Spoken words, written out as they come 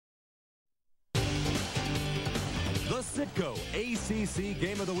Citgo ACC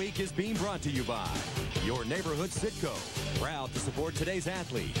Game of the Week is being brought to you by your neighborhood Citgo. Proud to support today's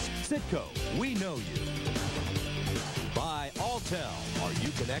athletes. Citgo, we know you. By Alltel, are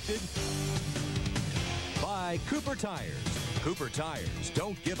you connected? By Cooper Tires. Cooper Tires,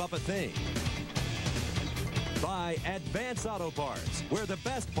 don't give up a thing. By Advance Auto Parts, where the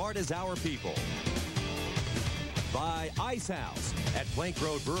best part is our people. By Ice House. At Plank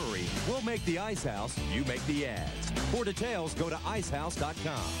Road Brewery, we'll make the Ice House, you make the ads. For details, go to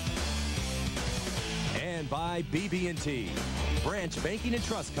icehouse.com. And by BB&T, Branch Banking and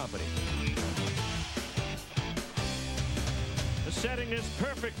Trust Company. The setting is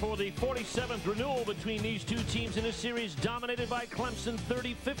perfect for the 47th renewal between these two teams in a series dominated by Clemson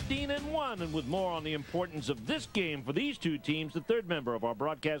 30-15-1. And with more on the importance of this game for these two teams, the third member of our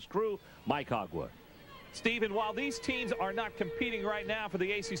broadcast crew, Mike Hogwa. Stephen, while these teams are not competing right now for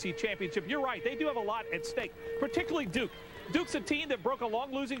the ACC championship, you're right, they do have a lot at stake, particularly Duke. Duke's a team that broke a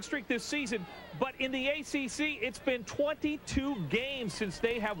long losing streak this season, but in the ACC, it's been 22 games since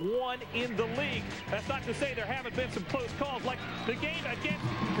they have won in the league. That's not to say there haven't been some close calls, like the game against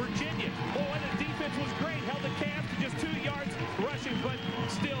Virginia. Boy, the defense was great, held the Cavs to just 2 yards rushing, but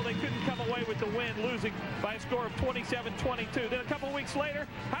still they couldn't come away with the win, losing by a score of 27-22. Then a couple weeks later,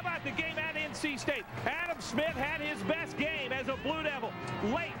 how about the game at NC State? Adam Smith had his best game as a Blue Devil.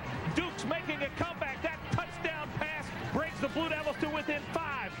 Late, Duke's making a comeback. That touchdown pass brings the Blue Devils to within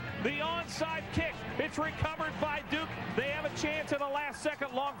 5. The onside kick, it's recovered by Duke. They have a chance in a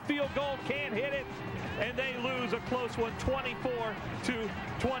last-second long field goal, can't hit it, and they lose a close one, 24-22.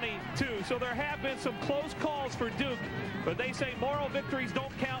 So there have been some close calls for Duke, but they say moral victories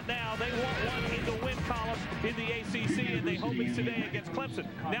don't count now. They want one in the win column in the ACC, and they hope it's today against Clemson.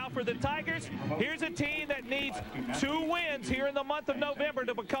 Now for the Tigers, here's a team that needs 2 wins here in the month of November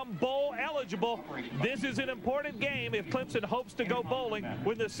to become bowl eligible. This is an important game if Clemson hopes to go bowling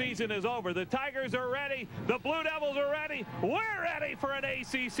when the season is over. The Tigers are ready. The Blue Devils are ready. We're ready for an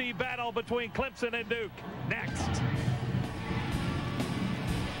ACC battle between Clemson and Duke. Next.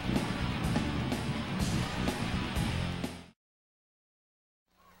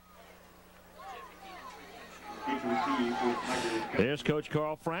 There's Coach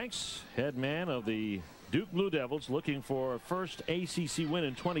Carl Franks, head man of the Duke Blue Devils, looking for a first ACC win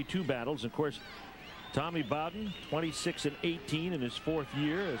in 22 battles. Of course, Tommy Bowden, 26-18 in his 4th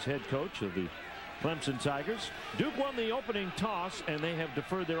year as head coach of the Clemson Tigers. Duke won the opening toss, and they have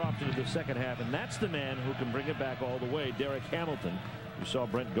deferred their option to the second half, and that's the man who can bring it back all the way, Derek Hamilton. You saw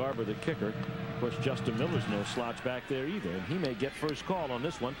Brent Garber, the kicker. Of course, Justin Miller's no slouch back there either, and he may get first call on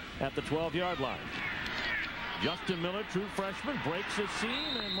this one at the 12-yard line. Justin Miller, true freshman, breaks his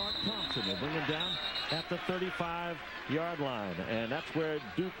seam, and Mark Thompson will bring him down at the 35-yard line. And that's where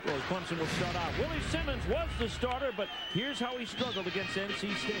Duke or Clemson will start out. Willie Simmons was the starter, but here's how he struggled against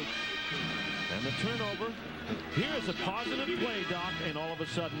NC State. And the turnover. Here's a positive play, Doc, and all of a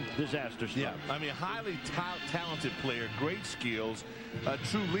sudden, disaster starts. Yeah, I mean, highly talented player, great skills, a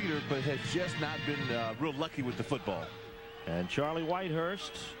true leader, but has just not been real lucky with the football. And Charlie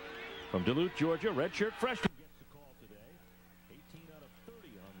Whitehurst from Duluth, Georgia, redshirt freshman.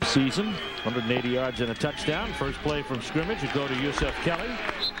 Season, 180 yards and a touchdown. First play from scrimmage will go to Yusuf Kelly,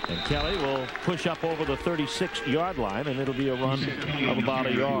 and Kelly will push up over the 36-yard line, and it'll be a run of about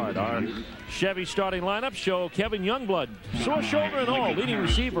a yard. Our Chevy starting lineup show Kevin Youngblood, sore shoulder and all, leading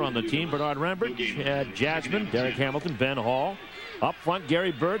receiver on the team. Bernard Rembert, Chad Jasmine, Derek Hamilton, Ben Hall. Up front,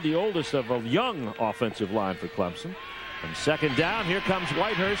 Gary Bird, the oldest of a young offensive line for Clemson. And second down, here comes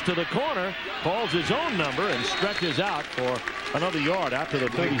Whitehurst to the corner, calls his own number, and stretches out for another yard out to the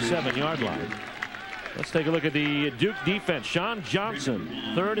 37-yard line. Let's take a look at the Duke defense. Sean Johnson,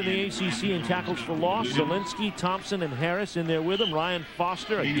 3rd in the ACC in tackles for loss. Zielinski, Thompson, and Harris in there with him. Ryan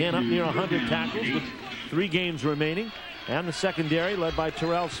Foster, again up near 100 tackles with 3 games remaining. And the secondary, led by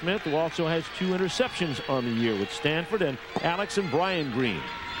Terrell Smith, who also has 2 interceptions on the year with Stanford, and Alex and Brian Green.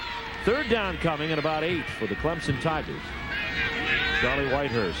 Third down coming at about 8 for the Clemson Tigers. Charlie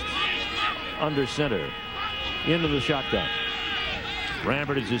Whitehurst under center into the shotgun.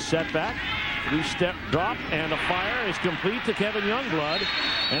 Rambert is his setback. 3-step drop, and the fire is complete to Kevin Youngblood,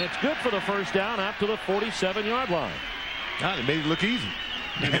 and it's good for the first down after the 47-yard line. God, it made it look easy.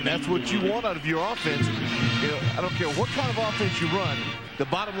 And that's what you want out of your offense. You know, I don't care what kind of offense you run. The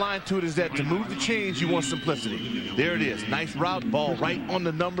bottom line to it is that to move the chains, you want simplicity. There it is. Nice route, ball right on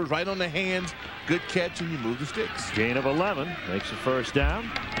the numbers, right on the hands. Good catch, and you move the sticks. Gain of 11 makes a first down.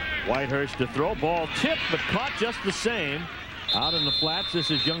 Whitehurst to throw. Ball tipped, but caught just the same. Out in the flats,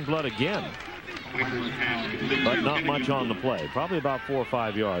 this is Youngblood again. But not much on the play. Probably about 4 or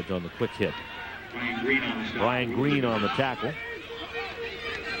 5 yards on the quick hit. Brian Green on the tackle.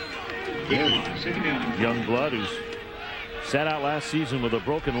 Youngblood, who's sat out last season with a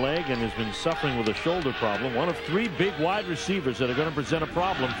broken leg and has been suffering with a shoulder problem. One of 3 big wide receivers that are going to present a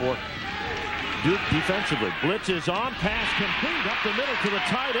problem for Duke defensively. Blitz is on, pass complete up the middle to the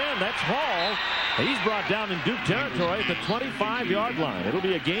tight end. That's Hall. And he's brought down in Duke territory at the 25-yard line. It'll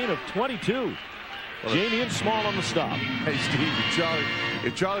be a gain of 22. Jamie and Small on the stop. Hey, Steve,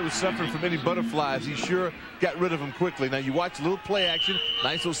 if Charlie was suffering from any butterflies, he sure got rid of them quickly. Now, you watch a little play action.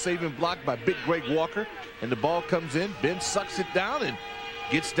 Nice little saving block by big Greg Walker. And the ball comes in. Ben sucks it down and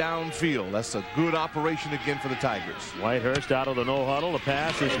gets downfield. That's a good operation again for the Tigers. Whitehurst out of the no huddle. The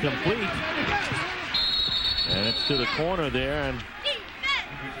pass is complete. And it's to the corner there. And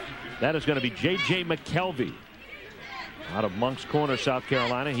that is going to be J.J. McKelvey out of Moncks Corner, South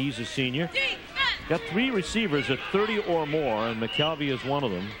Carolina. He's a senior. Got 3 receivers at 30 or more, and McKelvey is one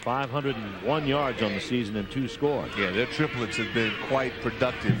of them. 501 yards on the season and 2 scores. Yeah, their triplets have been quite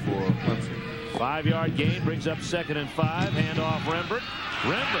productive for Clemson. 5-yard gain brings up 2nd and 5. Handoff Rembert.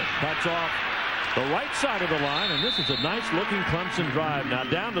 Rembert cuts off the right side of the line, and this is a nice looking Clemson drive. Now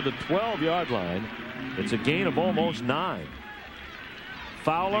down to the 12-yard line. It's a gain of almost 9.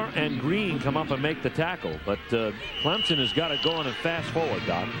 Fowler and Green come up and make the tackle, but Clemson has got it going and fast forward,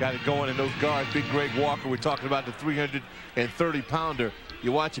 Doc. Got it going in those guards. Big Greg Walker, we're talking about the 330-pounder.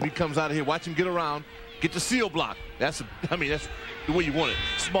 You watch him, he comes out of here, watch him get around, get the seal block. That's the way you want it.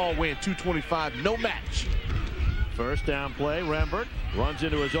 Small win, 225, no match. First down play, Rembert runs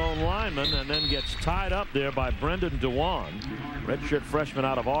into his own lineman and then gets tied up there by Brendan Dewan. Redshirt freshman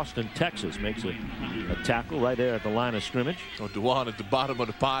out of Austin, Texas, makes a tackle right there at the line of scrimmage. Oh, Dewan at the bottom of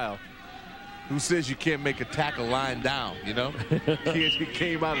the pile. Who says you can't make a tackle lying down, you know? He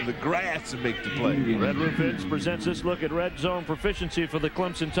came out of the grass to make the play. Red Roof Inns presents this look at red zone proficiency for the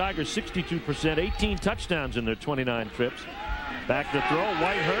Clemson Tigers. 62%, 18 touchdowns in their 29 trips. Back to throw,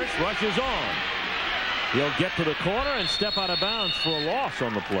 Whitehurst rushes on. He'll get to the corner and step out of bounds for a loss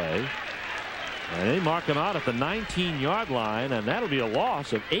on the play. And they mark him out at the 19-yard line, and that'll be a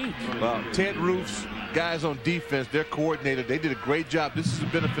loss of 8. Well, Ted Roof's guys on defense, their coordinator, they did a great job. This is the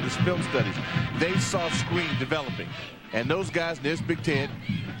benefit of film studies. They saw screen developing. And those guys, and there's Big Ted,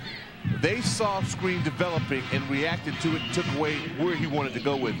 they saw screen developing and reacted to it and took away where he wanted to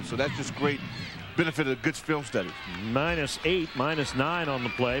go with it. So that's just great benefit of good film studies. -8, -9 on the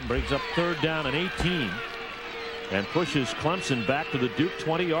play. Brings up 3rd down and 18. And pushes Clemson back to the Duke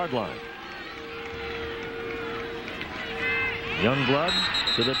 20-yard line. Youngblood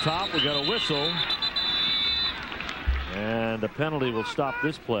to the top. We got a whistle. And the penalty will stop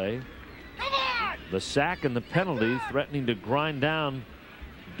this play. The sack and the penalty threatening to grind down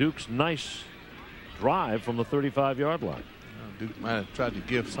Duke's nice drive from the 35-yard line. Duke might have tried to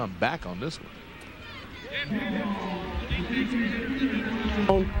give some back on this one.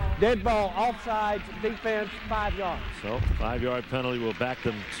 Dead ball, offsides, defense, 5 yards. So 5-yard penalty will back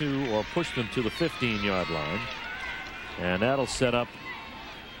them to or push them to the 15-yard line. And that'll set up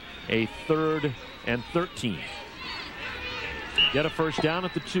a 3rd and 13. Get a first down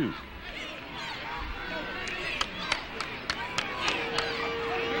at the 2.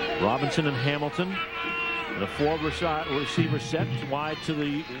 Robinson and Hamilton. The 4 receiver set wide to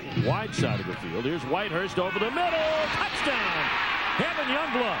the wide side of the field. Here's Whitehurst over the middle. Touchdown! Kevin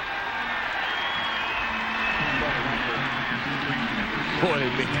Youngblood. Boy, they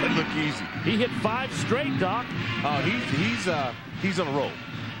make that look easy. He hit 5 straight, Doc. He's on a roll.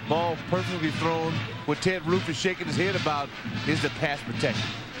 Ball perfectly thrown. What Ted Roof is shaking his head about is the pass protection.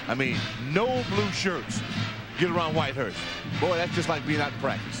 I mean, no blue shirts get around Whitehurst. Boy, that's just like being out in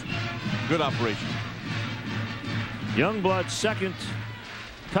practice. Good operation. Youngblood's 2nd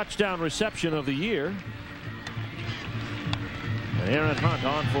touchdown reception of the year. And Aaron Hunt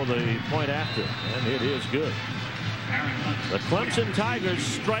on for the point after, and it is good. The Clemson Tigers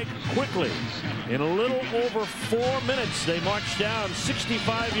strike quickly. In a little over 4 minutes, they march down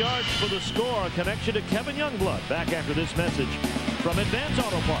 65 yards for the score. Connection to Kevin Youngblood. Back after this message from Advance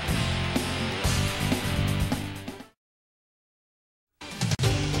Auto Parts.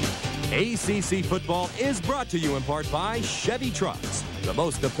 ACC football is brought to you in part by Chevy Trucks, the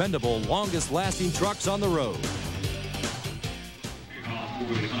most dependable, longest-lasting trucks on the road.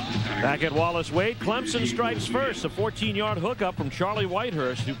 Back at Wallace Wade, Clemson strikes first. A 14-yard hookup from Charlie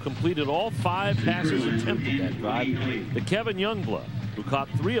Whitehurst, who completed all 5 passes attempted that drive, to Kevin Youngblood, who caught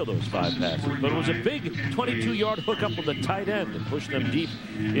 3 of those 5 passes. But it was a big 22-yard hookup with the tight end to push them deep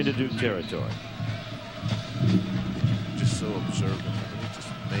into Duke territory. Just so observant. I mean, it's just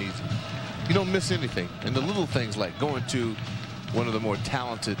amazing. You don't miss anything. And the little things like going to one of the more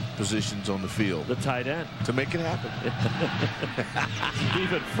talented positions on the field. The tight end. To make it happen.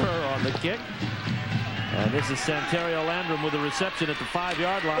 Stephen Furr on the kick. And this is Santario Landrum with a reception at the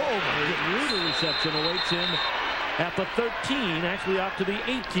 5-yard line. Oh, Reader reception awaits him at the 13, actually out to the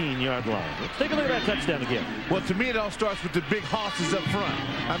 18-yard line. Let's take a look at that touchdown again. Well, to me, it all starts with the big hosses up front.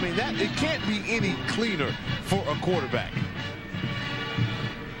 I mean, it can't be any cleaner for a quarterback.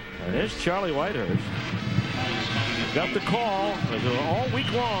 And there's Charlie Whitehurst. Got the call. All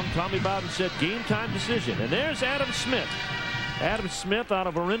week long, Tommy Bowden said game time decision. And there's Adam Smith. Adam Smith out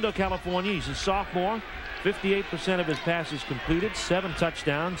of Orindo, California. He's a sophomore. 58% of his passes completed, 7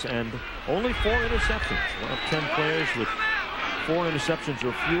 touchdowns, and only 4 interceptions. One of 10 players with 4 interceptions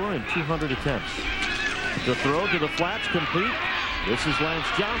or fewer in 200 attempts. The throw to the flats complete. This is Lance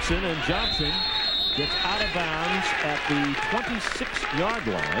Johnson, and Johnson gets out of bounds at the 26-yard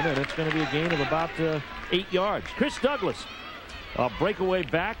line, and it's going to be a gain of about 8 yards. Chris Douglas, a breakaway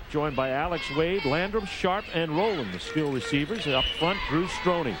back, joined by Alex Wade, Landrum, Sharp, and Rowland, the skill receivers. And up front, Drew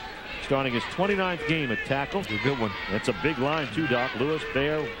Stroney, starting his 29th game at tackle. A good one. That's a big line, too, Doc. Lewis,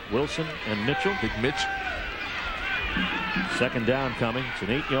 Baer, Wilson, and Mitchell. Big Mitch. Second down coming. It's an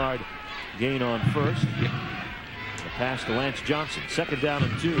 8-yard gain on first. A pass to Lance Johnson. Second down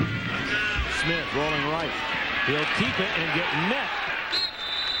and 2. Smith rolling right. He'll keep it and get met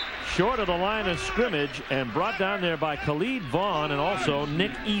short of the line of scrimmage and brought down there by Khalid Vaughn and also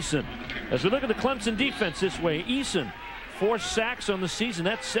Nick Eason. As we look at the Clemson defense this way, Eason, 4 sacks on the season.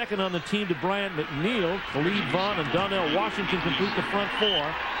 That's second on the team to Bryant McNeil. Khalid Vaughn and Donnell Washington complete the front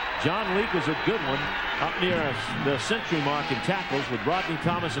 4. John Leake was a good one up near the century mark in tackles with Rodney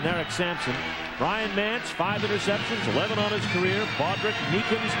Thomas and Eric Sampson. Brian Mance, 5 interceptions, 11 on his career. Baudrick,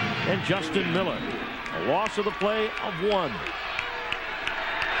 Meekins, and Justin Miller. A loss of the play of 1.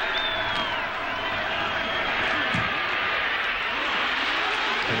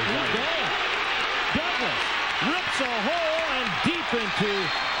 Douglas rips a hole and deep into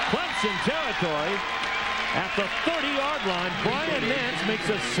Clemson territory. At the 30-yard line, Brian Nance makes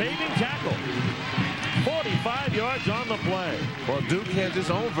a saving tackle. 45 yards on the play. Well, Duke has his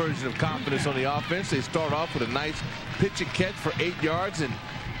own version of confidence on the offense. They start off with a nice pitch and catch for 8 yards and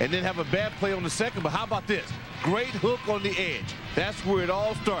then have a bad play on the second. But how about this? Great hook on the edge. That's where it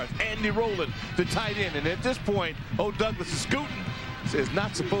all starts. Andy Rowland, the tight end. And at this point, Douglas is scooting. Says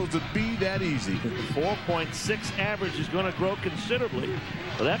not supposed to be that easy. 4.6 average is going to grow considerably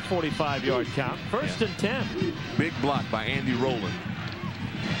for that 45-yard count. First and 10. Big block by Andy Rowland.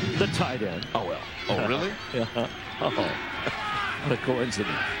 The tight end. Oh, well. Oh, really? Yeah. Oh, what a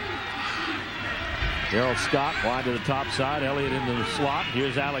coincidence. Darrell Scott wide to the top side. Elliott into the slot.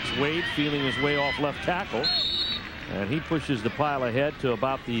 Here's Alex Wade feeling his way off left tackle. And he pushes the pile ahead to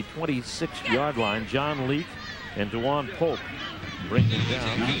about the 26-yard line. John Leake and DeJuan Polk bring him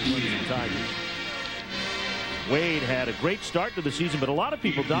down. Wade had a great start to the season, but a lot of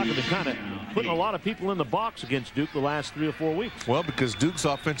people, Doc, have been kind of putting a lot of people in the box against Duke the last 3 or 4 weeks. Well, because Duke's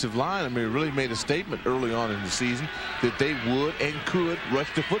offensive line, I mean, really made a statement early on in the season that they would and could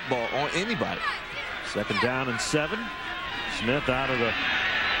rush the football on anybody. Second down and 7. Smith out of the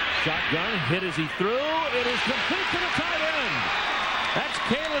shotgun, hit as he threw. It is complete to the tight end. That's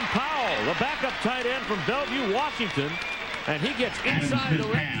Kalen Powell, the backup tight end from Bellevue, Washington. And he gets inside the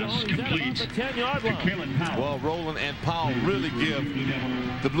red zone. He's at about the 10-yard line. Well, Rowland and Powell really give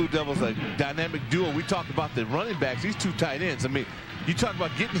the Blue Devils a dynamic duo. We talk about the running backs, these 2 tight ends. I mean, you talk about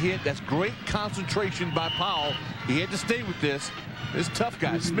getting hit. That's great concentration by Powell. He had to stay with this. This tough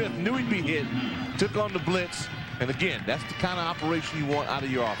guy. Smith knew he'd be hit, took on the blitz. And again, that's the kind of operation you want out of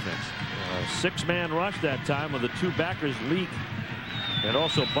your offense. 6-man rush that time with the 2 backers, Leak and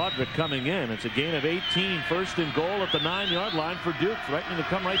also Baudrick coming in. It's a gain of 18. First and goal at the 9-yard line for Duke, threatening to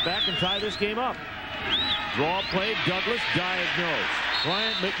come right back and tie this game up. Draw play, Douglas diagnosed.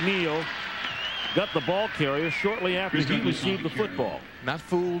 Bryant McNeil got the ball carrier shortly after he received the football. Not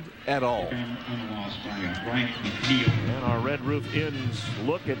fooled at all. And our Red Roof Inn's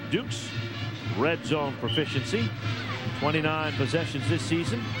look at Duke's red zone proficiency. 29 possessions this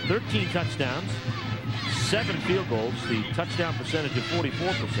season, 13 touchdowns, 7 field goals, the touchdown percentage of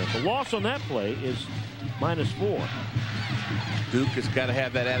 44%. The loss on that play is -4. Duke has got to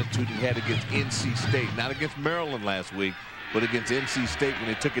have that attitude he had against NC State. Not against Maryland last week, but against NC State when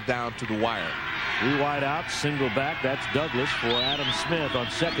they took it down to the wire. 3 wide out, single back. That's Douglas for Adam Smith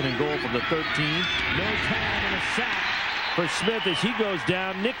on second and goal from the 13. No time and a sack for Smith as he goes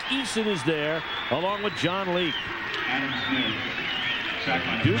down. Nick Eason is there along with John Leake. Adam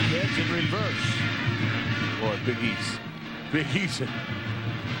Smith. Duke heads in reverse. Boy, Big East. Big East.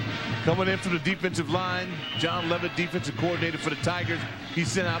 Coming in from the defensive line, John Levitt, defensive coordinator for the Tigers. He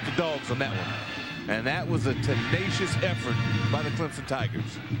sent out the dogs on that one. And that was a tenacious effort by the Clemson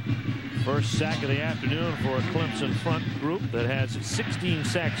Tigers. First sack of the afternoon for a Clemson front group that has 16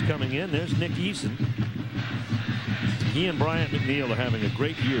 sacks coming in. There's Nick Eason. He and Bryant McNeil are having a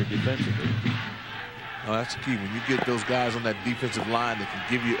great year defensively. Oh, that's key. When you get those guys on that defensive line that can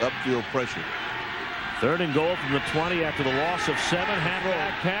give you upfield pressure. 3rd and goal from the 20 after the loss of 7.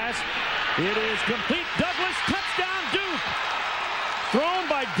 Halfback pass. It is complete. Douglas, touchdown, Duke. Thrown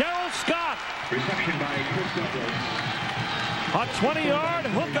by Darrell Scott. Reception by Chris Douglas. A 20-yard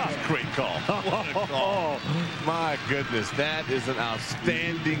hookup. Great call. What a call. My goodness, that is an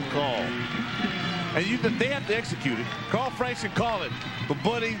outstanding call. And they have to execute it. Carl Franks can call it, but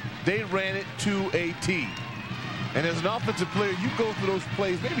buddy, they ran it to a T. And as an offensive player, you go through those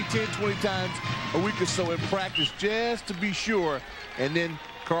plays maybe 10, 20 times a week or so in practice just to be sure. And then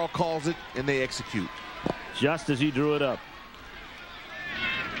Carl calls it and they execute. Just as he drew it up.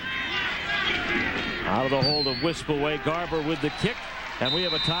 Out of the hold of Wispaway, Garber with the kick. And we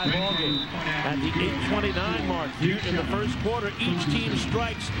have a tie ball game at the 8:29 mark here in the first quarter. Each team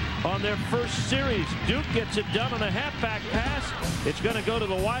strikes on their first series. Duke gets it done on a halfback pass. It's going to go to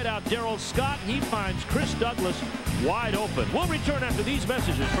the wideout, Darrell Scott. He finds Chris Douglas wide open. We'll return after these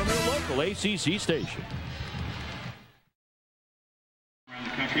messages from your local ACC station.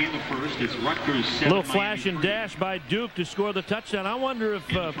 In the first, it's Rutgers 7, a little flash and dash by Duke to score the touchdown. I wonder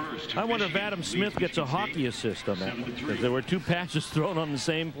if Adam Smith gets a hockey assist on that one, because there were 2 passes thrown on the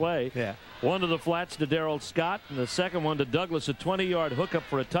same play. Yeah. One to the flats to Darrell Scott, and the second one to Douglas, a 20-yard hookup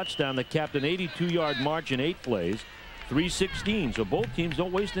for a touchdown that capped an 82-yard march in 8 plays, 3:16. So both teams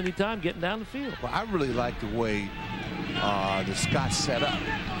don't waste any time getting down the field. Well, I really like the way the Scott set up.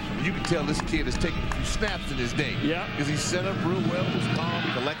 You can tell this kid has taken a few snaps in his day. Yeah. Because he set up real well, was calm,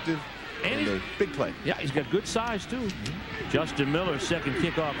 collective, and a big play. Yeah, he's got good size, too. Justin Miller, second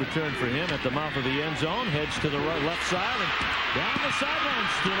kickoff return for him at the mouth of the end zone. Heads to the left side and down the sideline,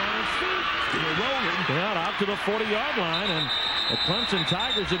 still on his feet. Still rolling. Out to the 40-yard line, and the Clemson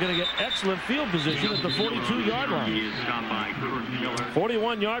Tigers are going to get excellent field position at the 42-yard line.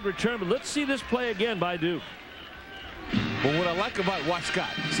 41-yard return, but let's see this play again by Duke. But what I like about Watch Scott,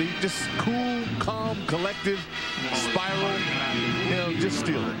 see, just cool, calm, collective, spiral, just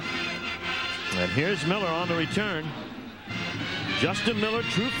steal it. And here's Miller on the return. Justin Miller,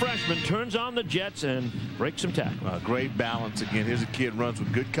 true freshman, turns on the Jets and breaks some tackle. Great balance again. Here's a kid runs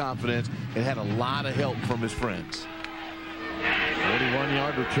with good confidence and had a lot of help from his friends.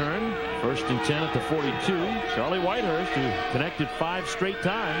 41-yard return. 1st and 10 at the 42. Charlie Whitehurst, who connected 5 straight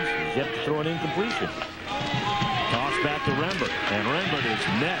times, has yet to throw an incompletion. Toss back to Rembert, and Rembert is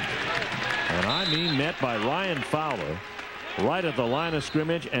met, and I mean met by Ryan Fowler, right at the line of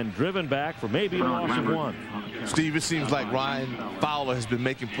scrimmage and driven back for maybe a loss of 1. Steve, it seems like Ryan Fowler has been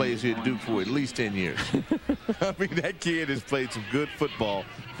making plays here at Duke for at least 10 years. I mean, that kid has played some good football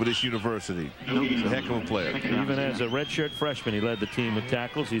for this university. He's a heck of a player. Even as a redshirt freshman, he led the team with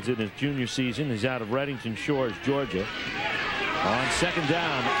tackles. He's in his junior season. He's out of Reddington Shores, Georgia. On 2nd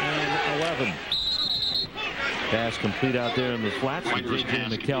down and 11. Pass complete out there in the flats. J.J.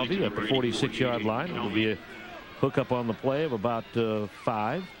 McKelvey at the 46-yard line. It'll be a hookup on the play of about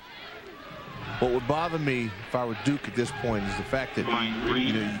 5. What would bother me if I were Duke at this point is the fact that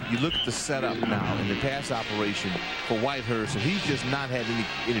you look at the setup now in the pass operation for Whitehurst, and he's just not had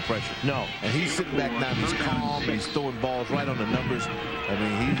any pressure. No. And he's sitting back now, he's calm, and he's throwing balls right on the numbers. I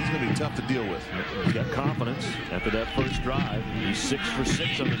mean, he's going to be tough to deal with. He's got confidence after that first drive. He's 6 for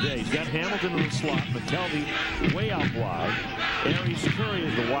 6 on the day. He's got Hamilton in the slot, McKelvey way out wide. Aries Curry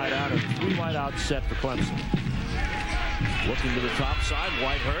is the wide out, and 3 wide out set for Clemson. Looking to the top side,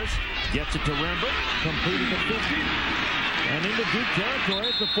 Whitehurst gets it to Rembert, completing the 50, and into Duke territory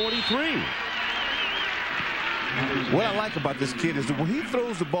at the 43. What I like about this kid is that when he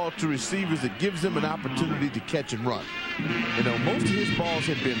throws the ball to receivers, it gives them an opportunity to catch and run. Most of his balls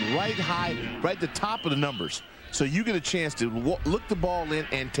have been right high, right at the top of the numbers. So you get a chance to look the ball in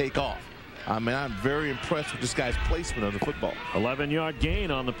and take off. I mean, I'm very impressed with this guy's placement of the football. 11-yard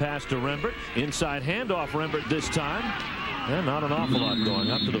gain on the pass to Rembert. Inside handoff Rembert this time. And not an awful lot going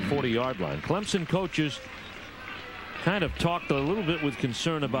up to the 40-yard line. Clemson coaches kind of talked a little bit with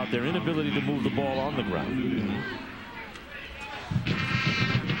concern about their inability to move the ball on the ground.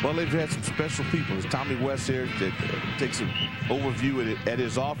 Well, they've had some special people. As Tommy West here that takes an overview at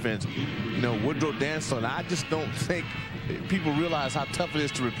his offense. Woodrow Danson, I just don't think people realize how tough it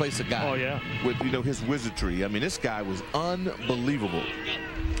is to replace a guy with his wizardry. I mean, this guy was unbelievable.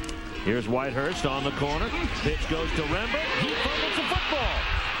 Here's Whitehurst on the corner. Pitch goes to Rembert. He fumbles the football.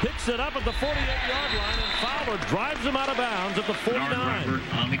 Picks it up at the 48-yard line, and Fowler drives him out of bounds at the 49.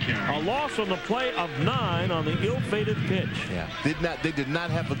 A loss on the play of 9 on the ill-fated pitch. Yeah, they did not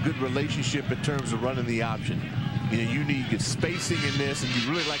have a good relationship in terms of running the option. You know, you need good spacing in this, and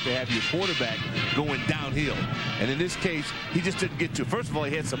you really like to have your quarterback going downhill. And in this case, he just didn't get to. First of all,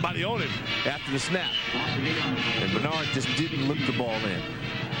 he had somebody on him after the snap, and Bernard just didn't look the ball in.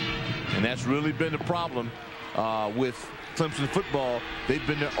 And that's really been a problem with Clemson football. They've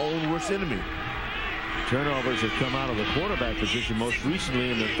been their own worst enemy. Turnovers have come out of the quarterback position most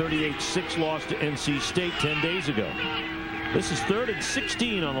recently in the 38-6 loss to NC State 10 days ago. This is 3rd and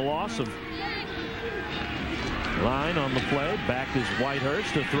 16 on the loss of line on the play. Back is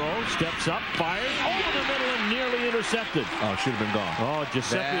Whitehurst to throw. Steps up, fires over the middle and nearly intercepted. Oh, should have been gone. Oh,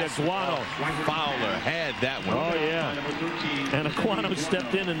 Giuseppe Aquano. Fowler had that one. Oh, yeah. And Aquano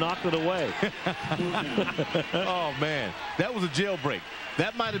stepped in and knocked it away. Oh, man. That was a jailbreak.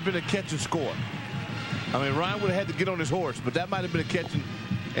 That might have been a catch and score. I mean, Ryan would have had to get on his horse, but that might have been a catch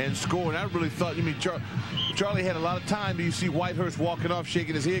and score. And I really thought, Charlie had a lot of time. Do you see Whitehurst walking off,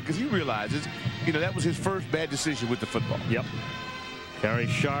 shaking his head? Because he realizes, that was his first bad decision with the football. Yep. Harry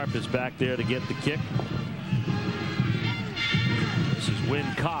Sharp is back there to get the kick. This is Wynn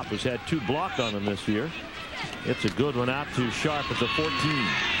Kopp, who's had 2 blocked on him this year. It's a good one out to Sharp at the 14.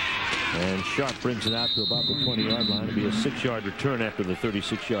 And Sharp brings it out to about the 20-yard line. It'll be a 6-yard return after the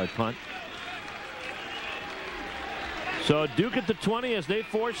 36-yard punt. So Duke at the 20 as they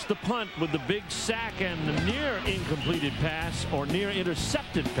force the punt with the big sack and the near incompleted pass or near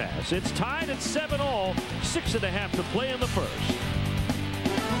intercepted pass. It's tied at 7-all, 6.5 to play in the first.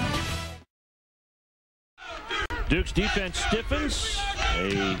 Duke's defense stiffens.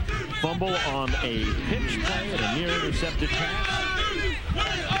 A fumble on a pitch play and a near intercepted pass.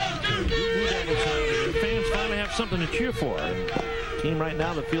 The fans finally have something to cheer for. Team right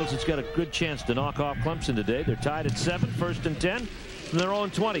now that feels it's got a good chance to knock off Clemson today. They're tied at 7, 1st and 10 from their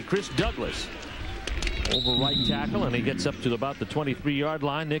own 20. Chris Douglas over right tackle, and he gets up to about the 23-yard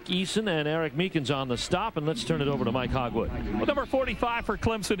line. Nick Eason and Eric Meekins on the stop, and let's turn it over to Mike Hogwood. Well, number 45 for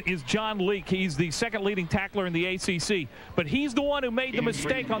Clemson is John Leak. He's the 2nd leading tackler in the ACC, but he's the one who made the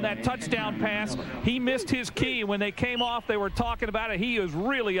mistake on that touchdown pass. He missed his key. When they came off, they were talking about it. He was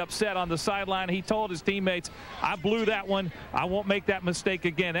really upset on the sideline. He told his teammates, I blew that one. I won't make that mistake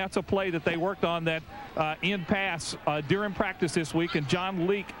again. That's a play that they worked on, that in pass during practice this week, and John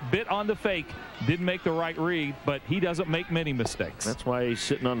Leak bit on the fake, didn't make the right read, but he doesn't make many mistakes. That's why he's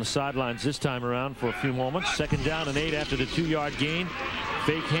sitting on the sidelines this time around for a few moments. 2nd down and 8 after the 2-yard gain.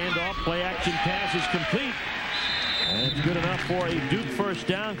 Fake handoff, play action pass is complete. And it's good enough for a Duke 1st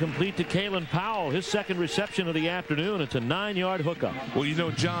down, complete to Kalen Powell, his 2nd reception of the afternoon. It's a 9-yard hookup. Well,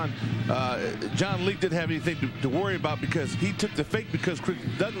 John Leak didn't have anything to worry about because he took the fake because Chris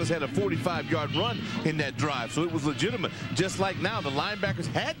Douglas had a 45-yard run in that drive, so it was legitimate. Just like now, the linebackers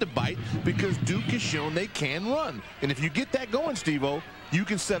had to bite because Duke has shown they can run. And if you get that going, Steve-O, you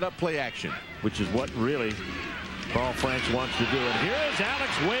can set up play action. Which is what really Carl Franks wants to do. And here is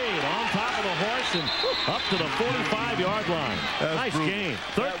Alex Wade on top of the horse and up to the 45-yard line. Nice game.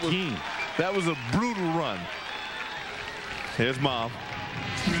 13. That was a brutal run. Here's Mom.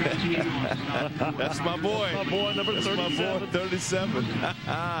 That's my boy. My boy, number 37. My boy, 37.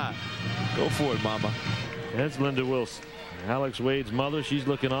 Go for it, Mama. That's Linda Wilson. Alex Wade's mother. She's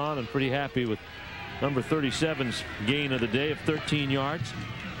looking on and pretty happy with number 37's gain of the day of 13 yards.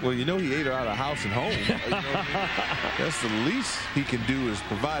 Well, he ate her out of house and home. That's the least he can do is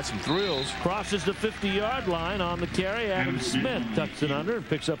provide some thrills. Crosses the 50-yard line on the carry. Adam Smith tucks it under and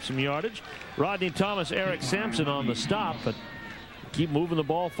picks up some yardage. Rodney Thomas, Eric Sampson on the stop, but keep moving the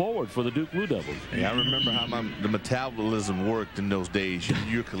ball forward for the Duke Blue Devils. Yeah, I remember how the metabolism worked in those days.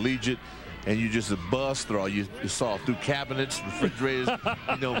 You're collegiate, and you're just a bus thrower. You saw through cabinets, refrigerators,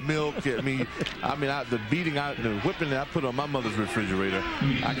 milk. I mean, the beating out, the whipping that I put on my mother's refrigerator,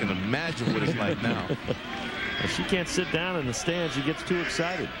 I can imagine what it's like now. She can't sit down in the stands. She gets too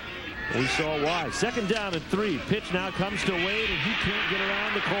excited. We saw why. 2nd down and 3. Pitch now comes to Wade, and he can't get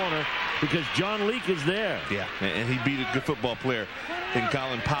around the corner because John Leak is there. Yeah, and he beat a good football player in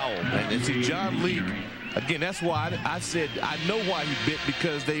Colin Powell. And see, John Leak, again, that's why I said I know why he bit,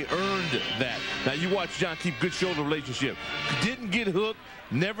 because they earned that. Now, you watch John keep good shoulder relationship. Didn't get hooked,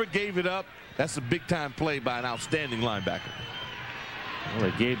 never gave it up. That's a big-time play by an outstanding linebacker.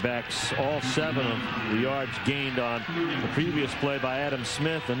 Well, they gave back all 7 of the yards gained on the previous play by Adam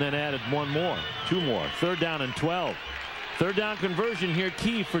Smith and then added 2 more. 3rd down and 12. 3rd down conversion here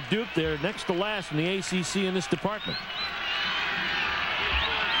key for Duke. They're next to last in the ACC in this department.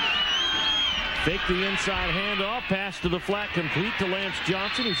 Fake the inside handoff. Pass to the flat, complete to Lance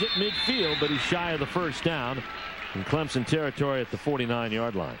Johnson. He's hit midfield, but he's shy of the first down in Clemson territory at the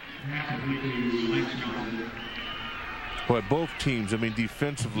 49-yard line. Boy, both teams, I mean,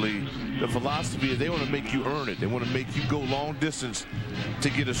 defensively, the philosophy is they want to make you earn it. They want to make you go long distance to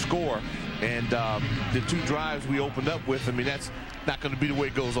get a score. And the 2 drives we opened up with, I mean, that's not going to be the way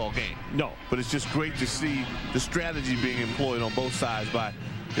it goes all game. No. But it's just great to see the strategy being employed on both sides by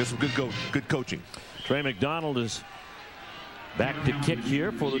some good coaching. Trey McDonald is back to kick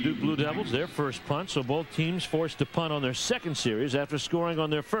here for the Duke Blue Devils, their first punt. So both teams forced to punt on their second series after scoring on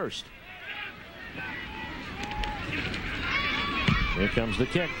their first. Here comes the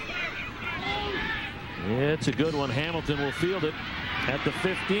kick. It's a good one. Hamilton will field it at the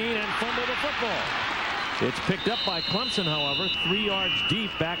 15 and fumble the football. It's picked up by Clemson, however, 3 yards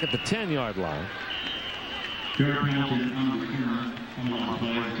deep back at the 10-yard line.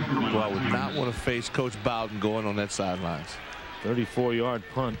 Well, I would not want to face Coach Bowden going on that sidelines. 34-yard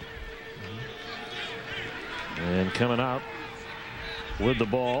punt. And coming out with the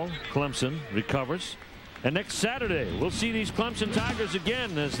ball, Clemson recovers. And next Saturday, we'll see these Clemson Tigers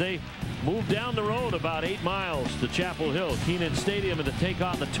again as they move down the road about 8 miles to Chapel Hill, Kenan Stadium, and to take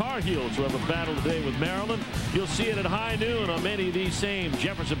on the Tar Heels, who have a battle today with Maryland. You'll see it at high noon on many of these same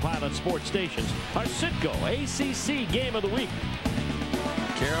Jefferson Pilot sports stations. Our Citgo ACC Game of the Week.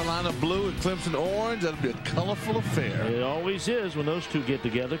 Carolina blue and Clemson orange. That'll be a colorful affair. It always is when those two get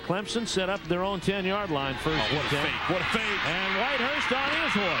together. Clemson set up their own 10-yard line first. Oh, what a fake. What a fake. And Whitehurst on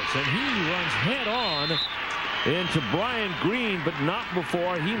his horse. And he runs head on into Brian Green, but not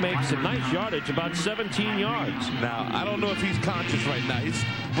before he makes a nice yardage, about 17 yards. Now, I don't know if he's conscious right now. His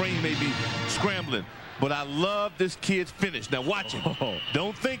brain may be scrambling. But I love this kid's finish. Now, watch him. Oh.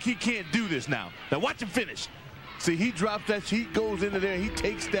 Don't think he can't do this now. Now, watch him finish. See, he drops that, he goes into there, he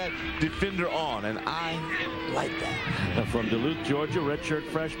takes that defender on, and I like that. From Duluth, Georgia, redshirt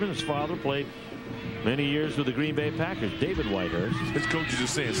freshman. His father played many years with the Green Bay Packers, David Whitehurst. His coach is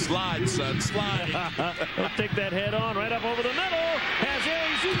just saying, slide, son, slide. He'll take that head on right up over the middle. Has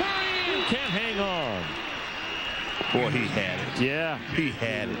Aries Curry. Can't hang on. Boy, he had it. Yeah. He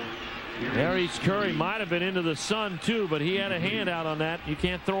had it. Aries Curry might have been into the sun, too, but he had a hand out on that. You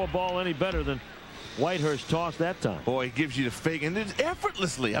can't throw a ball any better than Whitehurst tossed that time. Boy, he gives you the fake, and it's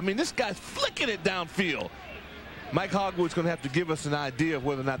effortlessly. I mean, this guy's flicking it downfield. Mike Hogwood's going to have to give us an idea of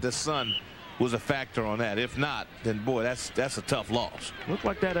whether or not the sun was a factor on that. If not, then, boy, that's a tough loss. Looked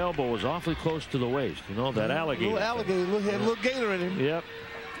like that elbow was awfully close to the waist. You know, that alligator. Little alligator, little gator in him. Yep.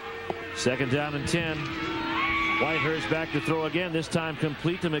 2nd down and 10. Whitehurst back to throw again, this time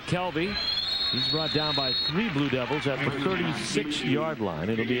complete to McKelvey. He's brought down by 3 Blue Devils at the 36-yard line.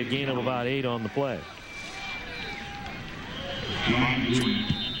 It'll be a gain of about 8 on the play.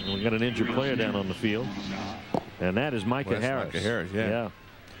 And we got an injured player down on the field, and that is Micah Harris. Micah Harris, yeah.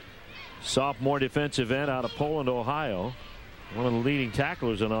 Sophomore defensive end out of Poland, Ohio. One of the leading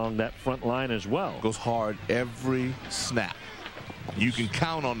tacklers along that front line as well. Goes hard every snap. You can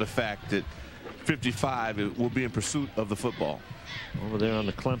count on the fact that 55 will be in pursuit of the football. Over there on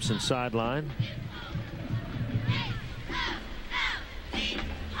the Clemson sideline.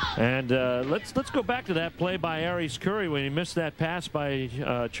 And let's go back to that play by Aries Curry when he missed that pass by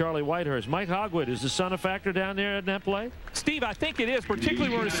Charlie Whitehurst. Mike Hogwood, is the sun a factor down there in that play? Steve, I think it is,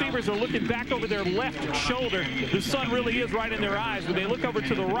 particularly when receivers are looking back over their left shoulder. The sun really is right in their eyes. When they look over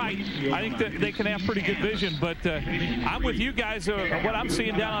to the right, I think that they can have pretty good vision. But I'm with you guys. What I'm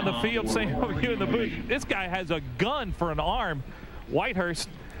seeing down on the field, saying over here in the booth, this guy has a gun for an arm. Whitehurst.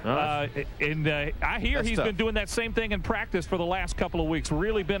 I hear he's been doing that same thing in practice for the last couple of weeks.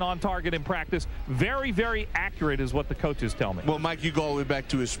 Really been on target in practice. Very, very accurate is what the coaches tell me. Well, Mike, you go all the way back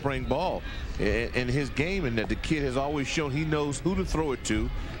to his spring ball and his game, and that the kid has always shown he knows who to throw it to,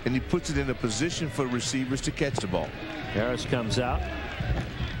 and he puts it in a position for receivers to catch the ball. Harris comes out.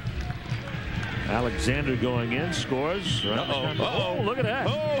 Alexander going in, scores. Oh, look at that.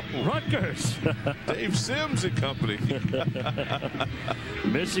 Oh, Rutgers. Dave Sims and company.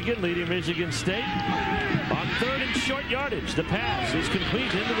 Michigan leading Michigan State on 3rd and short yardage. The pass is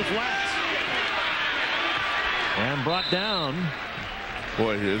complete into the flats. And brought down.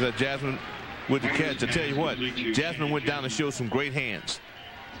 Boy, is that Jasmine with the catch. I tell you what, Jasmine went down and showed some great hands.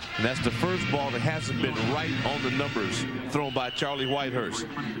 And that's the first ball that hasn't been right on the numbers thrown by Charlie Whitehurst.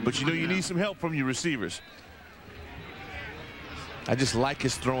 But you know, you need some help from your receivers. I just like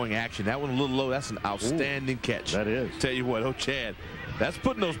his throwing action. That one a little low. That's an outstanding catch. That is. Tell you what, Chad, that's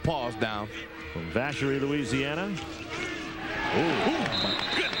putting those paws down. From Vacherie, Louisiana. Oh, my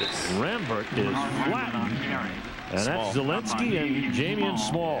goodness. Rambert is flattened. And that's Zelensky and Jamian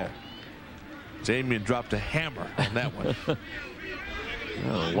Small. Damian dropped a hammer on that one.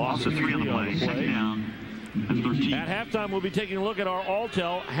 Loss of 3 on the play. Second down and 13. At halftime, we'll be taking a look at our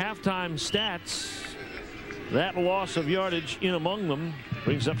Alltel halftime stats. That loss of yardage in among them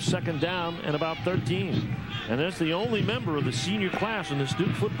brings up second down and about 13. And that's the only member of the senior class in this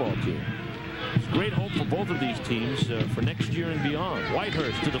Duke football team. It's great hope for both of these teams for next year and beyond.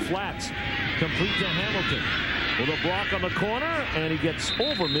 Whitehurst to the flats, complete to Hamilton. With a block on the corner, and he gets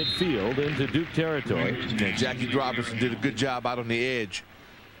over midfield into Duke territory. And Jackie Robinson did a good job out on the edge.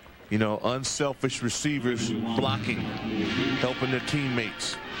 You know, unselfish receivers blocking, helping their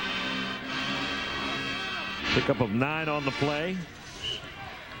teammates. Pickup of 9 on the play.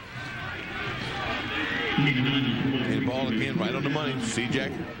 And ball again right on the money. See,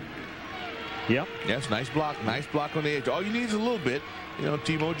 Jackie? Yep. Yes, nice block. Nice block on the edge. All you need is a little bit. You know,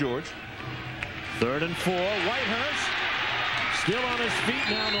 Timo George. 3rd and 4. Whitehurst still on his feet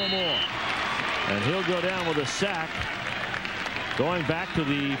now, no more. And he'll go down with a sack. Going back to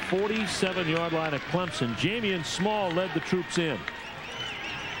the 47-yard line of Clemson. Jamian Small led the troops in.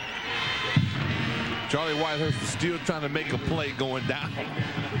 Charlie Whitehurst is still trying to make a play going down.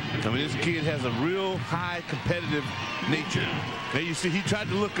 I mean, this kid has a real high competitive nature. Now you see he tried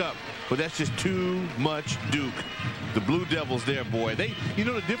to look up, but that's just too much Duke. The Blue Devils there, boy. You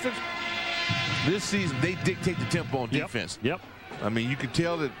know the difference? This season, they dictate the tempo on defense. Yep. I mean, you can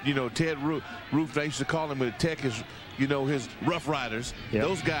tell that, you know, Ted Roof, I used to call him with Tech, is, you know, his Rough Riders. Yep.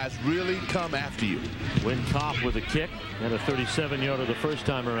 Those guys really come after you. Win Top with a kick and a 37-yarder the first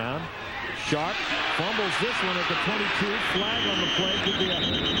time around. Sharp fumbles this one at the 22. Flag on the play. Could be a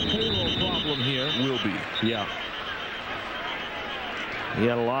halo problem here. Will be. Yeah. He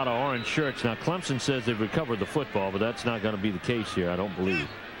had a lot of orange shirts. Now, Clemson says they've recovered the football, but that's not going to be the case here, I don't believe.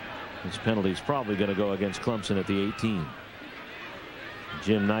 This penalty is probably going to go against Clemson at the 18.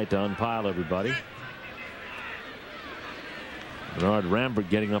 Jim Knight to unpile everybody. Bernard Rambert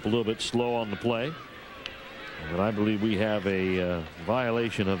getting up a little bit slow on the play. But I believe we have a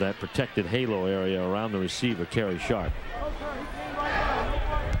violation of that protected halo area around the receiver, Kerry Sharp.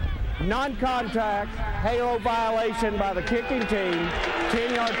 Non-contact, halo violation by the kicking team.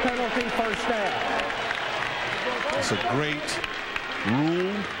 10-yard penalty, first down. It's a great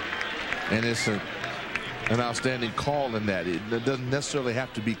rule, and it's an outstanding call in that. It doesn't necessarily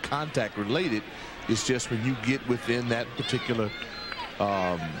have to be contact related. It's just when you get within that particular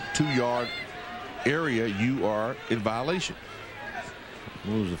 2-yard area, you are in violation.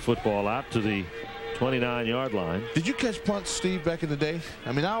 Moves the football out to the 29-yard line. Did you catch punts, Steve, back in the day?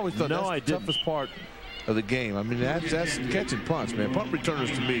 I mean, I always thought that's the toughest part of the game. I mean, that's catching punts, man. Punt returners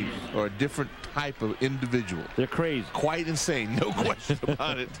to me are a different type of individual. They're crazy. Quite insane, no question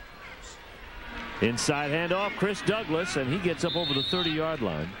about it. Inside handoff, Chris Douglas, and he gets up over the 30-yard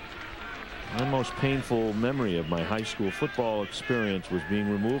line. My most painful memory of my high school football experience was being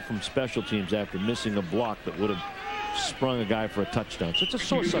removed from special teams after missing a block that would have sprung a guy for a touchdown. So it's a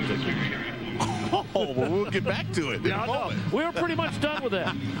sore subject. Oh, well, we'll get back to it in a moment. We were pretty much done with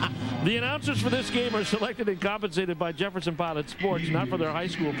that. The announcers for this game are selected and compensated by Jefferson Pilot Sports, not for their high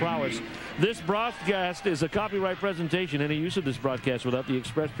school prowess. This broadcast is a copyright presentation. Any use of this broadcast without the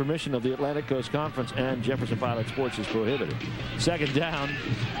express permission of the Atlantic Coast Conference and Jefferson Pilot Sports is prohibited. Second down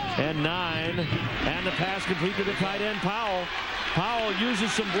and 9, and the pass complete to the tight end, Powell. Powell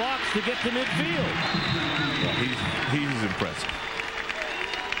uses some blocks to get to midfield. Yeah, he's impressive.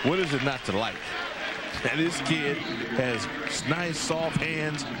 What is it not to like? And this kid has nice, soft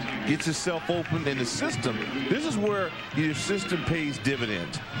hands, gets himself open in the system. This is where your system pays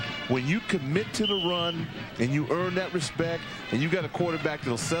dividends. When you commit to the run and you earn that respect, and you got a quarterback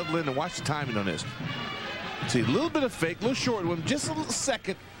that'll settle in, and watch the timing on this. See, a little bit of fake, a little short one, just a little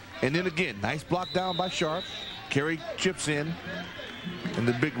second. And then again, nice block down by Sharp. Kerry chips in. And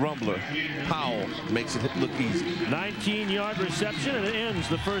the big rumbler, Powell, makes it look easy. 19-yard reception, and it ends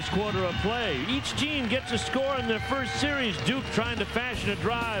the first quarter of play. Each team gets a score in their first series. Duke trying to fashion a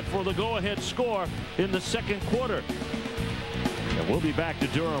drive for the go-ahead score in the second quarter. And we'll be back to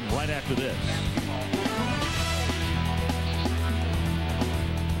Durham right after this.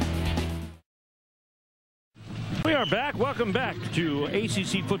 We are back. Welcome back to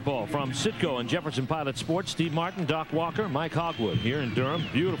ACC football from Citgo and Jefferson Pilot Sports. Steve Martin, Doc Walker, Mike Hogwood here in Durham.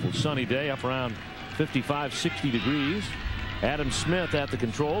 Beautiful sunny day, up around 55, 60 degrees. Adam Smith at the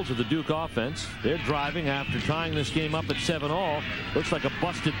controls of the Duke offense. They're driving after tying this game up at 7-all. Looks like a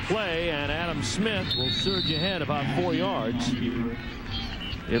busted play, and Adam Smith will surge ahead about 4 yards.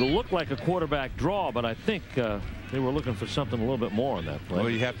 It'll look like a quarterback draw, but I think they were looking for something a little bit more on that play. Well,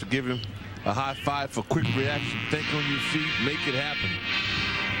 you have to give him a high five for quick reaction. Think on your feet, make it happen.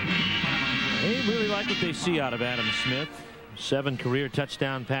 They really like what they see out of Adam Smith. 7 career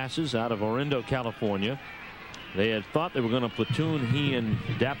touchdown passes out of Orindo, California. They had thought they were going to platoon he and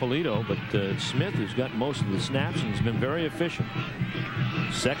Dapolito, but Smith has got most of the snaps and he's been very efficient.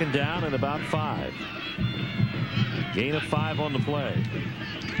 2nd down and about 5. Gain of 5 on the play.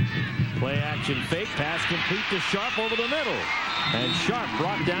 Play action fake, pass complete to Sharp over the middle. And Sharp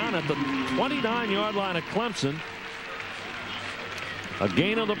brought down at the 29-yard line of Clemson. A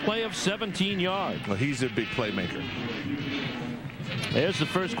gain on the play of 17 yards. Well, he's a big playmaker. There's the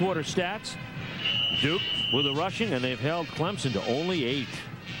first quarter stats. Duke with a rushing, and they've held Clemson to only 8.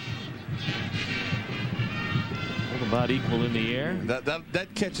 About equal in the air. That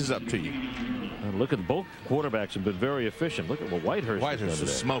catches up to you. And look at both quarterbacks have been very efficient. Look at what Whitehurst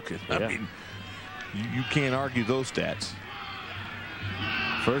is smoking. Yeah. I mean, you can't argue those stats.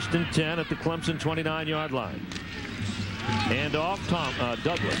 1st and 10 at the Clemson 29-yard line. Hand off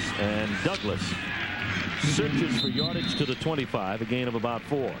Douglas, and Douglas searches for yardage to the 25, a gain of about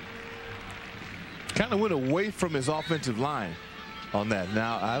 4. Kind of went away from his offensive line on that.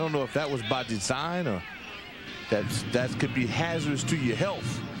 Now I don't know if that was by design or that could be hazardous to your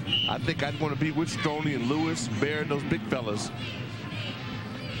health. I think I'd want to be with Stoney and Lewis, Bear, and those big fellas.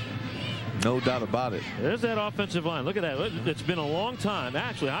 No doubt about it. There's that offensive line. Look at that. It's been a long time.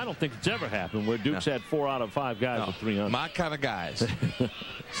 Actually, I don't think it's ever happened where Duke's had 4 out of 5 guys with 300. My kind of guys.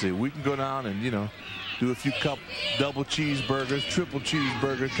 See, we can go down and, you know, do a few double cheeseburgers, triple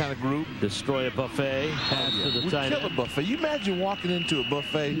cheeseburgers kind of group. Destroy a buffet. Pass to the tight end. Kill a buffet. You imagine walking into a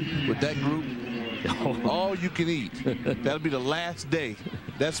buffet with that group? All you can eat. That'll be the last day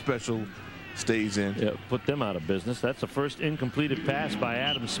that special stays in. Yeah, put them out of business. That's the first incompleted pass by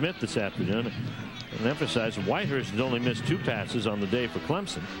Adam Smith this afternoon. And emphasize Whitehurst has only missed 2 passes on the day for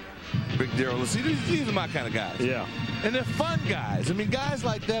Clemson. Big Darrell. See, these are my kind of guys. Yeah. And they're fun guys. I mean, guys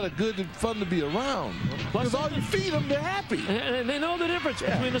like that are good and fun to be around. Because all you feed them, they're happy. And they know the difference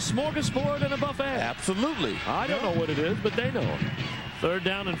between a smorgasbord and a buffet. Absolutely. I don't know what it is, but they know. 3rd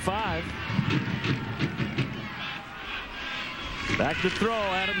down and 5. Back to throw,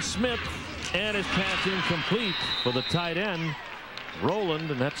 Adam Smith. And his pass incomplete for the tight end, Roland,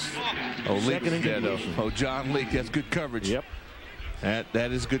 and that's second incompletion. John Leak, that's good coverage. Yep.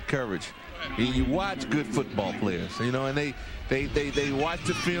 That is good coverage. You watch good football players, you know, and they watch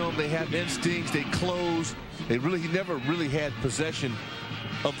the film. They have instincts. They close. He never really had possession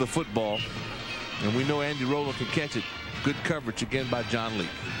of the football, and we know Andy Roland can catch it. Good coverage again by John Leak.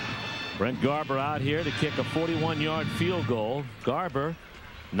 Brent Garber out here to kick a 41-yard field goal. Garber,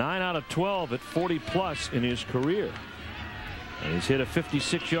 9 out of 12 at 40+ in his career. And he's hit a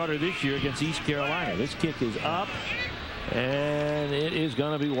 56-yarder this year against East Carolina. This kick is up, and it is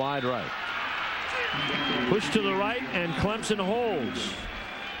going to be wide right. Push to the right, and Clemson holds.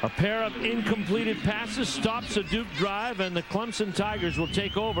 A pair of incompleted passes stops a Duke drive, and the Clemson Tigers will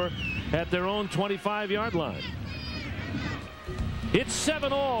take over at their own 25-yard line. It's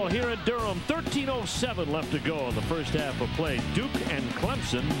 7-all here at Durham. 13:07 left to go in the first half of play. Duke and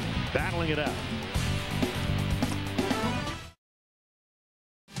Clemson battling it out.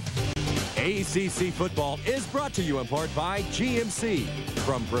 ACC football is brought to you in part by GMC.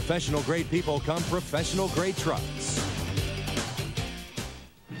 From professional grade people come professional grade trucks.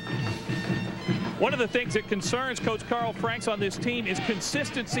 One of the things that concerns Coach Carl Franks on this team is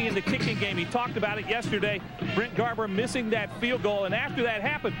consistency in the kicking game. He talked about it yesterday. Brent Garber missing that field goal. And after that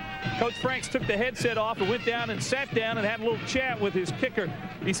happened, Coach Franks took the headset off and went down and sat down and had a little chat with his kicker.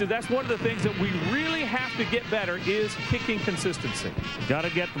 He said that's one of the things that we really have to get better is kicking consistency. Got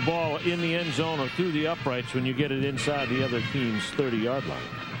to get the ball in the end zone or through the uprights when you get it inside the other team's 30-yard line.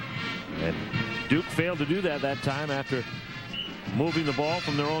 And Duke failed to do that time after moving the ball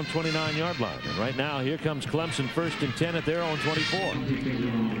from their own 29-yard line. And right now, here comes Clemson 1st and 10 at their own 24.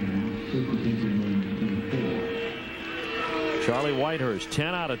 Charlie Whitehurst,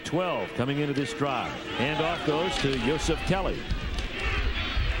 10 out of 12 coming into this drive. Handoff goes to Yusuf Kelly.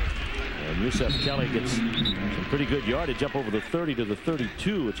 And Yusuf Kelly gets some pretty good yardage up over the 30 to the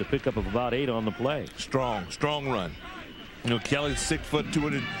 32. It's a pickup of about 8 on the play. Strong run. You know, Kelly's 6 foot,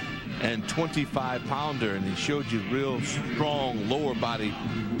 225-pounder, and he showed you real strong lower body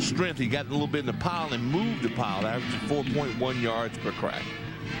strength. He got a little bit in the pile and moved the pile, averaging 4.1 yards per crack.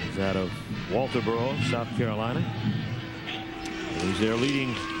 He's out of Walterboro, South Carolina. He's their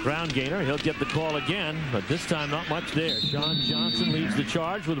leading ground gainer. He'll get the call again, but this time not much there. Sean Johnson leads the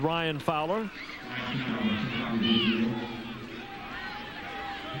charge with Ryan Fowler.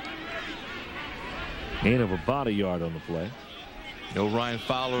 Gain of about a yard on the play. You know, Ryan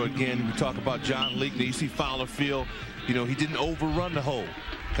Fowler again. We talk about John Leak. You see Fowler feel, you know, he didn't overrun the hole.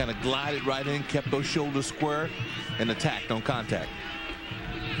 kind of glided right in, kept those shoulders square, and attacked on contact.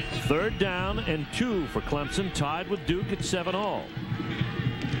 3rd down and 2 for Clemson, tied with Duke at 7-all.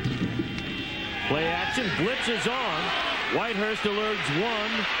 Play action, blitz is on. Whitehurst alerts 1,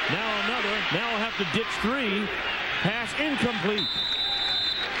 now another. Now he'll have to ditch 3. Pass incomplete.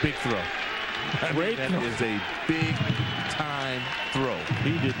 Big throw. Great. That is a big time throw.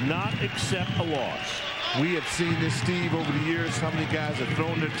 He did not accept a loss. We have seen this, Steve, over the years. How many guys have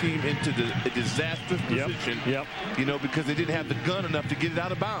thrown their team into a disastrous position, you know, because they didn't have the gun enough to get it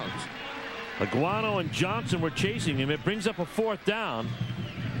out of bounds. Aguano and Johnson were chasing him. It brings up a 4th down,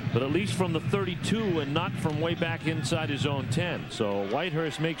 but at least from the 32 and not from way back inside his own 10. So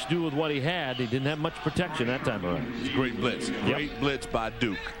Whitehurst makes do with what he had. He didn't have much protection that time around. It's a great blitz. Great blitz by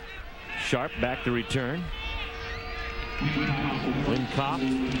Duke. Sharp back to return. Win Kopp,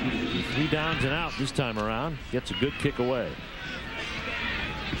 3 downs and out this time around. Gets a good kick away.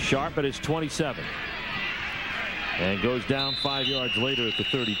 Sharp at his 27. And goes down 5 yards later at the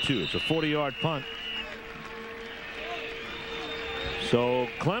 32. It's a 40-yard punt. So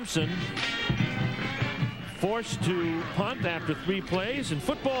Clemson forced to punt after 3 plays, and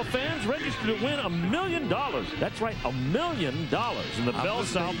football fans registered to win $1 million. That's right, $1 million in the Bell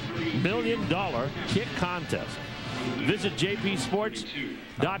South $1 million kick contest. Visit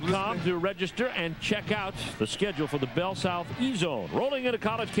jpsports.com to register and check out the schedule for the Bell South E-Zone. Rolling into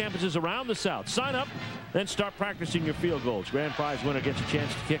college campuses around the South. Sign up, then start practicing your field goals. Grand prize winner gets a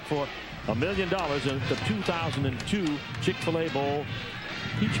chance to kick for $1 million in the 2002 Chick-fil-A Bowl,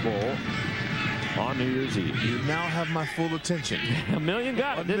 Peach Bowl, on New Year's Eve. You now have my full attention. $1 million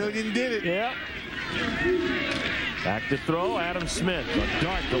got it. $1 million did it. Yeah. Back to throw, Adam Smith. A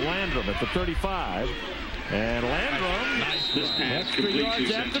dart to Landrum at the 35. And Landrum, extra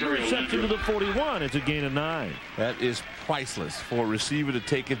yards after the reception to the 41. It's a gain of 9. That is priceless for a receiver to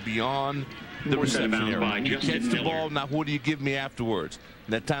take it beyond the reception area. You catch the ball, now what do you give me afterwards?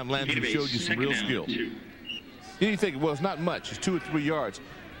 And that time Landrum showed you some real skill. You think, well, it's not much. It's 2 or 3 yards.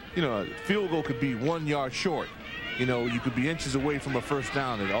 You know, a field goal could be 1 yard short. You know, you could be inches away from a first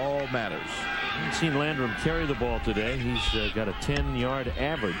down. It all matters. I've seen Landrum carry the ball today. He's got a 10-yard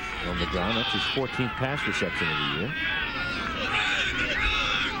average on the ground. That's his 14th pass reception of the year.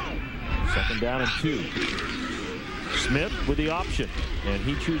 2nd down and 2. Smith with the option, and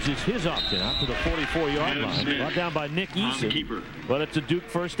he chooses his option out to the 44-yard line. Brought down by Nick Eason, but it's a Duke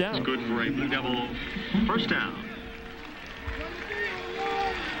first down. Good for a Blue Devil first down.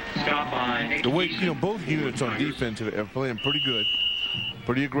 Stop by. The way, you know, both units on defense are playing pretty good,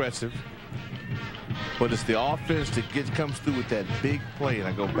 pretty aggressive. But it's the offense that comes through with that big play. And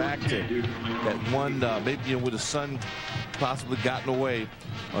I go back to that one, maybe, you know, with the sun possibly gotten away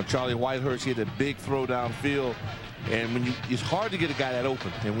on Charlie Whitehurst. He had a big throw downfield. And when it's hard to get a guy that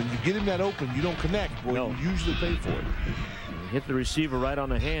open. And when you get him that open, you don't connect. Boy, you usually pay for it. Hit the receiver right on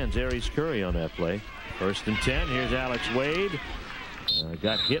the hands, Aries Curry, on that play. 1st and 10. Here's Alex Wade.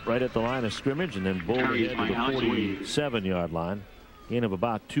 Got hit right at the line of scrimmage and then bowled ahead to the 47-yard line. Gain of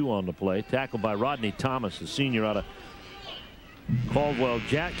about 2 on the play. Tackled by Rodney Thomas, the senior out of Cadwell,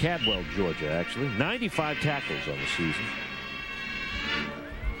 Georgia, actually. 95 tackles on the season.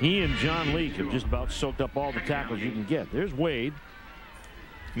 He and John Leake have just about soaked up all the tackles you can get. There's Wade.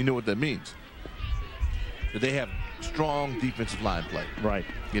 You know what that means? That they have strong defensive line play. Right.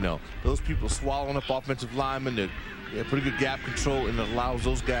 You know, those people swallowing up offensive linemen, they have pretty good gap control, and it allows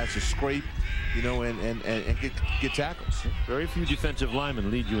those guys to scrape, you know, and get tackles. Very few defensive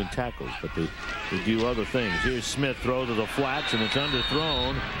linemen lead you in tackles, but they do other things. Here's Smith, throw to the flats, and it's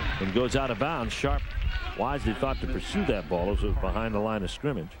underthrown and goes out of bounds. Sharp wisely thought to pursue that ball as it was behind the line of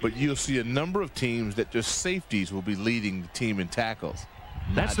scrimmage. But you'll see a number of teams that their safeties will be leading the team in tackles.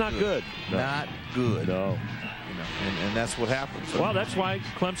 That's not good. No. Not good. No. You know, and that's what happens. Well, that's why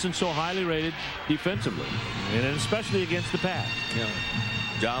Clemson's so highly rated defensively, and especially against the pass. You know,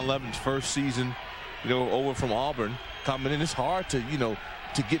 John Levin's first season, you know, over from Auburn, coming in. It's hard to, you know,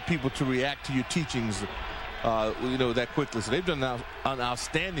 to get people to react to your teachings, you know, that quickly. So they've done an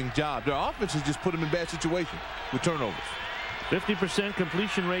outstanding job. Their offense has just put them in bad situations with turnovers. 50%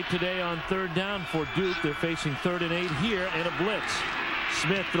 completion rate today on 3rd down for Duke. They're facing 3rd and 8 here, and a blitz.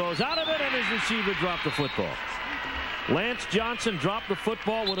 Smith throws out of it, and his receiver dropped the football. Lance Johnson dropped the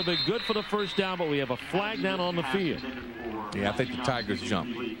football. Would have been good for the first down, but we have a flag down on the field. Yeah, I think the Tigers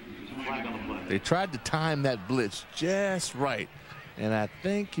jumped. They tried to time that blitz just right, and I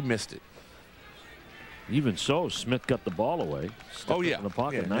think he missed it. Even so, Smith got the ball away. Oh, yeah. In the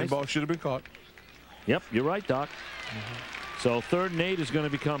pocket. Nice. That ball should have been caught. Yep, you're right, Doc. So 3rd and 8 is going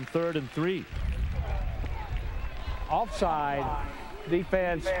to become 3rd and 3. Offside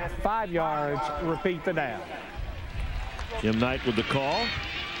defense 5 yards, repeat the down. Jim Knight with the call.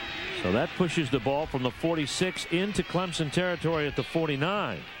 So that pushes the ball from the 46 into Clemson territory at the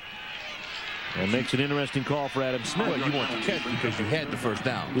 49. And makes an interesting call for Adam Smith. Well, you want to catch because you had the first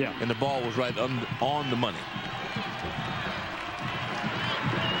down. Yeah. And the ball was right on the money.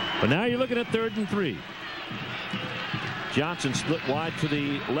 But now you're looking at 3rd and 3. Johnson split wide to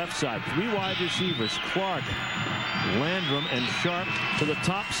the left side. 3 wide receivers. Clark, Landrum, and Sharp to the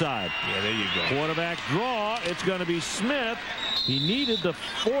top side. Yeah, there you go. Quarterback draw. It's going to be Smith. He needed the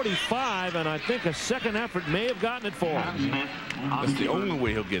 45, and I think a second effort may have gotten it for him. That's the only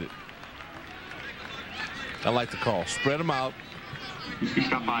way he'll get it. I like the call. Spread them out.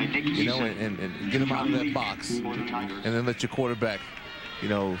 You know, and get them out of that box. And then let your quarterback, you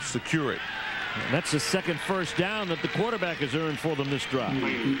know, secure it. And that's the second first down that the quarterback has earned for them this drive.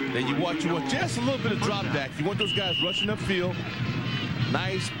 Then you want just a little bit of drop back. You want those guys rushing upfield.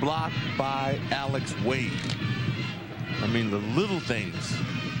 Nice block by Alex Wade. I mean, the little things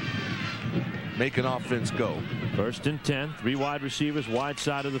make an offense go. 1st and 10. 3 wide receivers wide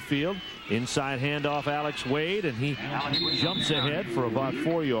side of the field. Inside handoff Alex Wade, and he jumps ahead for about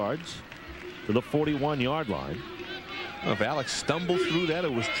 4 yards to the 41-yard line. Well, if Alex stumbled through that,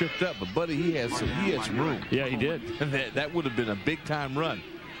 it was tripped up. But buddy, he had some room. Yeah, he did. That would have been a big-time run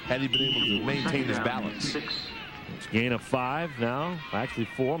had he been able to maintain his balance. It's gain of 5 now. Actually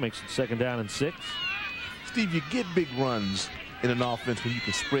 4. Makes it 2nd down and 6. Steve, you get big runs in an offense where you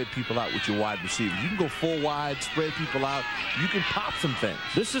can spread people out with your wide receivers. You can go 4 wide, spread people out. You can pop some things.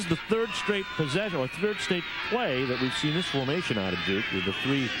 This is the 3rd straight possession or 3rd straight play that we've seen this formation out of Duke with the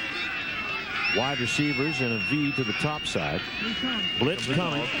 3 wide receivers and a V to the top side. Blitz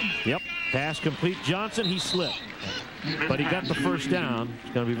coming. Yep. Pass complete. Johnson, he slipped. But he got the first down.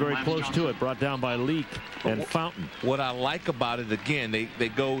 It's going to be very close to it. Brought down by Leak and Fountain. What I like about it, again, they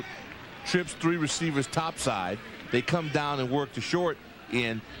go trips 3 receivers top side. They come down and work the short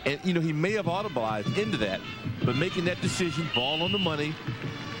end. And, you know, he may have audibilized into that. But making that decision, ball on the money,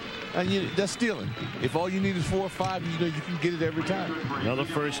 and that's stealing. If all you need is 4 or 5, you know you can get it every time. Another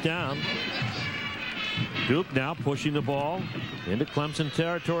first down. Duke now pushing the ball into Clemson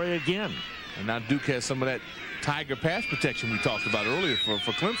territory again. And now Duke has some of that Tiger pass protection we talked about earlier for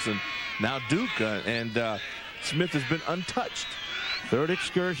Clemson. Now Duke and Smith has been untouched. 3rd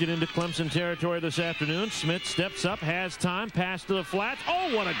excursion into Clemson territory this afternoon. Smith steps up, has time, pass to the flats.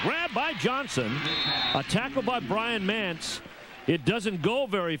 Oh, what a grab by Johnson. A tackle by Brian Mance. It doesn't go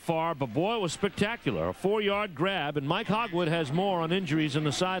very far, but boy, it was spectacular. A 4-yard grab, and Mike Hogwood has more on injuries in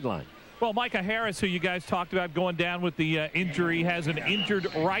the sideline. Well, Micah Harris, who you guys talked about going down with the injury, has an injured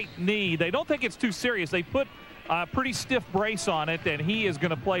right knee. They don't think it's too serious. They put a pretty stiff brace on it, and he is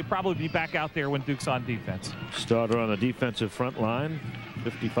going to probably be back out there when Duke's on defense. Starter on the defensive front line.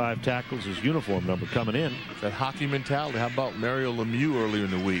 55 tackles, his uniform number coming in. That hockey mentality. How about Mario Lemieux earlier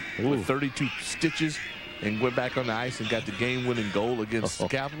in the week? With 32 stitches and went back on the ice and got the game-winning goal against the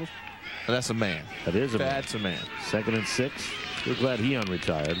Capitals. And that's a man. That is a man. That's a man. 2nd and 6. We're glad he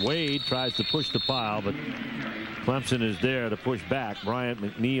unretired. Wade tries to push the pile, but Clemson is there to push back. Bryant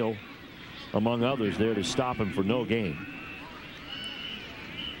McNeil, among others, there to stop him for no gain.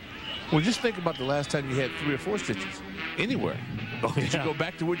 Well, just think about the last time you had 3 or 4 stitches anywhere. Oh, Did you go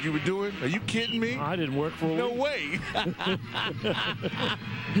back to what you were doing? Are you kidding me? I didn't work for a No week. way.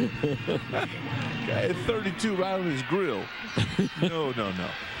 Guy had 32 right on his grill. No.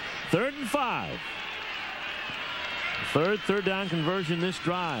 3rd and 5. Third down conversion this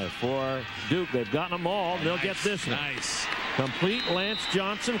drive for Duke. They've gotten them all. They'll get this one. Nice. Complete. Lance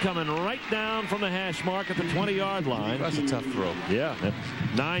Johnson coming right down from the hash mark at the 20-yard line. That's a tough throw. Yeah,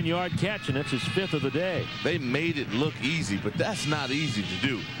 9-yard catch, and it's his 5th of the day. They made it look easy, but that's not easy to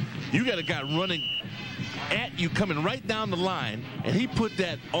do. You got a guy running at you, coming right down the line, and he put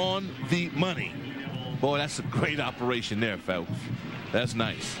that on the money. Boy, that's a great operation there, folks. That's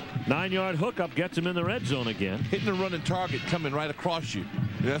nice. 9-yard hookup gets him in the red zone again. Hitting a running target coming right across you.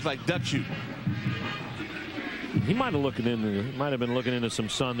 That's like duck shooting. He might have been looking into some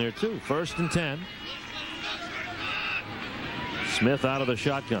sun there too. 1st and 10. Smith out of the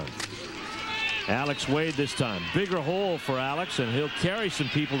shotgun. Alex Wade this time. Bigger hole for Alex, and he'll carry some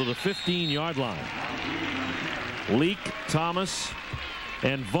people to the 15-yard line. Leak, Thomas,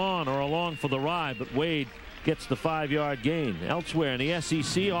 and Vaughn are along for the ride, but Wade gets the 5-yard gain. Elsewhere in the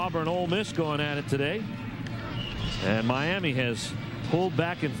SEC, Auburn, Ole Miss going at it today. And Miami has pulled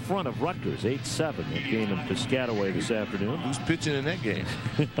back in front of Rutgers, 8-7. That game in Piscataway this afternoon. Who's pitching in that game?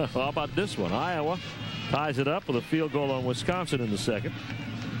 How about this one? Iowa ties it up with a field goal on Wisconsin in the 2nd.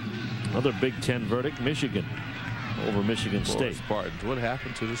 Another Big Ten verdict. Michigan over Michigan State. Spartans. What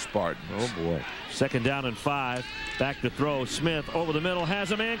happened to the Spartans? Oh, boy. 2nd down and 5. Back to throw. Smith over the middle.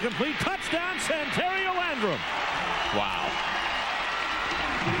 Has a man complete. Touchdown, Santerio Landrum. Wow.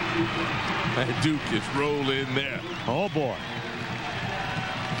 That Duke is rolling there. Oh, boy.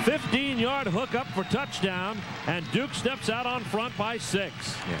 15-yard hookup for touchdown, and Duke steps out on front by 6.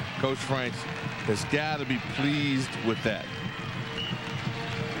 Yeah, Coach Franks has got to be pleased with that.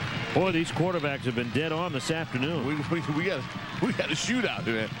 Boy, these quarterbacks have been dead on this afternoon. We got a shootout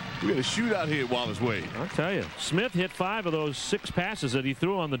here. We got a shootout here at Wallace Wade. I'll tell you, Smith hit 5 of those 6 passes that he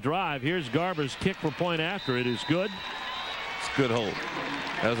threw on the drive. Here's Garber's kick for point after. It is good. It's a good hold.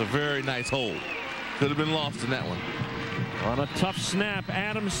 That was a very nice hold. Could have been lost in that one. On a tough snap,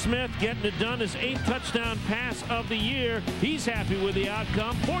 Adam Smith getting it done, his 8th touchdown pass of the year. He's happy with the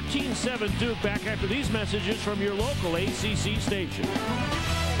outcome. 14-7 Duke. Back after these messages from your local ACC station.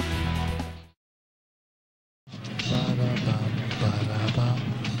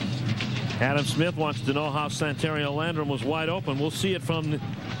 Adam Smith wants to know how Santerio Landrum was wide open. We'll see it from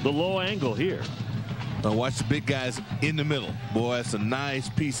the low angle here. Now watch the big guys in the middle. Boy, that's a nice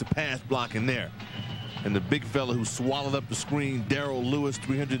piece of pass blocking there. And the big fella who swallowed up the screen, Darrell Lewis,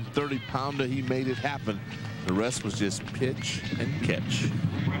 330-pounder, he made it happen. The rest was just pitch and catch.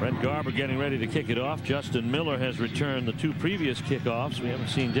 Brent Garber getting ready to kick it off. Justin Miller has returned the 2 previous kickoffs. We haven't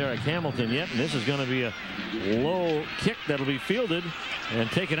seen Derek Hamilton yet, and this is going to be a low kick that'll be fielded and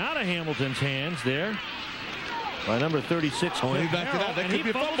taken out of Hamilton's hands there by number 36. Oh, he backed it out. That could be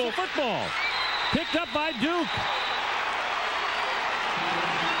a fumble. The football picked up by Duke.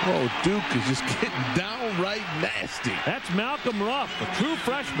 Oh, Duke is just getting downright nasty. That's Malcolm Ruff, a true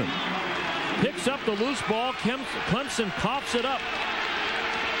freshman. Picks up the loose ball. Clemson coughs it up.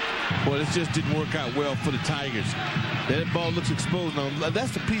 Boy, this just didn't work out well for the Tigers. That ball looks exposed. Now,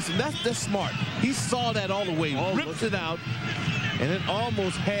 that's the piece, and that's smart. He saw that all the way, ripped it out, and then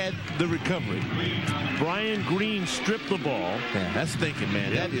almost had the recovery. Brian Green stripped the ball. Yeah, that's thinking,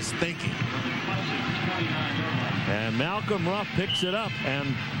 man. That is thinking. And Malcolm Ruff picks it up,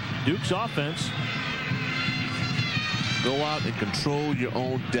 and Duke's offense. Go out and control your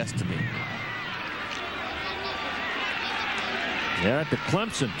own destiny. They're at the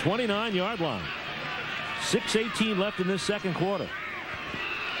Clemson 29-yard line. 6:18 left in this 2nd quarter.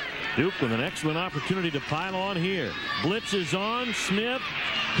 Duke with an excellent opportunity to pile on here. Blitz is on. Smith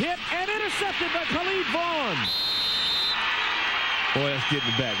hit and intercepted by Khalid Vaughn. Boy, that's getting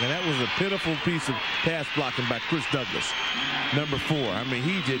it back. Now, that was a pitiful piece of pass blocking by Chris Douglas, number 4. I mean,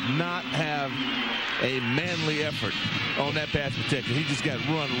 he did not have a manly effort on that pass protection. He just got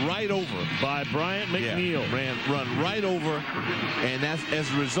run right over by Bryant McNeil. Yeah, run right over, and that's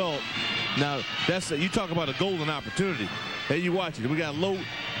as a result. Now, you talk about a golden opportunity. Hey, you watch it. We got a low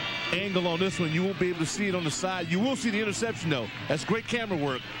angle on this one. You won't be able to see it on the side. You will see the interception, though. That's great camera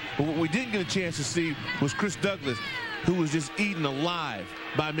work. But what we didn't get a chance to see was Chris Douglas, who was just eaten alive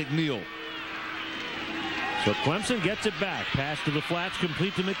by McNeil. So Clemson gets it back. Pass to the flats,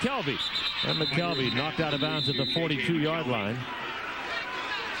 complete to McKelvey. And McKelvey knocked out of bounds at the 42-yard line.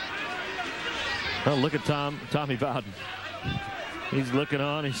 Oh, look at Tommy Bowden. He's looking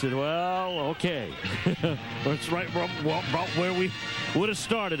on. He said, well, okay. That's right where we would have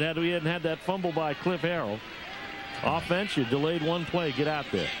started had we hadn't had that fumble by Cliff Harrell. Offense, you delayed 1 play. Get out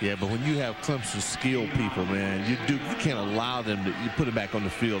there. Yeah, but when you have Clemson skilled people, man, you can't allow them to put it back on the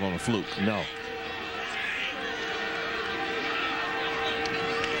field on a fluke. No.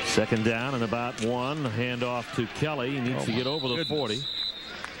 2nd down and about 1. Handoff to Kelly. He needs to get over the 40.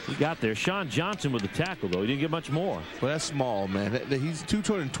 He got there. Sean Johnson with the tackle, though. He didn't get much more. Well, that's small, man. He's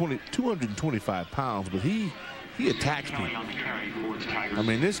 225 pounds, but he attacks people. I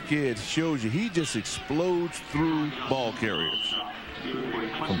mean, this kid shows you he just explodes through ball carriers.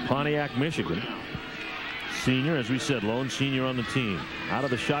 From Pontiac, Michigan. Senior, as we said, lone senior on the team. Out of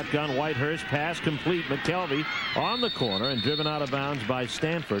the shotgun, Whitehurst, pass complete. McKelvey on the corner and driven out of bounds by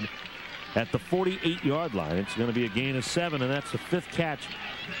Stanford at the 48-yard line. It's going to be a gain of 7, and that's the 5th catch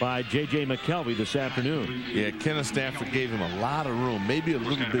by J.J. McKelvey this afternoon. Yeah, Kenneth Stanford gave him a lot of room, maybe a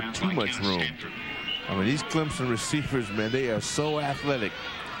little bit too much room. I mean, these Clemson receivers, man, they are so athletic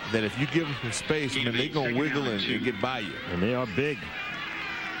that if you give them some space, man, they're going to wiggle and get by you. And they are big.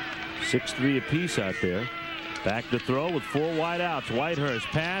 6'3" apiece out there. Back to throw with 4 wide outs. Whitehurst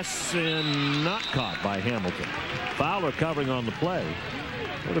pass and not caught by Hamilton. Fowler covering on the play.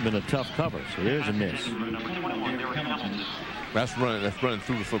 Would have been a tough cover. So there's a miss. That's running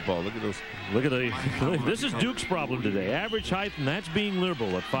through the football. Look at those. Look at the. This is Duke's problem today. Average height, and that's being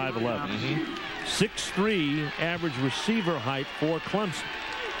liberal at 5'11". 6'3" average receiver height for Clemson.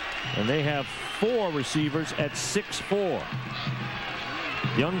 And they have 4 receivers at 6'4".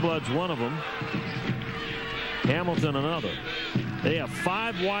 Youngblood's one of them. Hamilton another. They have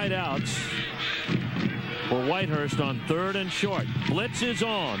 5 wideouts for Whitehurst on 3rd and short. Blitz is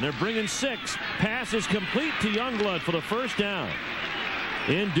on. They're bringing 6. Pass is complete to Youngblood for the first down.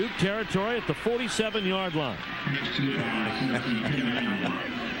 In Duke territory at the 47-yard line.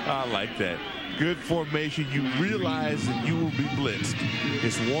 I like that. Good formation. You realize that you will be blitzed.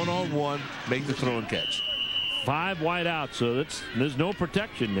 It's one-on-one. Make the throw and catch. 5 wide out, so there's no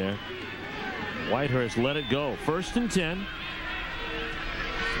protection there. Whitehurst let it go. 1st and 10.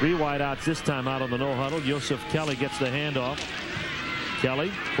 3 wide outs this time out on the no huddle. Joseph Kelly gets the handoff.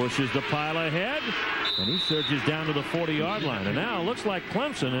 Kelly pushes the pile ahead, and he surges down to the 40-yard line. And now it looks like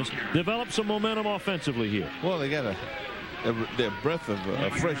Clemson has developed some momentum offensively here. Well, they got their breath of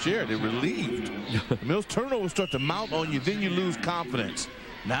fresh air. They're relieved. I mean, those turnovers start to mount on you, then you lose confidence.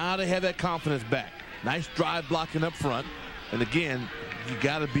 Now they have that confidence back. Nice drive blocking up front. And again, you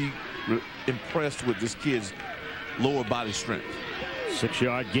got to be impressed with this kid's lower body strength.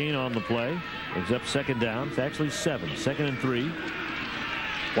 6-yard gain on the play. Brings up 2nd down. It's actually 7. 2nd and 3.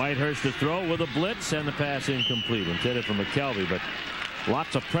 Whitehurst to throw with a blitz, and the pass incomplete. Intended for McKelvey, but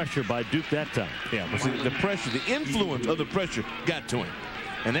lots of pressure by Duke that time. Yeah, but see, the pressure, the influence of the pressure got to him.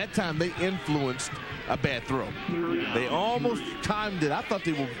 And that time they influenced a bad throw. They almost timed it. I thought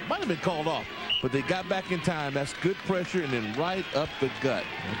they might have been called off, but they got back in time. That's good pressure, and then right up the gut.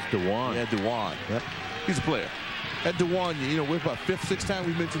 That's DeJuan. Yeah, DeJuan. Yep. He's a player. That DeJuan, you know, we're about 5th, 6th time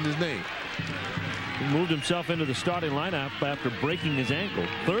we mentioned his name. He moved himself into the starting lineup after breaking his ankle.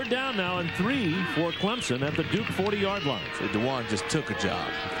 3rd down now and 3 for Clemson at the Duke 40-yard line. So DeJuan just took a job.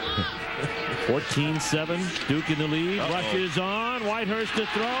 14-7, Duke in the lead. Rushes on. Whitehurst to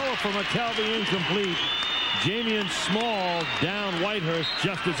throw for McKelvey, incomplete. Jamian Small down Whitehurst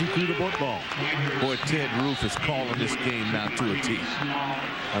just as he threw the football. Boy, Ted Roof is calling this game now to a T.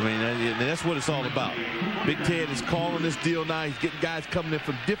 I mean, that's what it's all about. Big Ted is calling this deal now. He's getting guys coming in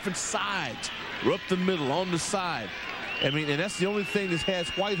from different sides. We're up the middle, on the side. I mean, and that's the only thing that has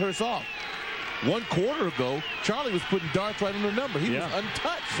Whitehurst off. 1 quarter ago, Charlie was putting darts right on the number. He was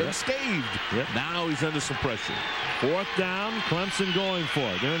untouched, unscathed. Now he's under some pressure. 4th down, Clemson going for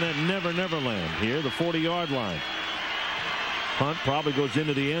it. They're in that never land here, the 40-yard line. Punt probably goes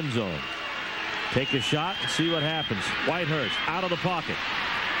into the end zone. Take a shot and see what happens. Whitehurst out of the pocket.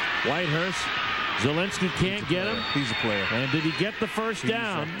 Whitehurst, Zelensky can't get him. He's a player. And did he get the first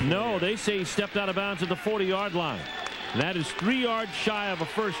down? No, they say he stepped out of bounds at the 40-yard line. And that is 3 yards shy of a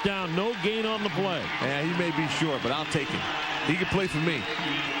first down. No gain on the play. Yeah, he may be short, but I'll take him. He can play for me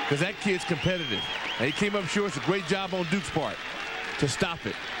because that kid's competitive. And he came up short. It's a great job on Duke's part to stop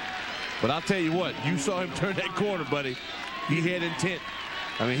it. But I'll tell you what, you saw him turn that corner, buddy. He had intent.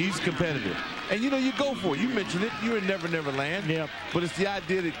 I mean, he's competitive. And, you know, you go for it. You mentioned it. You're in Never Land. Yep. But it's the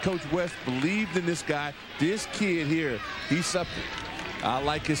idea that Coach West believed in this guy. This kid here, he's something. I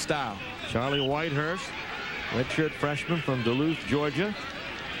like his style. Charlie Whitehurst, redshirt freshman from Duluth, Georgia.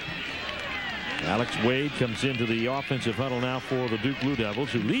 Alex Wade comes into the offensive huddle now for the Duke Blue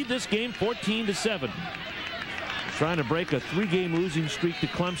Devils, who lead this game 14-7. Trying to break a 3-game losing streak to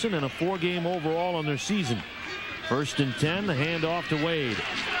Clemson and a 4-game overall on their season. 1st and 10, the handoff to Wade.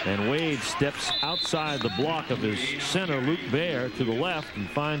 And Wade steps outside the block of his center, Luke Baer, to the left and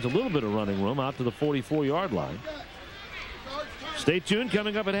finds a little bit of running room out to the 44-yard line. Stay tuned.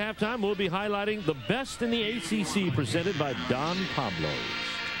 Coming up at halftime, we'll be highlighting the best in the ACC presented by Don Pablo's.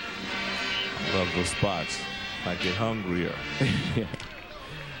 Love those spots. I get hungrier.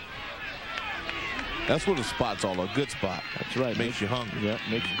 That's what a spot's all, a good spot. That's right. Makes you hungry. Yeah,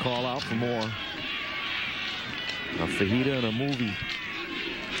 makes you call out for more. A fajita and a movie.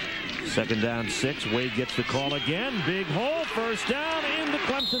 2nd down 6. Wade gets the call again. Big hole. First down into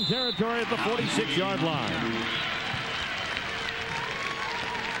Clemson territory at the 46-yard line.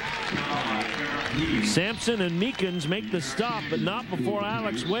 Sampson and Meekins make the stop, but not before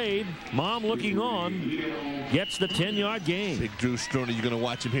Alex Wade, mom looking on, gets the 10-yard gain. Big Drew Strona, you're going to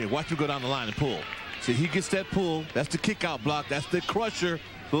watch him here. Watch him go down the line and pull. See, he gets that pull. That's the kick-out block. That's the crusher.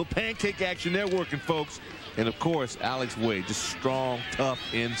 Little pancake action there working, folks. And, of course, Alex Wade, just strong, tough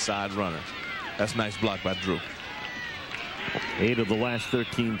inside runner. That's a nice block by Drew. 8 of the last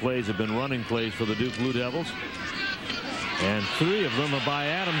 13 plays have been running plays for the Duke Blue Devils. And 3 of them are by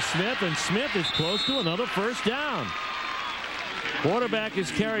Adam Smith, and Smith is close to another first down. Quarterback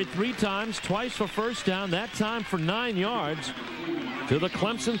is carried 3 times, twice for first down, that time for 9 yards to the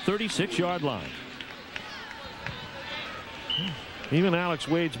Clemson 36-yard line. Even Alex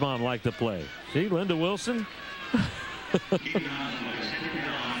Wade's mom liked the play. See, Linda Wilson?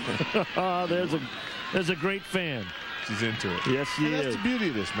 There's a great fan. She's into it. Yes, she is. That's the beauty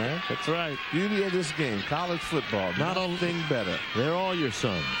of this, man. That's right. Beauty of this game, college football. Not a thing better. They're all your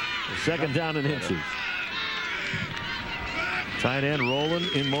sons. Second down and inches. Tight end rolling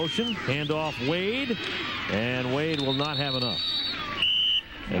in motion. Handoff Wade. And Wade will not have enough.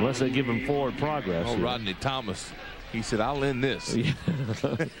 Unless they give him forward progress. Oh, Rodney Thomas. He said, I'll end this.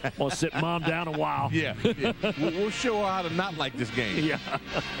 I'll sit Mom down a while. Yeah. We'll show her how to not like this game. Yeah.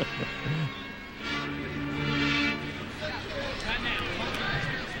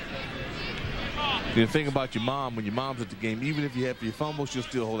 You think about your mom. When your mom's at the game, even if you have your fumble, she'll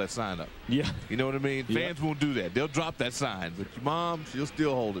still hold that sign up. Yeah. You know what I mean? Yeah. Fans won't do that. They'll drop that sign. But your mom, she'll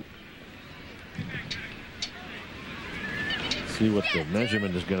still hold it. See what the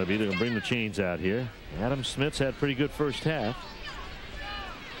measurement is going to be. They're going to bring the chains out here. Adam Smith's had a pretty good first half.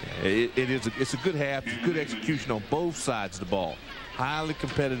 It's a good half. It's good execution on both sides of the ball. Highly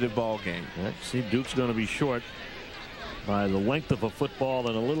competitive ball game. See, Duke's going to be short by the length of a football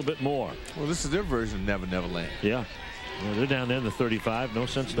and a little bit more. Well, this is their version of Never Never Land. Yeah. They're down there in the 35. No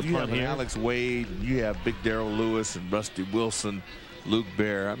sense to punt here. Alex Wade, and you have Big Darrell Lewis and Rusty Wilson, Luke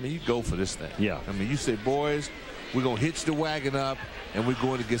Bear. I mean, you go for this thing. Yeah. I mean, you say, boys, we're going to hitch the wagon up, and we're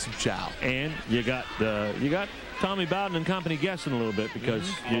going to get some chow. And you got Tommy Bowden and company guessing a little bit because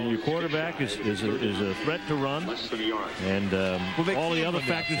your quarterback is a threat to run, and all the other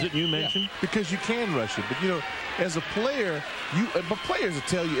factors that you mentioned. Yeah, because you can rush it, but you know, as a player, but players will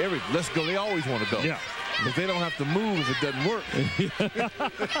tell you everything. Let's go. They always want to go. Yeah. If they don't have to move, if it doesn't work.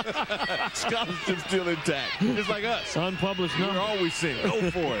 Scholarship's still intact. It's like us. Unpublished number. We're always saying, go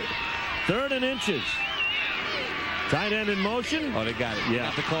for it. 3rd and inches. Tight end in motion. Oh, they got it. Yeah.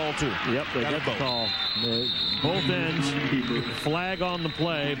 Got the call, too. Yep, they got the call. Both ends. Flag on the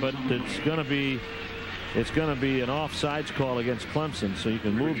play, but it's going to be an offsides call against Clemson, so you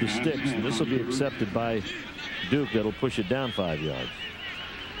can move the sticks. And this will be accepted by Duke. That'll push it down 5 yards.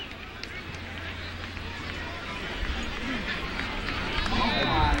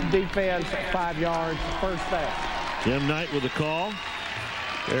 Defense 5 yards, first down. Jim Knight with the call.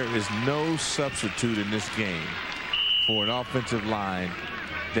 There is no substitute in this game for an offensive line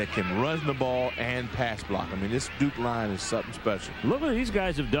that can run the ball and pass block. I mean, this Duke line is something special. Look what these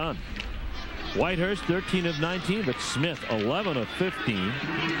guys have done. Whitehurst 13 of 19, but Smith 11 of 15.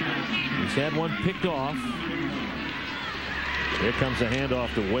 He's had one picked off. Here comes a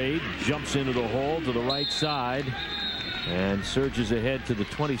handoff to Wade. Jumps into the hole to the right side and surges ahead to the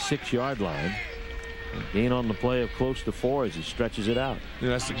 26-yard line. Gain on the play of close to 4 as he stretches it out. You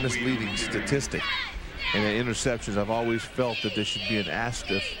know, that's a misleading statistic. And in interceptions, I've always felt that there should be an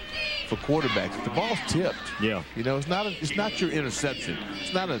asterisk for quarterbacks. If the ball's tipped, yeah, you know, it's not your interception.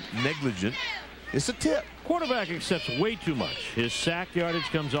 It's not a negligent. It's a tip. Quarterback accepts way too much. His sack yardage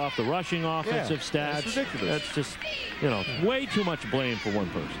comes off the rushing offensive stats. That's ridiculous. That's just, you know, way too much blame for one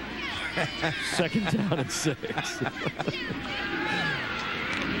person. 2nd down and 6.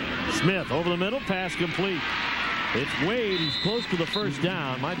 Smith over the middle, pass complete. It's Wade. He's close to the first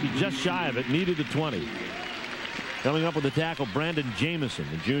down. Might be just shy of it. Needed the 20. Coming up with the tackle, Brandon Jamison,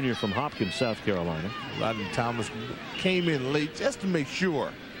 the junior from Hopkins, South Carolina. Rodney Thomas came in late just to make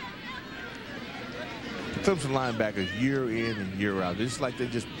sure. Clemson linebackers year in and year out. It's like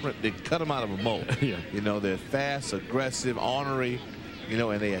they cut them out of a mold. Yeah. You know, they're fast, aggressive, ornery, you know,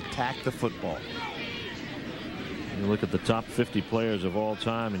 and they attack the football. You look at the top 50 players of all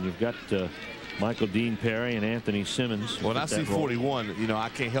time, and you've got Michael Dean Perry and Anthony Simmons. When I see 41, you know, I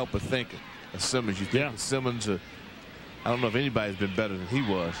can't help but think of Simmons. You think of Simmons, I don't know if anybody's been better than he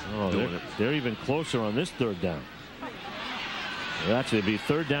was doing it. They're even closer on this 3rd down. It'll actually be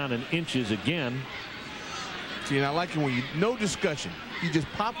 3rd down and inches again. See, and I like it when you, no discussion. You just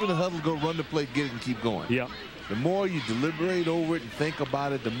pop in the huddle, go run the play, get it, and keep going. Yeah. The more you deliberate over it and think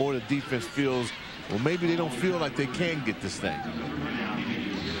about it, the more the defense feels, well, maybe they don't feel like they can get this thing.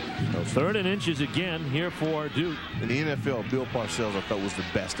 So 3rd and inches again here for Duke. In the NFL, Bill Parcells, I thought, was the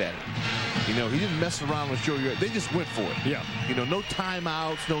best at it. You know, he didn't mess around with show you. They just went for it. Yeah. You know, no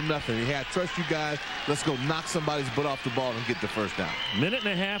timeouts, no nothing. He had, trust you guys, let's go knock somebody's butt off the ball and get the first down. Minute and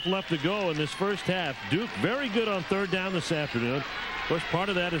a half left to go in this first half. Duke very good on 3rd down this afternoon. Of course, part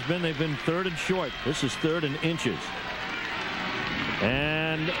of that has been they've been 3rd and short. This is 3rd and inches.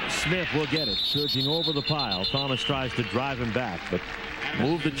 And Smith will get it, surging over the pile. Thomas tries to drive him back, but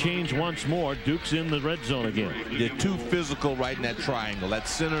move the change once more. Duke's in the red zone again. They're too physical right in that triangle. That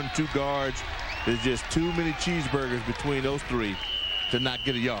center and 2 guards, there's just too many cheeseburgers between those 3 to not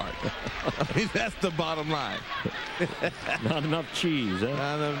get a yard. I mean, that's the bottom line. Not enough cheese, huh?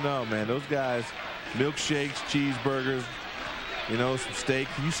 I don't know, man. Those guys, milkshakes, cheeseburgers, you know, some steak.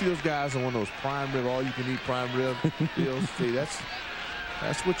 You see those guys on one of those prime rib, all you can eat prime rib deals. See, that's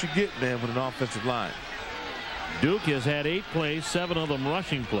what you get, man, with an offensive line. Duke has had 8 plays, 7 of them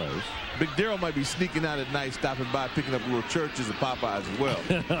rushing plays. Big Darrell might be sneaking out at night, stopping by, picking up little churches and Popeyes as well.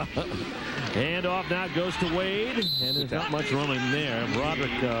 Handoff now goes to Wade, and there's not much running there.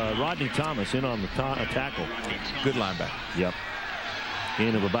 Rodney Thomas in on the tackle. Good linebacker. Yep.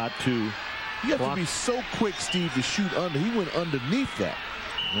 Gain of about 2. You have to be so quick, Steve, to shoot under. He went underneath that.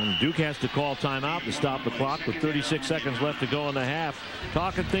 And Duke has to call timeout to stop the clock with 36 seconds left to go in the half.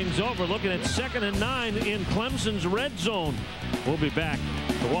 Talking things over, looking at 2nd and 9 in Clemson's red zone. We'll be back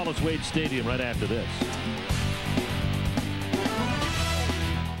to Wallace Wade Stadium right after this.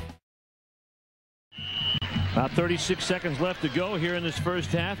 About 36 seconds left to go here in this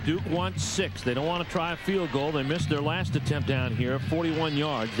first half. Duke wants 6. They don't want to try a field goal. They missed their last attempt down here, 41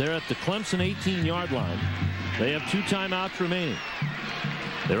 yards. They're at the Clemson 18-yard line. They have 2 timeouts remaining.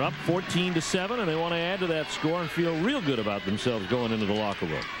 They're up 14-7, and they want to add to that score and feel real good about themselves going into the locker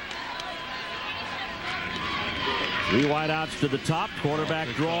room. 3 wideouts to the top. Quarterback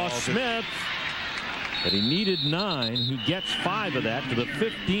draw Smith. But he needed 9. He gets 5 of that to the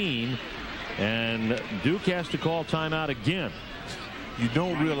 15. And Duke has to call timeout again. You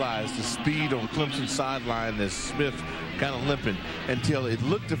don't realize the speed on Clemson's sideline as Smith kind of limping until it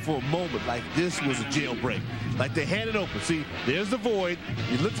looked for a moment like this was a jailbreak. Like they had it open. See, there's the void.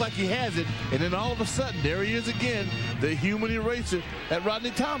 It looks like he has it. And then all of a sudden, there he is again, the human eraser at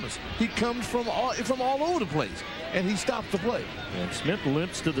Rodney Thomas. He comes from all over the place, and he stops the play. And Smith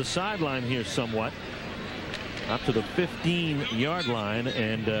limps to the sideline here somewhat. Up to the 15-yard line.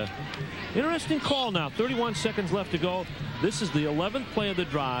 And interesting call now. 31 seconds left to go. This is the 11th play of the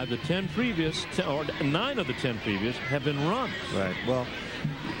drive. The 9 of the 10 previous have been runs. Right. Well,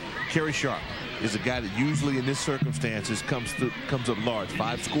 Kerry Sharp is a guy that usually in this circumstances comes up large.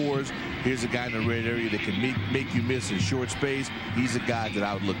 5 scores. Here's a guy in the red area that can make you miss in short space. He's a guy that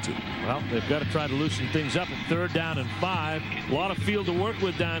I would look to. Well, they've got to try to loosen things up at 3rd down and 5. A lot of field to work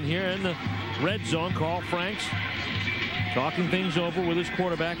with down here in the red zone. Carl Franks talking things over with his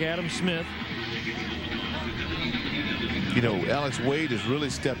quarterback, Adam Smith. You know, Alex Wade has really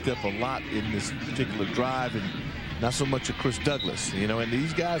stepped up a lot in this particular drive, and not so much of Chris Douglas. You know, and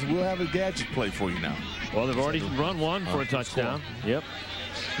these guys will have a gadget play for you now. Well, they've already run one for a touchdown. Yep.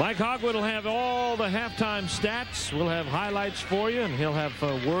 Mike Hogwood will have all the halftime stats. We'll have highlights for you, and he'll have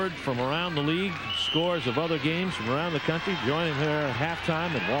a word from around the league, scores of other games from around the country. Joining here at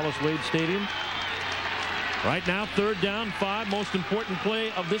halftime at Wallace Wade Stadium. Right now, 3rd down, 5. Most important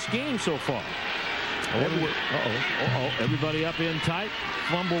play of this game so far. Everybody up in tight.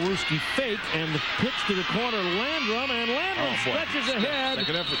 Fumblerooski fake, and the pitch to the corner. Landrum, and Landrum stretches ahead.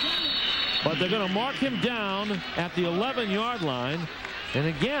 But they're going to mark him down at the 11-yard line. And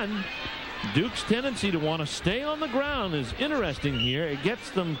again, Duke's tendency to want to stay on the ground is interesting here. It gets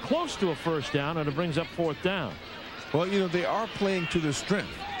them close to a 1st down, and it brings up 4th down. Well, you know, they are playing to their strength,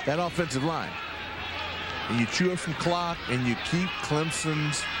 that offensive line. And you chew up some clock, and you keep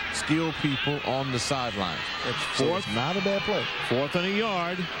Clemson's skilled people on the sidelines. That's 4th. So not a bad play. 4th and a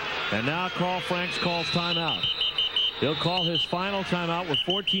yard. And now Carl Franks calls timeout. He'll call his final timeout with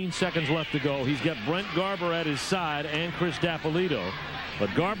 14 seconds left to go. He's got Brent Garber at his side and Chris Dapolito.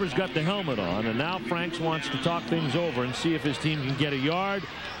 But Garber's got the helmet on, and now Franks wants to talk things over and see if his team can get a yard.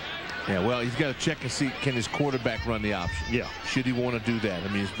 Yeah, well, he's got to check and see, can his quarterback run the option? Yeah. Should he want to do that? I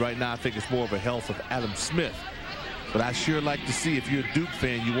mean, right now I think it's more of a health of Adam Smith. But I sure like to see, if you're a Duke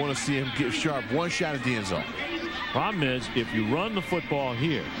fan, you want to see him give Sharp one shot at the end zone. Problem is, if you run the football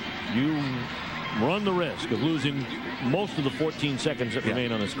here, you run the risk of losing most of the 14 seconds that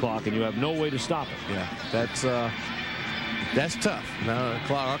remain on this clock, and you have no way to stop it. Yeah, that's tough. Now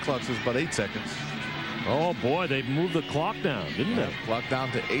our clock says about 8 seconds. Oh boy, they moved the clock down, didn't they? Clock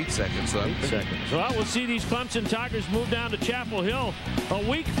down to 8 seconds. So 8 seconds. Well, we'll see these Clemson Tigers move down to Chapel Hill a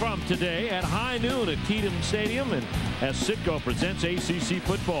week from today at high noon at Keaton Stadium, and as Citgo presents ACC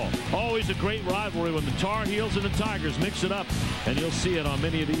football. Always a great rivalry when the Tar Heels and the Tigers mix it up, and you'll see it on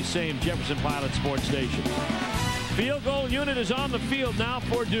many of these same Jefferson Pilot sports stations. Field goal unit is on the field now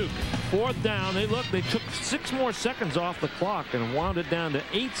for Duke. 4th down. They took 6 more seconds off the clock and wound it down to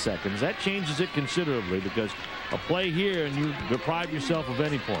 8 seconds. That changes it considerably, because a play here and you deprive yourself of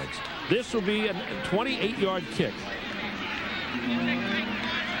any points. This will be a 28-yard kick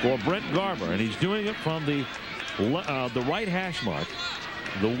for Brent Garber, and he's doing it from the right hash mark.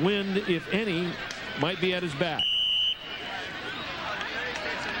 The wind, if any, might be at his back.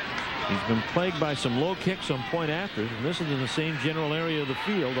 He's been plagued by some low kicks on point afters, and this is in the same general area of the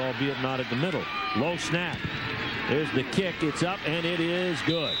field, albeit not at the middle. Low snap. There's the kick. It's up, and it is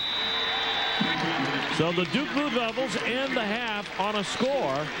good. So the Duke Blue Devils end the half on a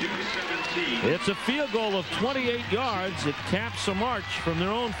score. It's a field goal of 28 yards. It caps a march from their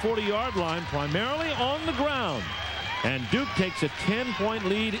own 40-yard line, primarily on the ground. And Duke takes a 10-point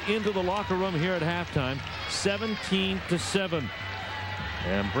lead into the locker room here at halftime, 17-7.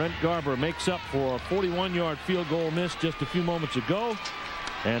 And Brent Garber makes up for a 41-yard field goal miss just a few moments ago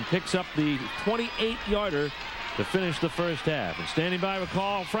and picks up the 28-yarder to finish the first half. And standing by with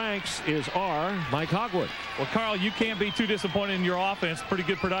Carl Franks is our Mike Hogwood. Well, Carl, you can't be too disappointed in your offense. Pretty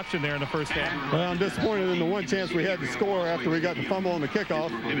good production there in the first half. Well, I'm disappointed in the one chance we had to score after we got the fumble on the kickoff.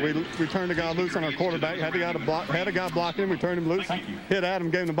 We turned the guy loose on our quarterback. Had a guy blocking him. We turned him loose. Hit Adam,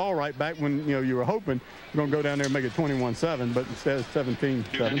 gave him the ball right back when you were hoping you're going to go down there and make it 21-7, but instead it's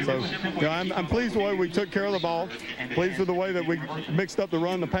 17-7. So I'm pleased with the way we took care of the ball. Pleased with the way that we mixed up the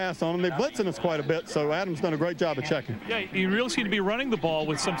run, the pass on them. They're blitzing us quite a bit, so Adam's done a great job of checking. Yeah, you really seem to be running the ball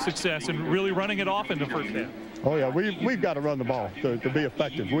with some success and really running it off in the first half. Oh, yeah, we've got to run the ball to be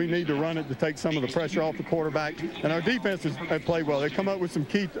effective. We need to run it to take some of the pressure off the quarterback. And our defense has played well. They come up with some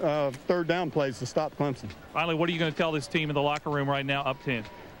key third down plays to stop Clemson. Finally, what are you going to tell this team in the locker room right now, up 10?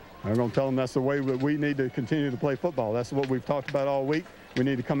 I'm going to tell them that's the way that we need to continue to play football. That's what we've talked about all week. We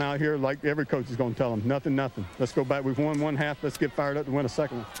need to come out here like every coach is going to tell them, nothing. Let's go back. We've won one half. Let's get fired up to win a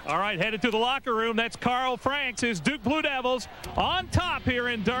second one. All right, headed to the locker room. That's Carl Franks. His Duke Blue Devils on top here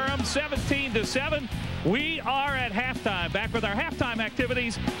in Durham, 17-7. We are at halftime. Back with our halftime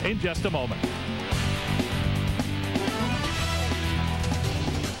activities in just a moment.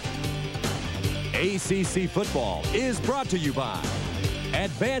 ACC football is brought to you by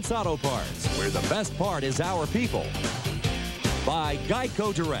Advance Auto Parts, where the best part is our people. By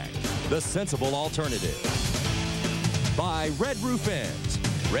Geico Direct, the sensible alternative. By Red Roof Ends.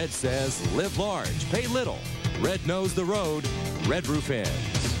 Red says live large, pay little. Red knows the road, Red Roof Ends.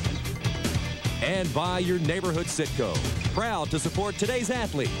 And by your neighborhood Citco. Proud to support today's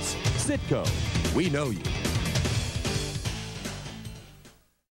athletes. Citco, we know you.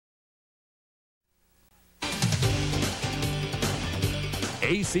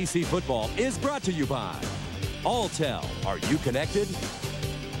 ACC football is brought to you by Alltel, are you connected?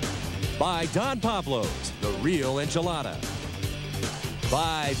 By Don Pablo's, the real enchilada.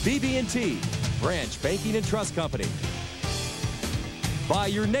 By BB&T, Branch Banking and Trust Company. By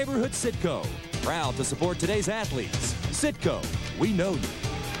your neighborhood Citco, proud to support today's athletes. Citco, we know you.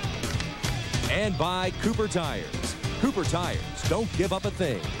 And by Cooper Tires. Cooper Tires, don't give up a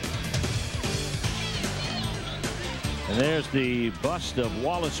thing. And there's the bust of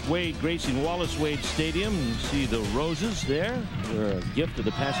Wallace Wade gracing Wallace Wade Stadium. You see the roses there. They're a gift of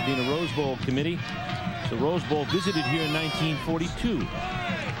the Pasadena Rose Bowl Committee. The Rose Bowl visited here in 1942.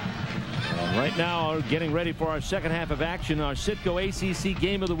 And right now, getting ready for our second half of action, our Citgo ACC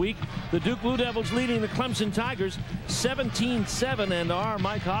Game of the Week. The Duke Blue Devils leading the Clemson Tigers 17-7. And our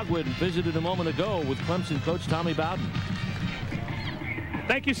Mike Hogwood visited a moment ago with Clemson coach Tommy Bowden.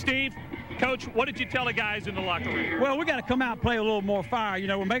 Thank you, Steve. Coach, what did you tell the guys in the locker room? Well, we got to come out and play a little more fire.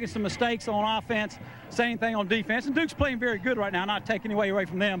 We're making some mistakes on offense, same thing on defense. And Duke's playing very good right now, not taking away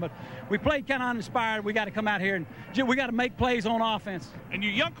from them. But we played kind of uninspired. We got to come out here and we got to make plays on offense. And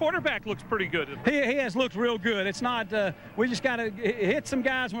your young quarterback looks pretty good. He has looked real good. It's not, we just got to hit some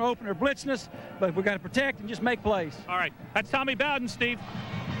guys when we're open. They're blitzing us, but we got to protect and just make plays. All right. That's Tommy Bowden, Steve.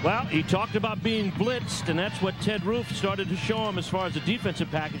 Well, he talked about being blitzed, and that's what Ted Roof started to show him as far as the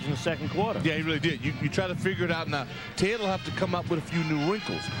defensive package in the second quarter. Yeah, he really did. You try to figure it out. Now, Ted will have to come up with a few new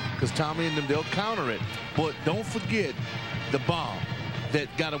wrinkles because Tommy and them, they'll counter it. But don't forget the bomb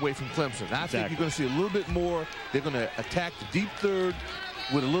that got away from Clemson. I think you're going to see a little bit more. They're going to attack the deep third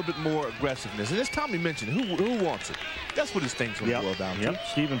with a little bit more aggressiveness. And as Tommy mentioned, who wants it? That's what his thing's going to boil down to.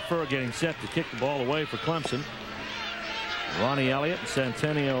 Stephen Furr getting set to kick the ball away for Clemson. Ronnie Elliott and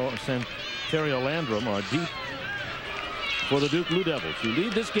Santerio Landrum are deep for the Duke Blue Devils, who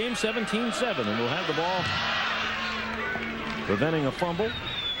lead this game 17-7, and will have the ball preventing a fumble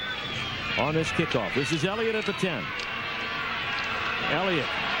on this kickoff. This is Elliott at the 10. Elliott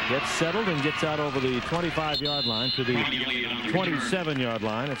gets settled and gets out over the 25-yard line to the 27-yard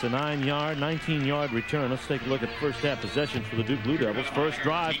line. It's a 19-yard return. Let's take a look at first half possessions for the Duke Blue Devils. First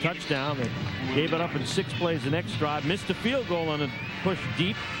drive, touchdown. They gave it up in 6 plays the next drive. Missed a field goal on a push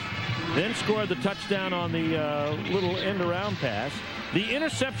deep. Then scored the touchdown on the little end-around pass. The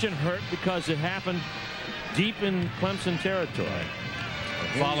interception hurt because it happened deep in Clemson territory.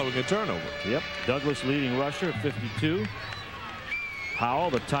 Following a turnover. Yep. Douglas leading rusher, 52.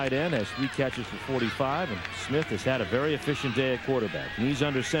 Powell, the tight end, has 3 catches for 45, and Smith has had a very efficient day at quarterback. And he's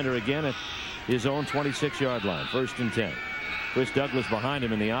under center again at his own 26-yard line. 1st and 10. Chris Douglas behind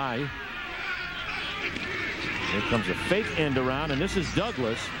him in the eye. Here comes a fake end around, and this is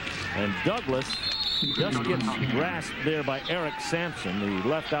Douglas. And Douglas just gets grasped there by Eric Sampson, the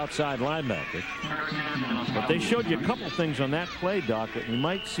left outside linebacker. But they showed you a couple things on that play, Doc, that we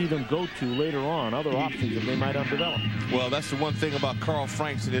might see them go to later on, other options that they might undevelop. Well, that's the one thing about Carl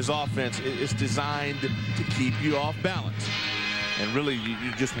Franks and his offense. It's designed to keep you off balance. And really,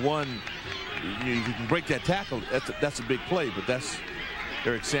 you just won. You can break that tackle. That's a big play, but that's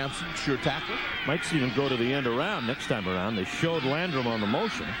Eric Sampson, sure tackle. Might see them go to the end around next time around. They showed Landrum on the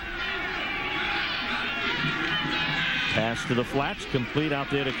motion. Pass to the flats, complete out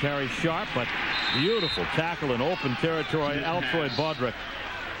there to Kerry Sharp, but beautiful tackle in open territory. Altroy Baudrick,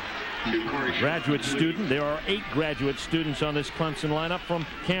 graduate student. There are 8 graduate students on this Clemson lineup from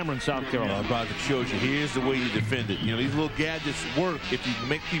Cameron, South Carolina. Baudrick shows you here's the way you defend it. You know, these little gadgets work if you can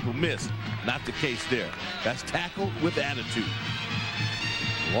make people miss. Not the case there. That's tackle with attitude.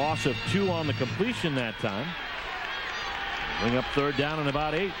 Loss of 2 on the completion that time. Bring up 3rd down and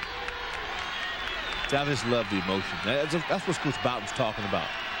about 8. I just love the emotion. That's what Coach Bowden's talking about.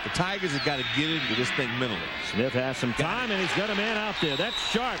 The Tigers have got to get into this thing mentally. Smith has some time, and he's got a man out there. That's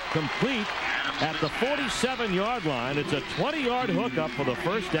Sharp, complete at the 47-yard line. It's a 20-yard hookup for the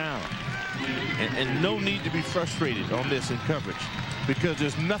 1st down. And no need to be frustrated on this in coverage, because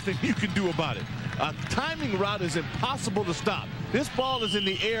there's nothing you can do about it. A timing route is impossible to stop. This ball is in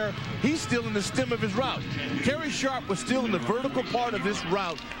the air. He's still in the stem of his route. Kerry Sharp was still in the vertical part of this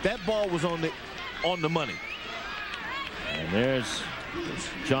route. That ball was on the money. And there's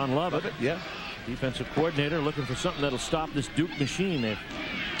John Lovett, yeah, defensive coordinator, looking for something that'll stop this Duke machine. They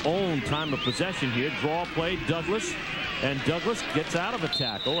own time of possession here. Draw play, Douglas, and Douglas gets out of a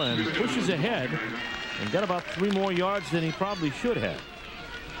tackle and pushes ahead and got about 3 more yards than he probably should have.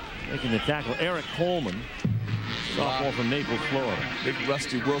 Making the tackle, Eric Coleman, sophomore from Naples, Florida. Big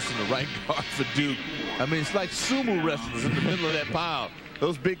Rusty Wilson, the right guard for Duke. I mean, it's like sumo wrestlers in the middle of that pile.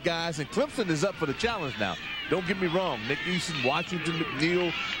 Those big guys, and Clemson is up for the challenge now. Don't get me wrong. Nick Eason, Washington,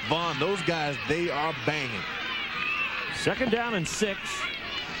 McNeil, Vaughn, those guys, they are banging. 2nd down and 6.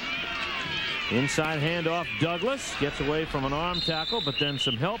 Inside handoff, Douglas gets away from an arm tackle, but then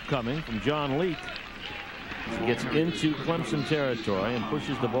some help coming from John Leak. He gets into Clemson territory and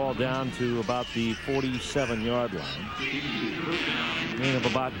pushes the ball down to about the 47-yard line. Gain of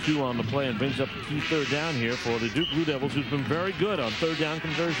about 2 on the play and brings up a key 3rd down here for the Duke Blue Devils, who've been very good on 3rd down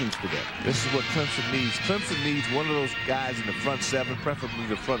conversions today. This is what Clemson needs. Clemson needs one of those guys in the front 7, preferably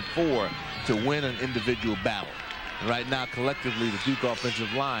the front 4, to win an individual battle. And right now, collectively, the Duke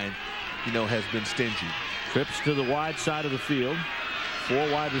offensive line, you know, has been stingy. Trips to the wide side of the field.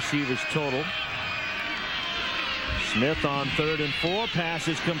 4 wide receivers total. Smith on 3rd and 4. Pass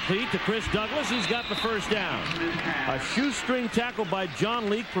is complete to Chris Douglas. He's got the 1st down. A shoestring tackle by John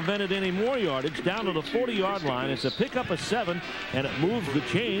Leak prevented any more yardage down to the 40-yard line. It's a pickup of 7, and it moves the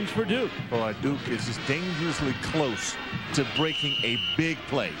chains for Duke. Boy, Duke is just dangerously close to breaking a big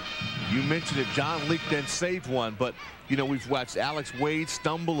play. You mentioned that John Leak then saved one, but, you know, we've watched Alex Wade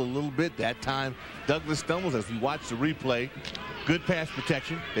stumble a little bit. That time, Douglas stumbles as we watch the replay. Good pass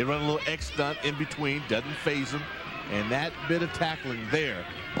protection. They run a little X stunt in between. Doesn't phase them. And that bit of tackling there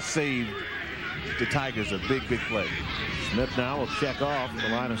saved the Tigers a big, big play. Smith now will check off the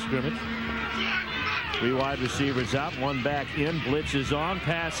line of scrimmage. 3 wide receivers out, 1 back in. Blitz is on.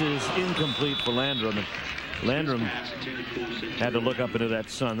 Pass is incomplete for Landrum. And Landrum had to look up into that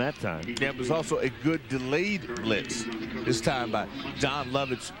sun that time. There was also a good delayed blitz this time by John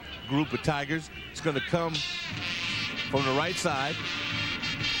Lovett's group of Tigers. It's going to come from the right side.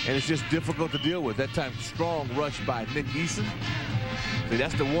 And it's just difficult to deal with. That time, strong rush by Nick Eason. See,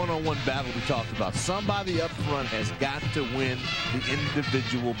 that's the one-on-one battle we talked about. Somebody up front has got to win the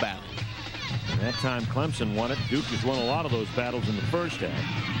individual battle. And that time, Clemson won it. Duke has won a lot of those battles in the 1st half.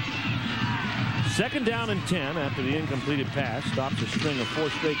 2nd down and 10 after the incompleted pass. Stops a string of 4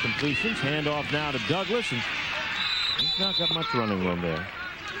 straight completions. Handoff now to Douglas. And he's not got much running room there.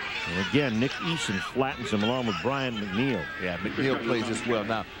 And again, Nick Eason flattens him along with Brian McNeil. Yeah, McNeil plays as well.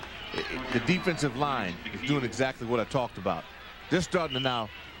 Now, the defensive line is doing exactly what I talked about. They're starting to now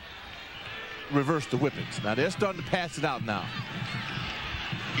reverse the whippings. Now, they're starting to pass it out now.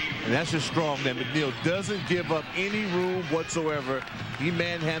 And that's just strong that McNeil doesn't give up any room whatsoever. He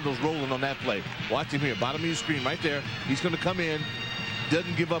manhandles Rowland on that play. Watch him here, bottom of your screen right there. He's going to come in,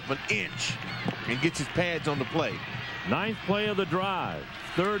 doesn't give up an inch, and gets his pads on the play. 9th play of the drive.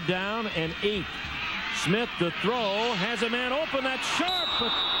 3rd down and 8. Smith, the throw, has a man open. That's Sharp,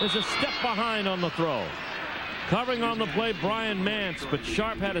 but there's a step behind on the throw. Covering on the play, Brian Mance, but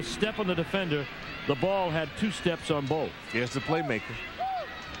Sharp had a step on the defender. The ball had 2 steps on both. Here's the playmaker,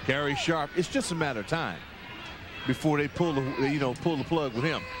 Gary Sharp. It's just a matter of time before they pull the plug with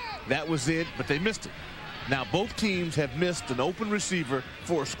him. That was it, but they missed it. Now both teams have missed an open receiver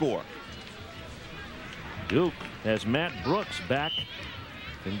for a score. Duke has Matt Brooks back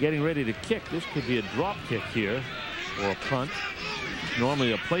and getting ready to kick. This could be a drop kick here or a punt.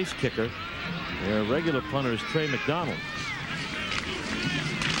 Normally a place kicker. Their regular punter is Trey McDonald.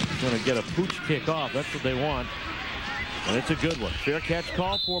 He's going to get a pooch kick off. That's what they want. And it's a good one. Fair catch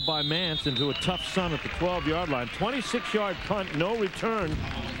called for by Mance into a tough sun at the 12-yard line. 26-yard punt, no return.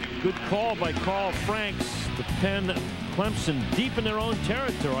 Good call by Carl Franks to pen Clemson deep in their own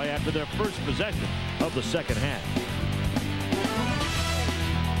territory after their first possession of the second half.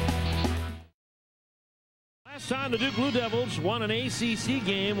 Last time the Duke Blue Devils won an ACC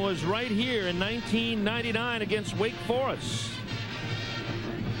game was right here in 1999 against Wake Forest.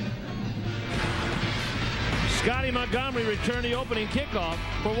 Scotty Montgomery returned the opening kickoff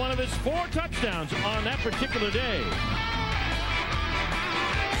for one of his 4 touchdowns on that particular day.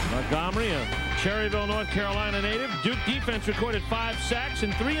 Montgomery, a Cherryville, North Carolina native. Duke defense recorded 5 sacks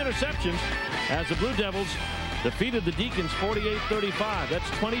and 3 interceptions as the Blue Devils defeated the Deacons 48-35. That's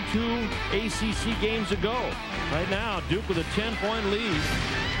 22 ACC games ago. Right now, Duke with a 10-point lead.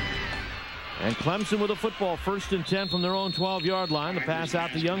 And Clemson with a football, 1st and 10 from their own 12-yard line. The pass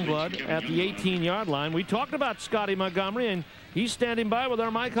out to Youngblood at the 18-yard line. We talked about Scotty Montgomery, and he's standing by with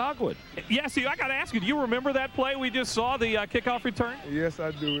our Mike Hogwood. Yeah, see, I got to ask you, do you remember that play we just saw, the kickoff return? Yes, I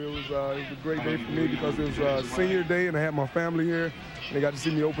do. It was a great day for me because it was senior day, and I had my family here. And they got to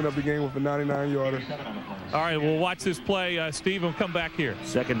see me open up the game with a 99-yarder. All right, we'll watch this play. Steve will come back here.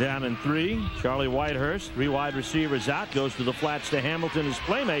 2nd down and 3. Charlie Whitehurst, 3 wide receivers out, goes to the flats to Hamilton, his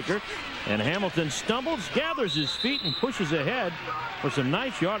playmaker. And Hamilton stumbles, gathers his feet, and pushes ahead for some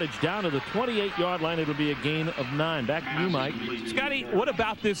nice yardage down to the 28-yard line. It'll be a gain of 9. Back to you, Mike. Scotty, what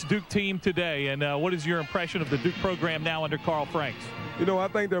about this Duke team today, and what is your impression of the Duke program now under Carl Franks? You know, I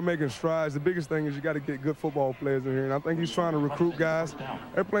think they're making strides. The biggest thing is you got to get good football players in here, and I think he's trying to recruit guys.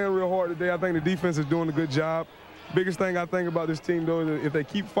 They're playing real hard today. I think the defense is doing a good job. Biggest thing I think about this team, though, is that if they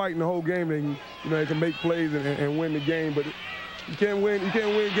keep fighting the whole game, they can make plays and win the game. But you can't win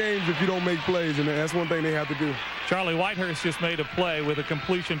games if you don't make plays, and that's one thing they have to do. Charlie Whitehurst just made a play with a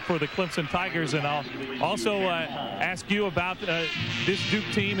completion for the Clemson Tigers, and I'll also ask you about this Duke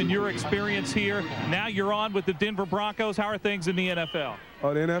team and your experience here. Now you're on with the Denver Broncos. How are things in the NFL?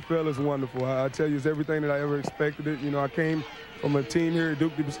 Oh, the NFL is wonderful. I tell you, it's everything that I ever expected it. You know, I came from a team here at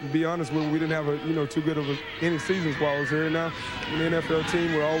Duke, to be honest with you, we didn't have too good of any seasons while I was here. Now, in the NFL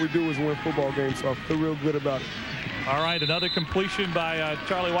team where all we do is win football games, so I feel real good about it. All right, another completion by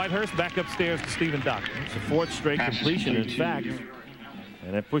Charlie Whitehurst. Back upstairs to Stephen Dock. It's a 4th straight completion, in fact.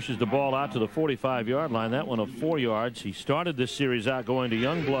 And it pushes the ball out to the 45-yard line. That one of 4 yards. He started this series out going to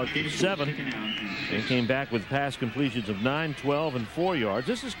Youngblood 7. And came back with pass completions of 9, 12, and 4 yards.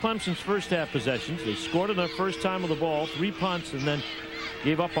 This is Clemson's first half possessions. They scored on their first time with the ball, 3 punts, and then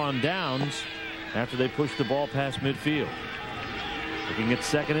gave up on downs after they pushed the ball past midfield. Looking at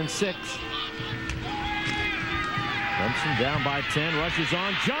 2nd and 6. Clemson down by 10, rushes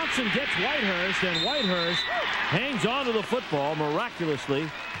on. Johnson gets Whitehurst, and Whitehurst hangs on to the football miraculously.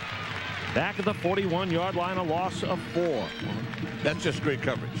 Back at the 41-yard line, a loss of 4. That's just great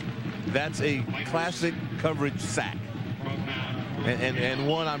coverage. That's a classic coverage sack. And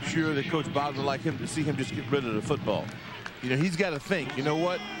one I'm sure that Coach Bowden would like him to see him just get rid of the football. You know, he's got to think, you know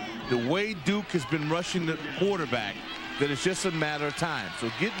what? The way Duke has been rushing the quarterback, that it's just a matter of time.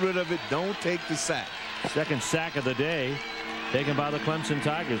 So get rid of it. Don't take the sack. 2nd sack of the day taken by the Clemson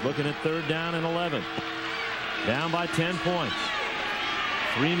Tigers. Looking at 3rd down and 11. Down by 10 points.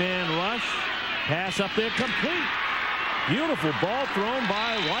 3-man rush. Pass up there. Complete. Beautiful ball thrown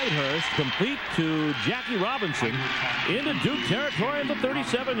by Whitehurst. Complete to Jackie Robinson into Duke territory at the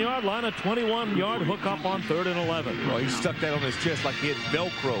 37-yard line. A 21-yard hookup on 3rd and 11. Well, he stuck that on his chest like he had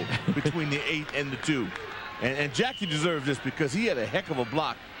Velcro between the 8 and the 2. And Jackie deserves this because he had a heck of a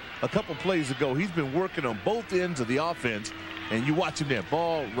block a couple plays ago. He's been working on both ends of the offense, and you watch him there.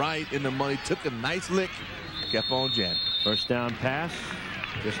 Ball right in the money. Took a nice lick. Kept on jamming. 1st down pass,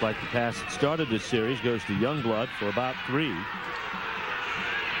 just like the pass that started this series, goes to Youngblood for about 3.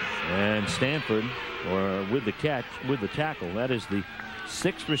 And Stanford, or with the catch, with the tackle, that is the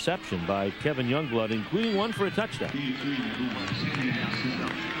 6th reception by Kevin Youngblood, including one for a touchdown.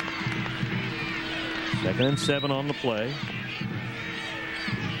 2nd and 7 on the play.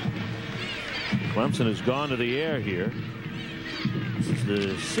 Clemson has gone to the air here. This is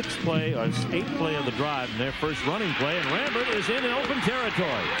the 6th play or 8th play of the drive and their first running play, and Rambert is in open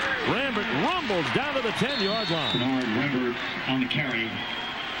territory. Rambert rumbles down to the 10-yard line. Rambert on the carry.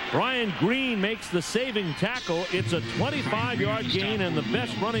 Brian Green makes the saving tackle. It's a 25-yard gain and the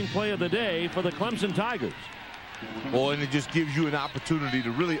best running play of the day for the Clemson Tigers. Well, and it just gives you an opportunity to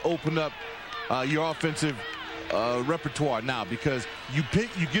really open up your offensive repertoire now, because you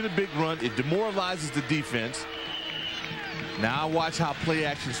get a big run, it demoralizes the defense. Now watch how play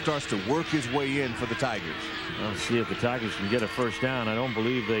action starts to work his way in for the Tigers. Let's see if the Tigers can get a first down. I don't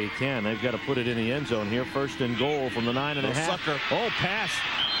believe they can. They've got to put it in the end zone here. First and goal from the 9.5. Sucker. Oh, pass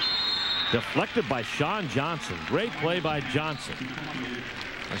deflected by Sean Johnson. Great play by Johnson.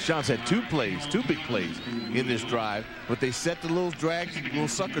 And Sean's had two big plays in this drive, but they set the little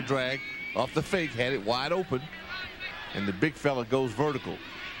sucker drag off the fake, had it wide open, and the big fella goes vertical.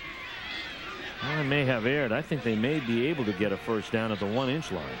 Well, I may have erred. I think they may be able to get a first down at the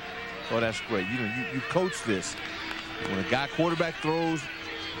 1-inch line. Oh, that's great. You coach this. When a quarterback throws,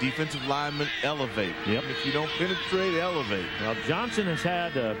 defensive linemen elevate. Yep. If you don't penetrate, elevate. Well, Johnson has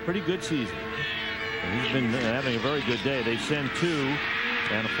had a pretty good season. He's been having a very good day. They send 2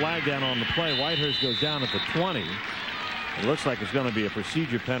 and a flag down on the play. Whitehurst goes down at the 20. It looks like it's going to be a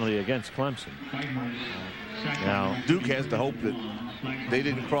procedure penalty against Clemson. Now Duke has to hope that they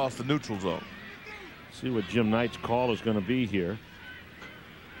didn't cross the neutral zone. See what Jim Knight's call is going to be here.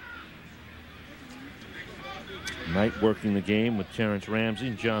 Knight working the game with Terrence Ramsey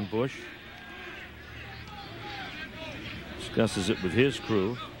and John Bush. Discusses it with his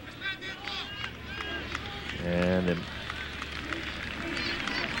crew. And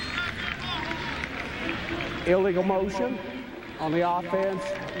Illegal motion on the offense.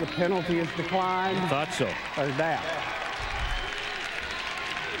 The penalty is declined. Thought so. There's that.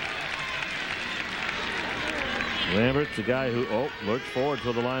 Lambert's the guy who lurched forward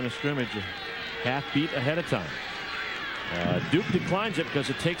to the line of scrimmage a half beat ahead of time. Duke declines it because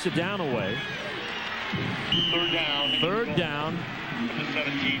it takes a down away. Third down. From the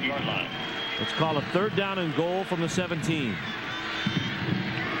 17-yard line. Let's call it 3rd down and goal from the 17.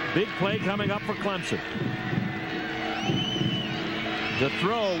 Big play coming up for Clemson. The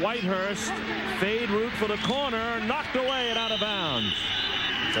throw, Whitehurst, fade route for the corner, knocked away and out of bounds.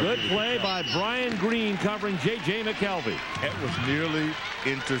 Good play by Brian Green covering J.J. McKelvey. That was nearly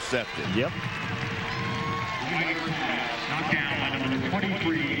intercepted. Yep. Knocked down by number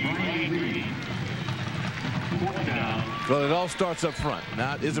 23, Brian Green. 4th down. Well, it all starts up front.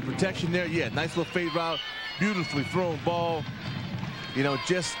 Now, is a protection there? Yeah, nice little fade route, beautifully thrown ball. You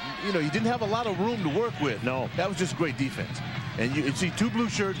didn't have a lot of room to work with. No. That was just great defense. And you see 2 blue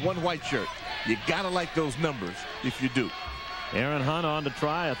shirts, 1 white shirt. You got to like those numbers if you do. Aaron Hunt on to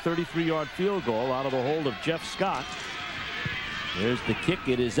try a 33-yard field goal out of the hold of Jeff Scott. Here's the kick.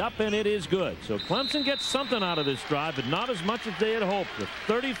 It is up and it is good. So Clemson gets something out of this drive, but not as much as they had hoped. The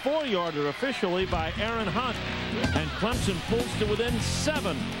 34-yarder officially by Aaron Hunt, and Clemson pulls to within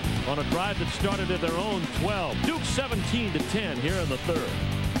 7 on a drive that started at their own 12. Duke 17-10 here in the 3rd.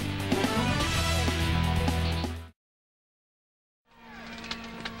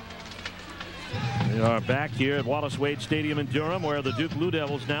 We are back here at Wallace Wade Stadium in Durham, where the Duke Blue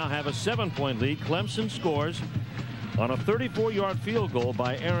Devils now have a 7-point lead. Clemson scores on a 34-yard field goal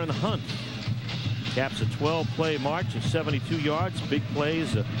by Aaron Hunt. Caps a 12-play march of 72 yards. Big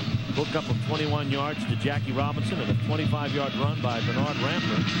plays, a hookup of 21 yards to Jackie Robinson and a 25-yard run by Bernard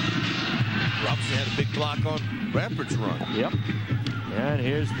Rampart. Robinson had a big block on Rampart's run. Yep. And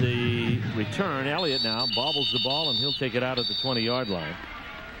here's the return. Elliott now bobbles the ball, and he'll take it out at the 20-yard line.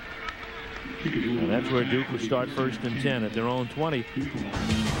 And that's where Duke will start 1st and 10 at their own 20.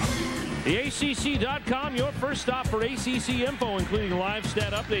 TheACC.com, your first stop for ACC info, including live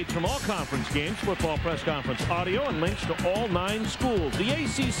stat updates from all conference games, football press conference audio, and links to all 9 schools.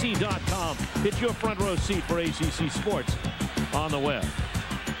 TheACC.com. It's your front row seat for ACC sports on the web.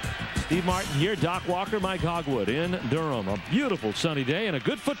 Steve Martin here, Doc Walker, Mike Hogwood in Durham. A beautiful sunny day and a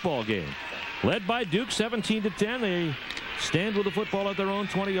good football game. Led by Duke 17-10. They stand with the football at their own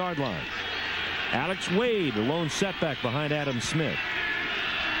 20-yard line. Alex Wade, a lone setback behind Adam Smith.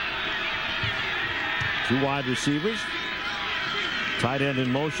 2 wide receivers. Tight end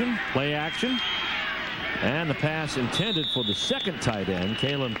in motion. Play action. And the pass intended for the second tight end,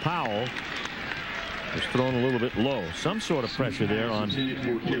 Kalen Powell, was thrown a little bit low. Some sort of pressure there on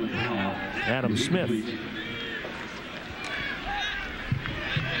Adam Smith.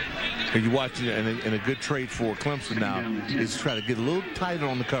 And you watch it, and a good trade for Clemson now is try to get a little tighter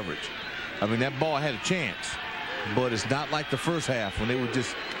on the coverage. I mean, that ball had a chance, but it's not like the first half when they were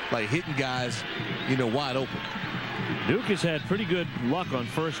just like hitting guys, wide open. Duke has had pretty good luck on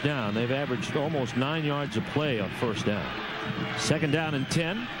first down. They've averaged almost 9 yards a play on first down. Second down and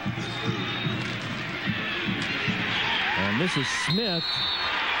 10. And this is Smith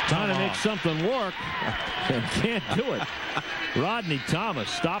trying to make something work and can't do it. Rodney Thomas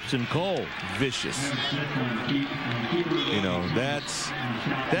stops him cold. Vicious. You know, that's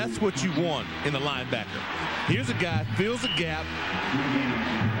what you want in a linebacker. Here's a guy, fills a gap.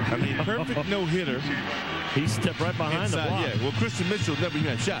 I mean, perfect no-hitter. He stepped right behind inside, the block. Yeah, well, Christian Mitchell never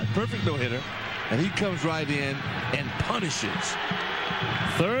even got shot. Perfect no-hitter. And he comes right in and punishes.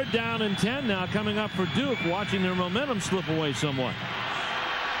 Third down and 10 now coming up for Duke, watching their momentum slip away somewhat.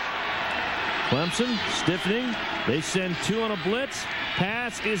 Clemson stiffening. They send 2 on a blitz.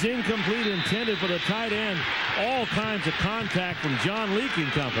 Pass is incomplete, intended for the tight end. All kinds of contact from John Leake and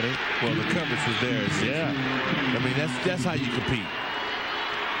company. Well, the coverage was there. Yeah. I mean, that's how you compete.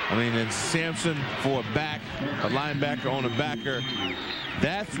 I mean, and Sampson for a back, a linebacker on a backer.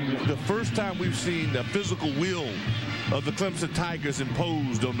 That's the first time we've seen the physical will of the Clemson Tigers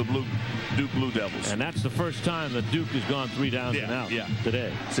imposed on the Duke Blue Devils. And that's the first time that Duke has gone 3 downs and out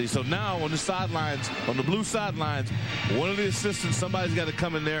today. See, so now on the sidelines, on the blue sidelines, one of the assistants, somebody's got to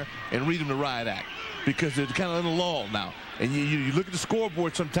come in there and read them the riot act, because they're kind of in a lull now. And you look at the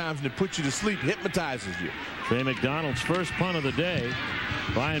scoreboard sometimes and it puts you to sleep, hypnotizes you. Trey McDonald's first punt of the day.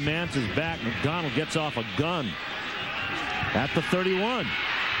 Brian Mance is back. McDonald gets off a gun at the 31.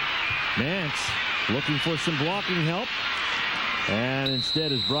 Mance looking for some blocking help, and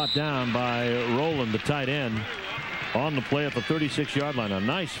instead is brought down by Rowland, the tight end, on the play at the 36-yard line. A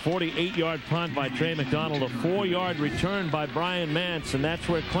nice 48-yard punt by Trey McDonald, a 4-yard return by Brian Mance, and that's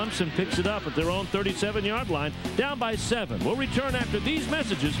where Clemson picks it up at their own 37-yard line, down by 7. We'll return after these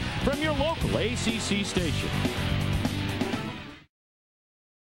messages from your local ACC station.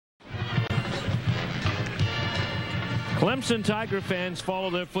 Clemson Tiger fans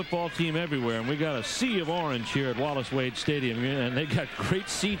follow their football team everywhere, and we got a sea of orange here at Wallace Wade Stadium, and they got great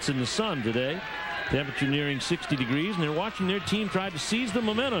seats in the sun today. Temperature nearing 60 degrees, and they're watching their team try to seize the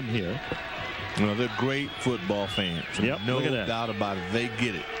momentum here. You know, they're great football fans. Yep, no doubt about it. They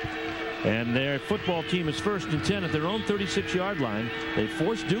get it. And their football team is 1st and 10 at their own 36-yard line. They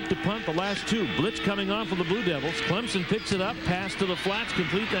forced Duke to punt the last 2. Blitz coming on for the Blue Devils. Clemson picks it up. Pass to the flats,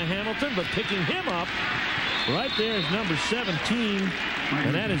 complete to Hamilton, but picking him up right there is number 17,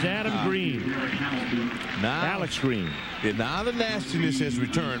 and that is Adam Green. Now, Alex Green. Yeah, now the nastiness has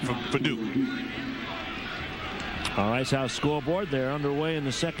returned for Duke. All right, House scoreboard. They're underway in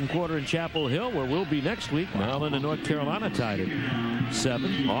the second quarter in Chapel Hill, where we'll be next week. Maryland and North Carolina tied at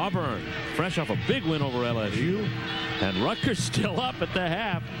 7. Auburn, fresh off a big win over LSU. And Rutgers still up at the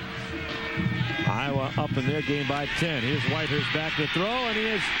half. Iowa up in their game by 10. Here's Whitehurst back to throw, and he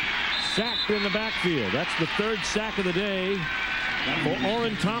is sacked in the backfield. That's the 3rd sack of the day for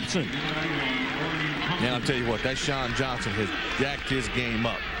Orrin Thompson. Now, I'll tell you what, that Sean Johnson has jacked his game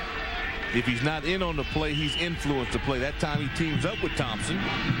up. If he's not in on the play, he's influenced the play. That time he teams up with Thompson.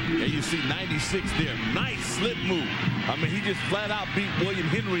 And you see 96 there. Nice slip move. I mean, he just flat out beat William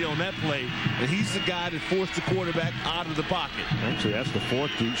Henry on that play. And he's the guy that forced the quarterback out of the pocket. Actually, that's the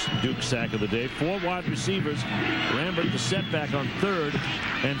 4th Duke sack of the day. 4 wide receivers. Rambert the setback on 3rd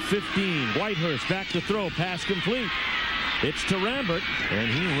and 15. Whitehurst back to throw. Pass complete. It's to Rambert, and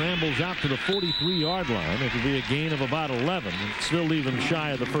he rambles out to the 43-yard line. It'll be a gain of about 11, and still leave him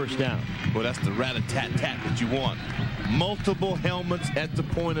shy of the first down. Well, that's the rat-a-tat-tat that you want. Multiple helmets at the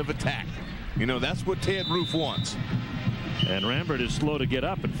point of attack. You know, that's what Ted Roof wants. And Rambert is slow to get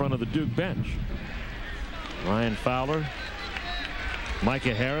up in front of the Duke bench. Ryan Fowler,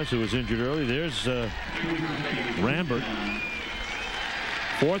 Micah Harris, who was injured early. There's Rambert.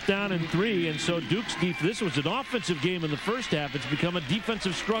 4th down and 3, and so Duke's this was an offensive game in the first half. It's become a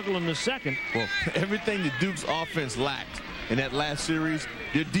defensive struggle in the second. Well, everything that Duke's offense lacked in that last series,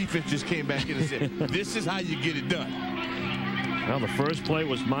 their defense just came back in and said, this is how you get it done. Well, the first play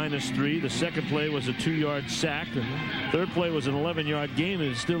was -3. The second play was a 2-yard sack. And the third play was an 11-yard gain,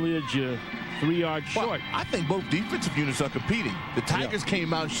 and it still is 3 yards short. Well, I think both defensive units are competing. The Tigers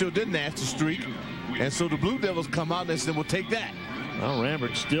came out and showed their nasty streak, and so the Blue Devils come out and they said, we'll take that. Well,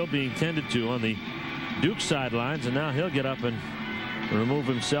 Rambert still being tended to on the Duke sidelines, and now he'll get up and remove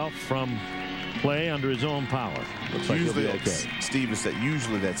himself from play under his own power. Looks like he'll be okay. Steve, is that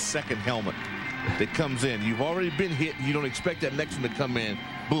usually that second helmet that comes in. You've already been hit. You don't expect that next one to come in.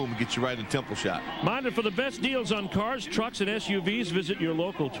 Boom, get you right in temple shot. Minded for the best deals on cars, trucks, and SUVs, visit your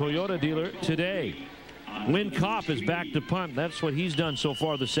local Toyota dealer today. Lynn Kopp is back to punt. That's what he's done so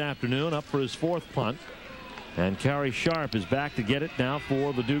far this afternoon, up for his 4th punt. And Kerry Sharp is back to get it now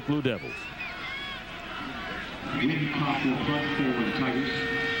for the Duke Blue Devils.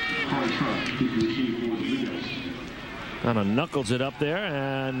 Kind of knuckles it up there,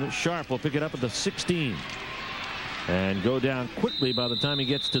 and Sharp will pick it up at the 16 and go down quickly by the time he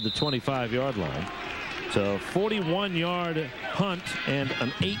gets to the 25-yard line. So 41-yard punt and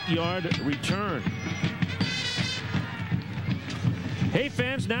an 8-yard return. Hey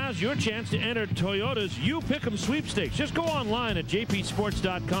fans, now's your chance to enter Toyota's You Pick'em sweepstakes. Just go online at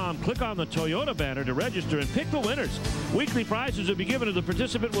jpsports.com, click on the Toyota banner to register and pick the winners. Weekly prizes will be given to the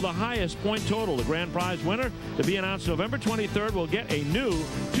participant with the highest point total. The grand prize winner, to be announced November 23rd, will get a new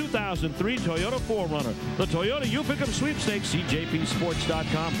 2003 Toyota 4Runner. The Toyota You Pick'em sweepstakes. See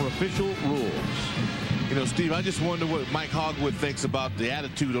jpsports.com for official rules. You know, Steve, I just wonder what Mike Hogwood thinks about the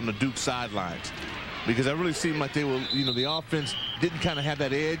attitude on the Duke sidelines. Because it really seemed like they were, you know, the offense didn't kind of have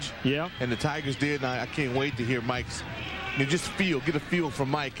that edge. Yeah. And the Tigers did. And I can't wait to hear Mike's, you know, just get a feel from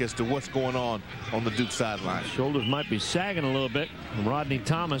Mike as to what's going on the Duke sideline. Shoulders might be sagging a little bit. Rodney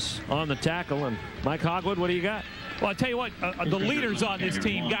Thomas on the tackle. And Mike Hogwood, what do you got? Well, I tell you what, the leaders on this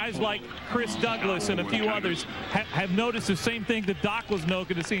team, guys like Chris Douglas and a few others, have noticed the same thing that Doc was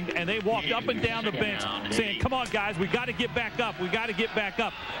noticing, and they walked up and down the bench saying, come on, guys, we got to get back up. We got to get back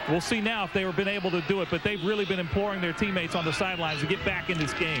up. We'll see now if they were been able to do it, but they've really been imploring their teammates on the sidelines to get back in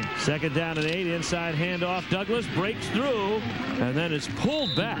this game. 2nd down and 8, inside handoff. Douglas breaks through and then is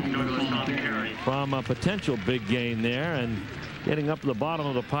pulled back from a potential big gain there. And getting up to the bottom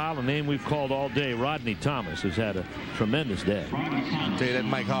of the pile, a name we've called all day, Rodney Thomas, has had a tremendous day. I'll tell you, that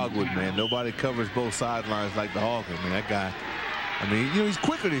Mike Hogwood, man, nobody covers both sidelines like the Hawkins. I mean, that guy, I mean, you know, he's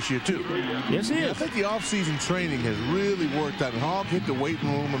quicker this year, too. Yes, he is. I think the offseason training has really worked out. Hog hit the weight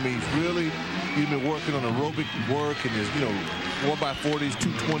room. I mean, he's been working on aerobic work and his, you know, 4x40s,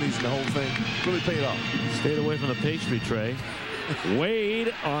 220s, and the whole thing. Really paid off. Stayed away from the pastry tray.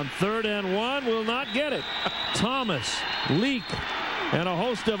 Wade on 3rd and 1 will not get it. Thomas, Leak, and a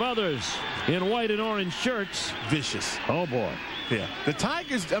host of others in white and orange shirts. Vicious. Oh, boy. Yeah. The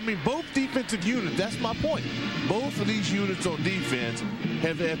Tigers, I mean, both defensive units, that's my point. Both of these units on defense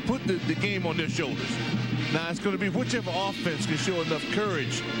have put the game on their shoulders. Now, it's going to be whichever offense can show enough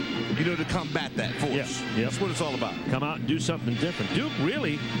courage, you know, to combat that force. Yep. That's what it's all about. Come out and do something different. Duke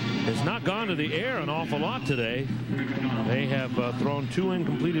really has not gone to the air an awful lot today. They have thrown 2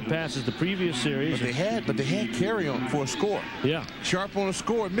 incompleted passes the previous series. But they had carry on for a score. Yeah. Sharp on a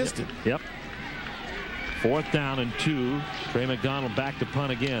score and missed it. Yep. 4th down and 2. Trey McDonald back to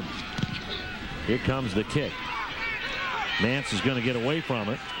punt again. Here comes the kick. Nance is going to get away from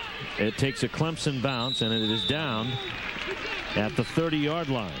it. It takes a Clemson bounce, and it is down at the 30-yard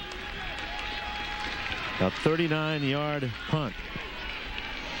line. A 39-yard punt.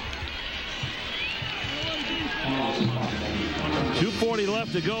 2:40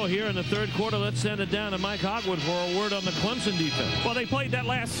 left to go here in the 3rd quarter. Let's send it down to Mike Hogwood for a word on the Clemson defense. Well, they played that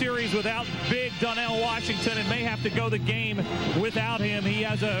last series without big Donnell Washington and may have to go the game without him. He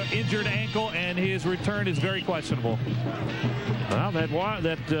has an injured ankle, and his return is very questionable. Well, that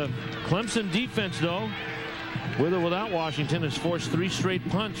Clemson defense, though, with or without Washington, has forced 3 straight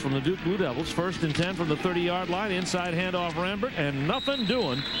punts from the Duke Blue Devils. 1st and 10 from the 30-yard line. Inside handoff Rambert, and nothing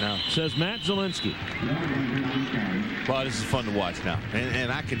doing, says Matt Zielinski. Well, this is fun to watch now.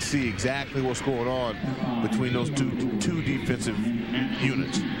 And I can see exactly what's going on between those two defensive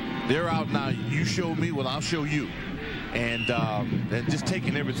units. They're out now. You show me, well, I'll show you. And just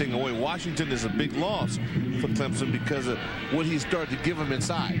taking everything away. Washington is a big loss for Clemson because of what he started to give them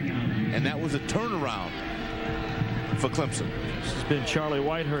inside. And that was a turnaround for Clemson. This has been Charlie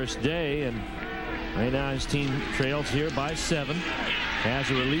Whitehurst's day, and right now his team trails here by 7. Has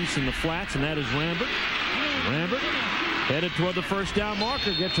a release in the flats, and that is Rambert. Rambert headed toward the 1st down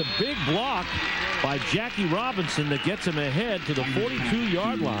marker, gets a big block by Jackie Robinson that gets him ahead to the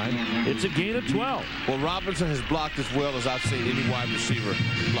 42-yard line. It's a gain of 12. Well, Robinson has blocked as well as I've seen any wide receiver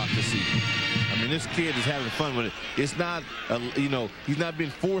block this season. I mean, this kid is having fun with it. It's not, you know, he's not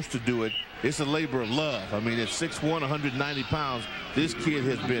being forced to do it. It's a labor of love. I mean, at 6'1", 190 pounds, this kid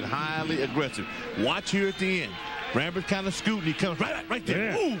has been highly aggressive. Watch here at the end. Rambert kind of scooting. He comes right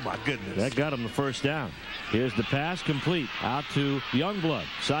there. Yeah. Oh, my goodness. That got him the 1st down. Here's the pass complete out to Youngblood.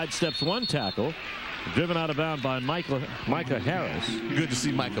 Sidesteps 1 tackle. Driven out of bounds by Micah Harris. Good to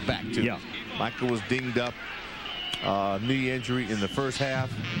see Micah back, too. Yeah. Micah was dinged up. Knee injury in the 1st half.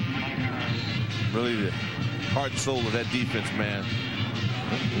 Really the heart and soul of that defense, man.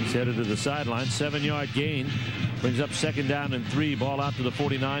 He's headed to the sideline. 7-yard gain. Brings up 2nd down and 3. Ball out to the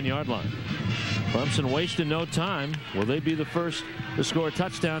 49-yard line. Clemson wasting no time. Will they be the first to score a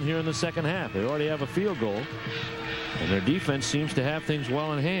touchdown here in the 2nd half? They already have a field goal, and their defense seems to have things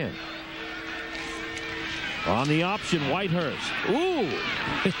well in hand. On the option, Whitehurst. Ooh!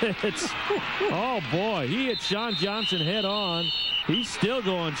 Oh, boy. He hit Sean Johnson head on. He's still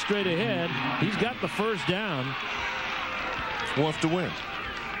going straight ahead. He's got the first down. Wants to win.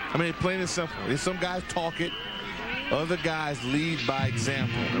 I mean, plain and simple. Some guys talk it. Other guys lead by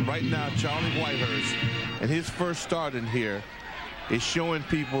example. And right now, Charlie Whitehurst, and his first start in here, is showing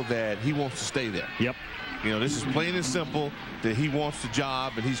people that he wants to stay there. Yep. You know, this is plain and simple, that he wants the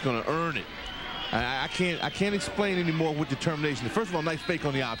job and he's going to earn it. I can't explain anymore with determination. First of all, nice fake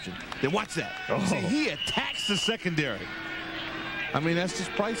on the option. Then watch that. Oh. See, he attacks the secondary. I mean, that's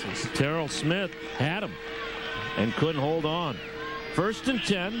just priceless. Terrell Smith had him and couldn't hold on. 1st and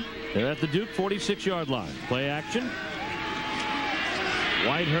 10. They're at the Duke 46-yard line. Play action.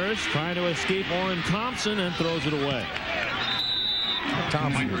 Whitehurst trying to escape Orrin Thompson and throws it away.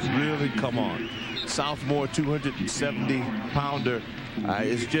 Thompson has really come on. Sophomore 270-pounder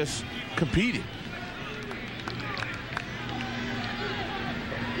is just competing.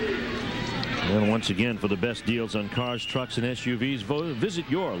 And once again, for the best deals on cars, trucks, and SUVs, visit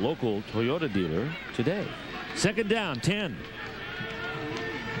your local Toyota dealer today. 2nd down, 10.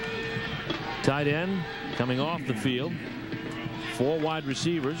 Tight end coming off the field. 4 wide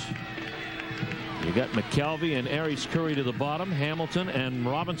receivers. You got McKelvey and Aries Curry to the bottom, Hamilton and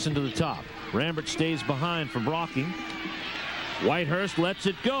Robinson to the top. Rambert stays behind for blocking. Whitehurst lets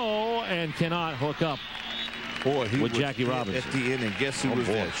it go and cannot hook up. Boy, he with was Jackie Robinson at the end, and guess who was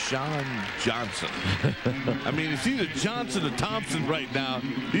there? Sean Johnson. I mean, it's either Johnson or Thompson right now.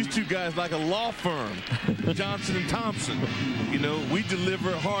 These two guys like a law firm, Johnson and Thompson. You know, we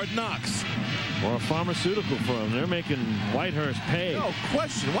deliver hard knocks. Or a pharmaceutical firm. They're making Whitehurst pay. No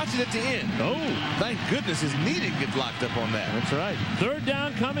question. Watch it at the end. Oh, thank goodness his knee didn't get locked up on that. That's right. 3rd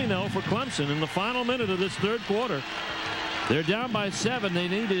down coming, though, for Clemson in the final minute of this 3rd quarter. They're down by 7. They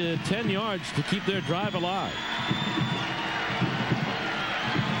needed 10 yards to keep their drive alive.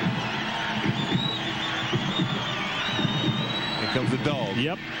 Here comes the dog.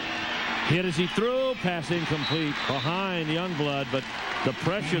 Yep. Hit as he threw. Pass incomplete behind Youngblood, but the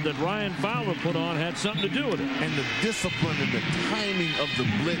pressure that Ryan Fowler put on had something to do with it. And the discipline and the timing of the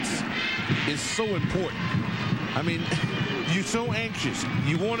blitz is so important. I mean, you're so anxious.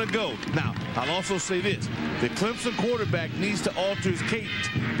 You want to go. Now, I'll also say this. The Clemson quarterback needs to alter his cadence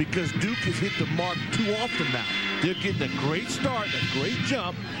because Duke has hit the mark too often now. They're getting a great start, a great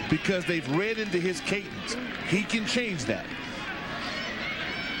jump, because they've read into his cadence. He can change that.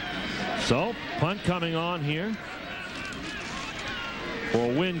 So, punt coming on here for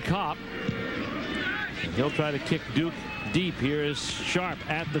Win Kopp. And he'll try to kick Duke deep. Here is Sharp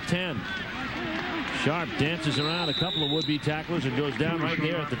at the 10. Sharp dances around a couple of would-be tacklers and goes down right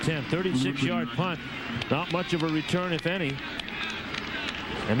there at the 10. 36-yard punt. Not much of a return, if any.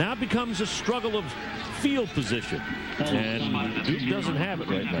 And now it becomes a struggle of field position. And Duke doesn't have it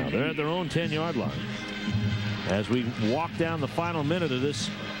right now. They're at their own 10-yard line. As we walk down the final minute of this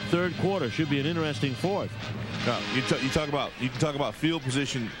 3rd quarter, should be an interesting 4th. No, you can talk about field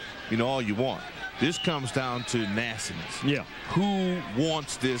position, you know, all you want. This comes down to nastiness. Yeah. Who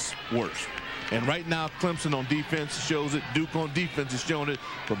wants this worse? And right now, Clemson on defense shows it. Duke on defense has shown it.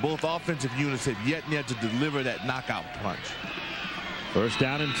 But both offensive units have yet to deliver that knockout punch. 1st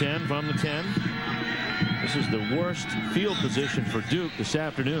down and 10 from the 10. This is the worst field position for Duke this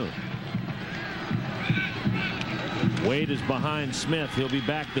afternoon. Wade is behind Smith. He'll be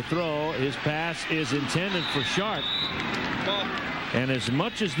back to throw. His pass is intended for Sharp. And as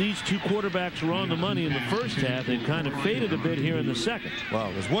much as these two quarterbacks were on the money in the first half, they've kind of faded a bit here in the second.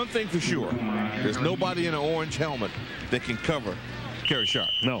 Well, there's one thing for sure. There's nobody in an orange helmet that can cover Kerry Sharp.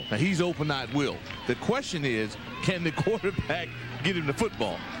 No. Now, he's open-eyed Will. The question is, can the quarterback get him the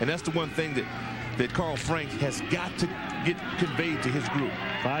football? And that's the one thing that Carl Frank has got to get conveyed to his group.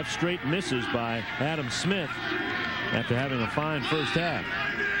 5 straight misses by Adam Smith after having a fine first half.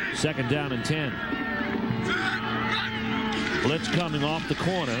 2nd down and 10. Blitz coming off the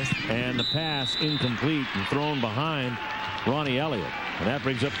corner, and the pass incomplete and thrown behind Ronnie Elliott. And that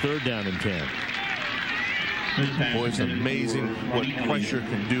brings up 3rd down and 10. Boy, it's amazing what pressure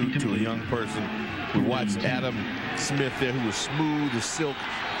can do to a young person. We watched Adam Smith there, who was smooth as silk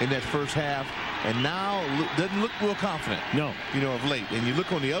in that first half, and now doesn't look real confident. No. You know, of late. And you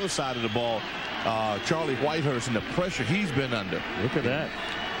look on the other side of the ball, Charlie Whitehurst and the pressure he's been under. Look at that.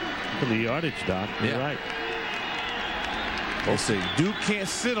 Look at the yardage, Doc. You're right. We'll see. Duke can't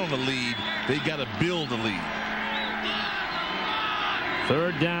sit on the lead. They got to build a lead.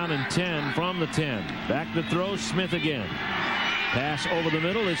 3rd down and 10 from the 10. Back to throw, Smith again. Pass over the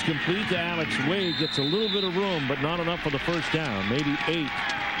middle is complete to Alex Wade. Gets a little bit of room, but not enough for the first down. Maybe 8.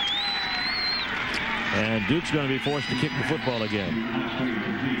 And Duke's going to be forced to kick the football again.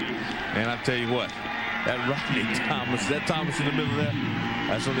 And I tell you what, that Rodney Thomas, that Thomas in the middle there,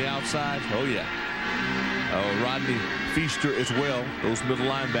 that's on the outside. Oh, yeah. Rodney Feaster as well, those middle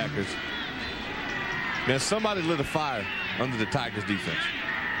linebackers. Man, somebody lit a fire under the Tigers defense.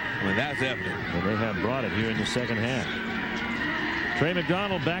 I mean, that's evident. And they have brought it here in the second half. Trey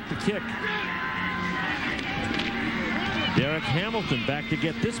McDonald back to kick. Derek Hamilton back to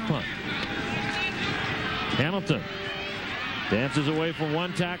get this punt. Hamilton dances away from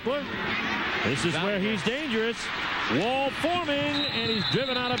one tackler. This is where he's dangerous. Wall forming, and he's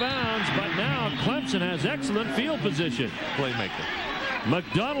driven out of bounds. But now Clemson has excellent field position. Playmaker.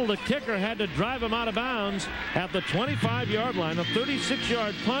 McDonald, the kicker, had to drive him out of bounds at the 25-yard line. A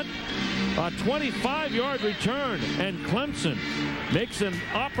 36-yard punt, a 25-yard return, and Clemson makes an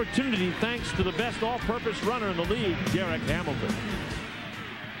opportunity thanks to the best all-purpose runner in the league, Derek Hamilton.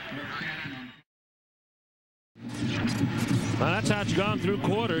 Well, that's how it's gone through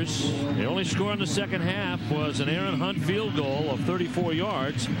quarters. The only score in the second half was an Aaron Hunt field goal of 34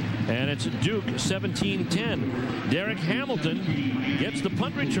 yards, and it's Duke 17-10. Derek Hamilton gets the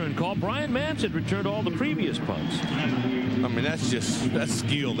punt return call. Brian Mance had returned all the previous punts. I mean, that's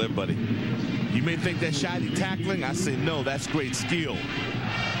skill there, buddy. You may think that's shoddy tackling. I say no, that's great skill.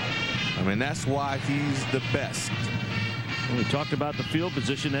 I mean, that's why he's the best. We talked about the field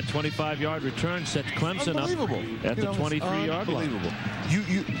position. That 25-yard return sets Clemson up at the 23-yard line.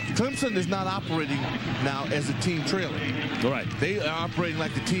 Clemson is not operating now as a team trailing. Right. They are operating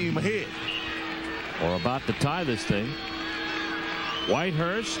like the team ahead. Or about to tie this thing.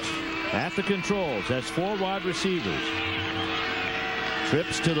 Whitehurst at the controls. Has 4 wide receivers.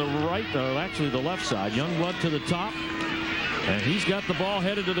 Trips to the right, or actually the left side. Youngblood to the top. And he's got the ball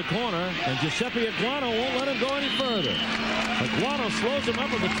headed to the corner, and Giuseppe Aguano won't let him go any further. Aguano slows him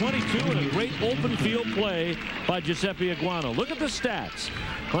up at the 22, and a great open field play by Giuseppe Aguano. Look at the stats.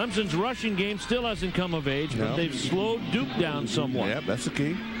 Clemson's rushing game still hasn't come of age, but they've slowed Duke down somewhat. Yeah, that's the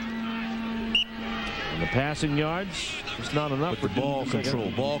key. And the passing yards, it's not enough for ball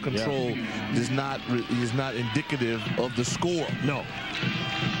control. Ball control is not indicative of the score. No.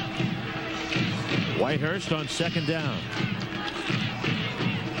 Whitehurst on second down.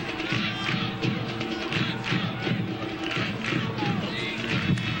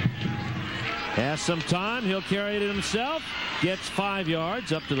 Has some time. He'll carry it himself. Gets 5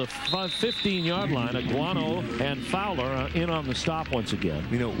 yards up to the 15-yard line. Aguano and Fowler in on the stop once again.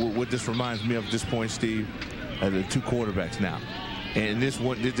 You know what this reminds me of at this point, Steve? The 2 quarterbacks now. And this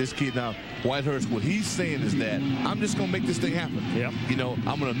kid now, Whitehurst, what he's saying is that I'm just going to make this thing happen. Yep. You know,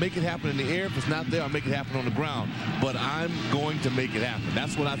 I'm going to make it happen in the air. If it's not there, I'll make it happen on the ground. But I'm going to make it happen.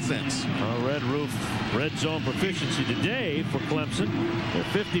 That's what I sense. Red zone proficiency today for Clemson. They're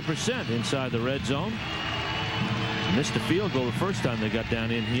 50% inside the red zone. Missed a field goal the first time they got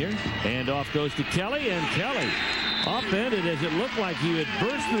down in here. And off goes to Kelly, and Kelly upended as it looked like he had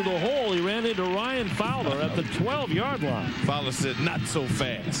burst through the hole. He ran into Ryan Fowler at the 12-yard line. Fowler said, not so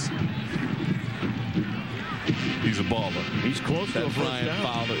fast. He's a baller. He's close to a first Ryan down.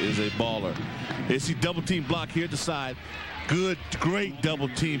 Fowler is a baller. They see double team block here at the side. Good, great double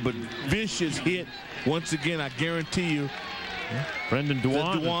team, but vicious hit. Once again, I guarantee you. Brendan Dewan.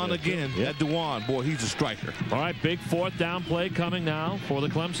 That Dewan again. Yep. That Dewan, boy, he's a striker. All right, big 4th down play coming now for the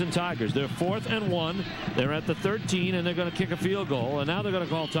Clemson Tigers. They're 4th and 1. They're at the 13, and they're going to kick a field goal, and now they're going to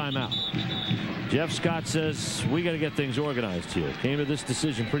call timeout. Jeff Scott says, we got to get things organized here. Came to this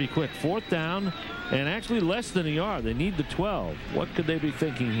decision pretty quick. 4th down, and actually less than a yard. They need the 12. What could they be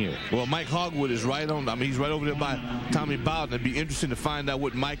thinking here? Well, Mike Hogwood is right on. I mean, he's right over there by Tommy Bowden. It'd be interesting to find out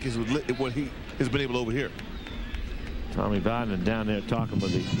what Mike is, what he has been able to overhear. Tommy Bowden down there talking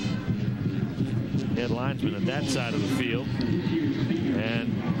with the head linesman at that side of the field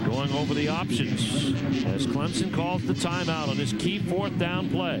and going over the options as Clemson calls the timeout on this key 4th down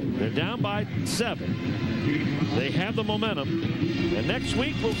play. They're down by 7. They have the momentum, and next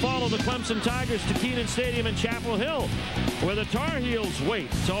week we'll follow the Clemson Tigers to Kenan Stadium in Chapel Hill, where the Tar Heels wait.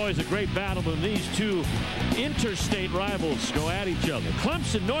 It's always a great battle when these two interstate rivals go at each other.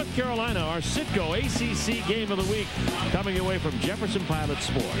 Clemson, North Carolina, our Citgo ACC game of the week, coming away from Jefferson Pilot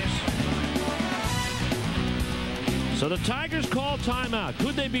Sports. So the Tigers call timeout.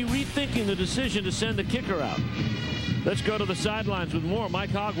 Could they be rethinking the decision to send the kicker out? Let's go to the sidelines with more. Mike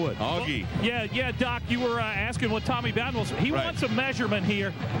Hogwood. Hoggy. Yeah, Doc, you were asking what Tommy Bowden was. He wants a measurement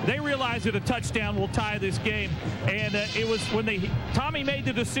here. They realize that a touchdown will tie this game. And it was when Tommy made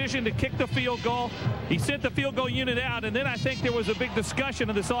the decision to kick the field goal, He sent the field goal unit out, and then I think there was a big discussion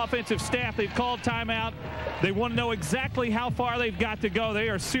of this offensive staff. They've called timeout. They want to know exactly how far they've got to go. They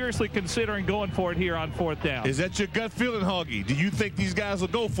are seriously considering going for it here on 4th down. Is that your gut feeling, Hoggy? Do you think these guys will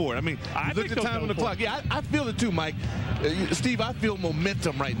go for it? I mean, look at the time on the clock. Yeah, I feel it too, Mike. Steve, I feel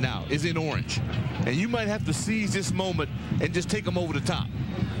momentum right now is in orange. And you might have to seize this moment and just take them over the top.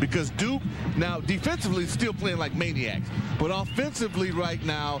 Because Duke, now defensively, is still playing like maniacs. But offensively right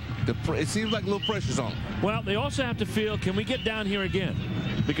now, it seems like a little pressure's on. Well, they also have to feel, can we get down here again?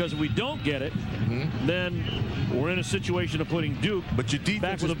 Because if we don't get it, then we're in a situation of putting Duke but your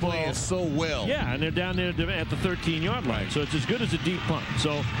defense is playing so well. Yeah, and they're down there at the 13-yard line. So it's as good as a deep punt.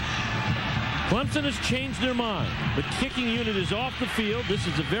 So Clemson has changed their mind. The kicking unit is off the field. This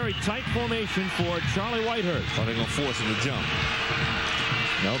is a very tight formation for Charlie Whitehurst. Are they going to force him to jump?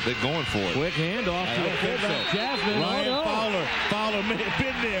 No, they're going for it. Quick handoff to the fullback, Jasmine. Ryan Fowler may have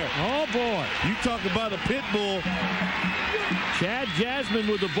been there. Oh, boy. You talk about a pit bull. Chad Jasmine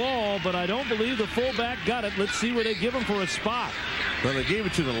with the ball, but I don't believe the fullback got it. Let's see where they give him for a spot. Well, they gave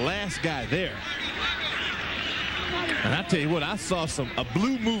it to the last guy there. And I tell you what, I saw a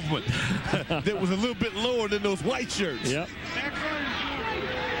blue movement that was a little bit lower than those white shirts. Yep.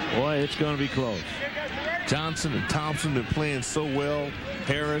 Boy, it's going to be close. Johnson and Thompson been playing so well.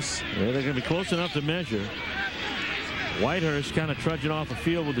 Harris. Yeah, they're going to be close enough to measure. Whitehurst kind of trudging off the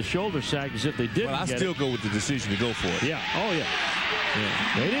field with the shoulder sack as if they didn't get it. I still go with the decision to go for it. Yeah. Oh, yeah.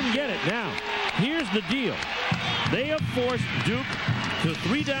 They didn't get it. Now, here's the deal. They have forced Duke to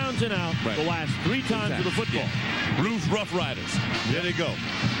 3 downs and out the last 3 times with the football. Bruce Rough Riders. There they go.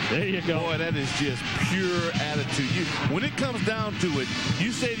 There you go. Boy, that is just pure attitude. When it comes down to it,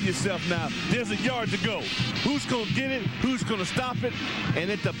 you say to yourself now, there's a yard to go. Who's going to get it? Who's going to stop it? And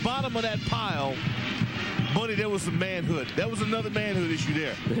at the bottom of that pile, buddy, there was some manhood. That was another manhood issue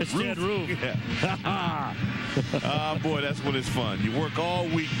there. It's Roof. Yeah. Boy, that's when it's fun. You work all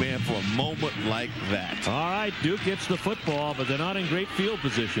week, man, for a moment like that. All right, Duke gets the football, but they're not in great field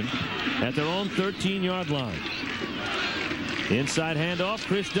position at their own 13-yard line. Inside handoff,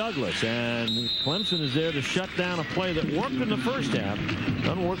 Chris Douglas, and Clemson is there to shut down a play that worked in the first half.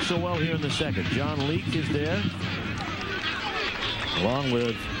 Doesn't work so well here in the second. John Leak is there, along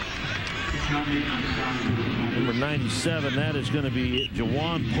with number 97. That is going to be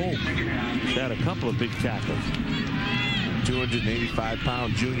Jawan Polk. He's had a couple of big tackles.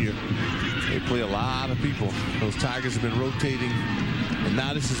 285-pound junior. They play a lot of people. Those Tigers have been rotating. And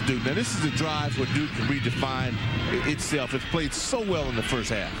now this is Duke. Now this is the drive where Duke can redefine itself. It's played so well in the first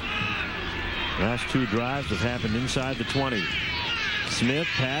half. Last 2 drives have happened inside the 20. Smith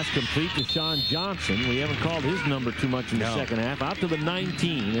pass complete to Sean Johnson. We haven't called his number too much in the second half. Out to the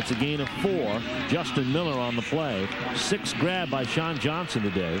 19. It's a gain of 4. Justin Miller on the play. 6 grab by Sean Johnson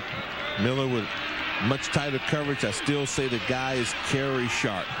today. Miller with much tighter coverage. I still say the guy is Kerry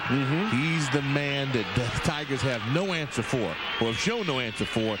Sharp. He's the man that the Tigers have no answer for, or have shown no answer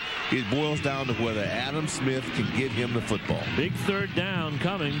for. It boils down to whether Adam Smith can get him the football. Big 3rd down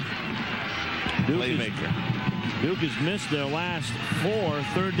coming. Duke has missed their last 4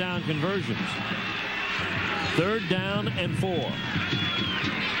 3rd down conversions. 3rd down and 4.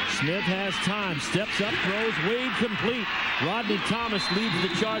 Smith has time, steps up, throws, Wade complete. Rodney Thomas leads the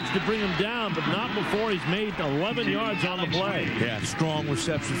charge to bring him down, but not before he's made 11 yards on the play. Yeah, strong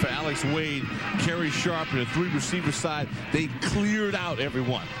reception for Alex Wade. Kerry Sharp and the 3 receiver side. They cleared out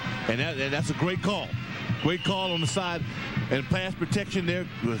everyone, and that's a great call. Great call on the side, and pass protection there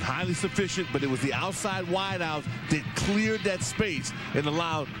was highly sufficient, but it was the outside wideouts that cleared that space and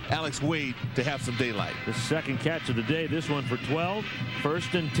allowed Alex Wade to have some daylight. The second catch of the day, this one for 12,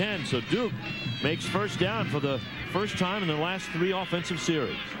 1st and 10. So Duke makes 1st down for the first time in the last 3 offensive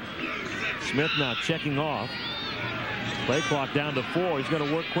series. Smith now checking off. Play clock down to 4. He's got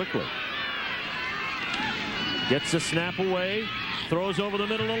to work quickly. Gets the snap away. Throws over the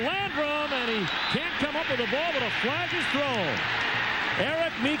middle to Landrum, and he can't come up with the ball, but a flag is thrown.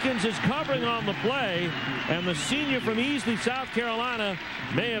 Eric Meekins is covering on the play, and the senior from Easley, South Carolina,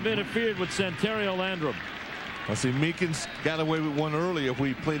 may have interfered with Santerio Landrum. I see Meekins got away with one earlier.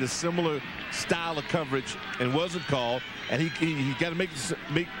 We played a similar style of coverage and wasn't called, and he got to make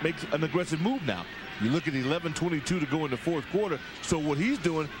an aggressive move now. You look at 11:22 to go in the 4th quarter. So what he's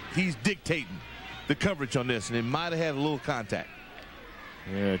doing, he's dictating the coverage on this, and it might have had a little contact.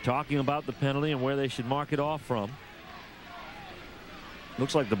 They're talking about the penalty and where they should mark it off from.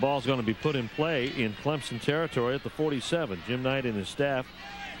 Looks like the ball's going to be put in play in Clemson territory at the 47. Jim Knight and his staff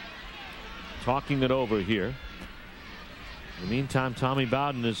talking it over here. In the meantime, Tommy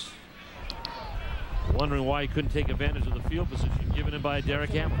Bowden is wondering why he couldn't take advantage of the field position given him by Derek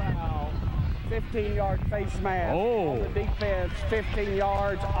Hamilton. 15-yard face mask. Oh. On the defense, 15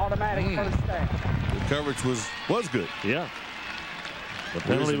 yards, automatic first down. The coverage was good. Yeah. The Where's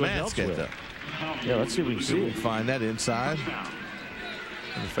penalty the was mask at, elsewhere. though? Yeah, let's see if we can see We'll it. find that inside.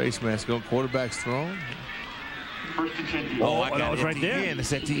 And the face mask going, quarterback's thrown. Oh, I got that was it right at the there. end.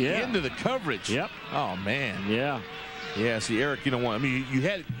 It's at the end of the coverage. Yep. Oh, man. Yeah. Yeah, see, Eric, you don't want, I mean, you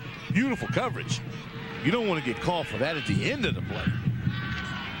had beautiful coverage. You don't want to get called for that at the end of the play.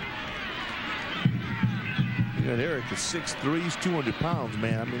 You know, Eric is 6'3", he's 200 pounds,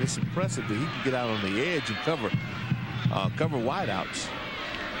 man. I mean, it's impressive that he can get out on the edge and cover wideouts.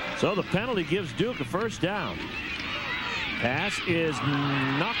 So the penalty gives Duke a first down. Pass is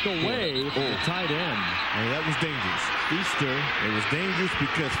knocked away from the tight end. And that was dangerous. Feaster. It was dangerous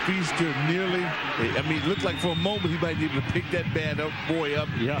because Feaster nearly, I mean, it looked like for a moment he might be able to pick that boy up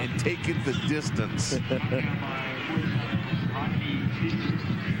and take it the distance.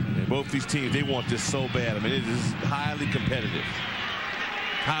 And both these teams, they want this so bad. I mean, it is highly competitive.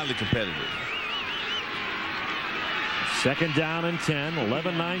 Highly competitive. Second down and 10.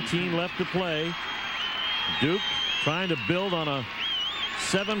 11:19 left to play. Duke trying to build on a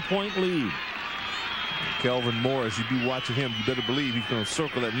 7-point lead. Kelvin Morris, you be watching him, you better believe he's going to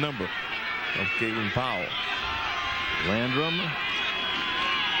circle that number of Galen Powell. Landrum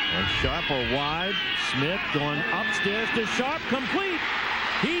and Sharp are wide. Smith going upstairs to Sharp, complete.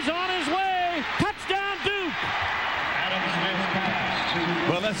 He's on his way. Touchdown Duke.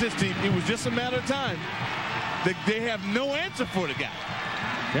 Well, that's his team. It was just a matter of time. They have no answer for the guy.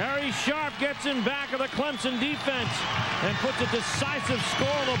 Gary Sharp gets in back of the Clemson defense and puts a decisive score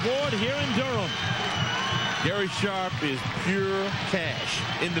on the board here in Durham. Gary Sharp is pure cash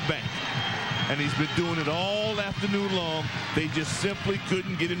in the bank. And he's been doing it all afternoon long. They just simply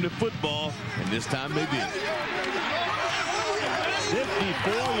couldn't get him to football, and this time they did.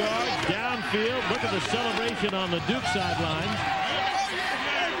 54 yards downfield. Look at the celebration on the Duke sideline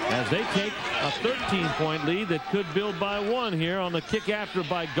as they take a 13-point lead that could build by one here on the kick after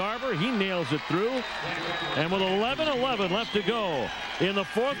by Garber. He nails it through. And with 11:11 left to go in the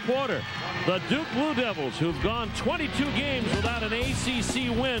fourth quarter, the Duke Blue Devils, who've gone 22 games without an ACC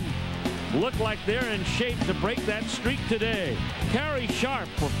win, look like they're in shape to break that streak today. Gary Sharp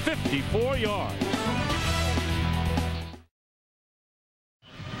for 54 yards.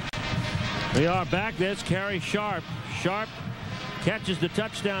 We are back. There's Gary Sharp. Sharp catches the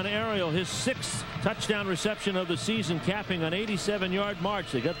touchdown aerial, his 6th touchdown reception of the season, capping an 87-yard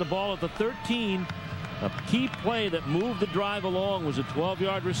march. They got the ball at the 13. A key play that moved the drive along was a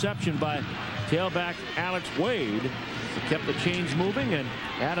 12-yard reception by tailback Alex Wade. He kept the chains moving, and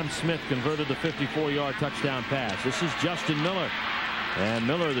Adam Smith converted the 54-yard touchdown pass. This is Justin Miller. And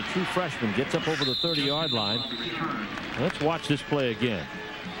Miller, the true freshman, gets up over the 30-yard line. Let's watch this play again.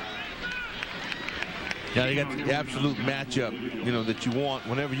 Now you got the absolute matchup, you know, that you want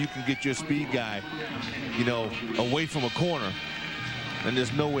whenever you can get your speed guy, you know, away from a corner. And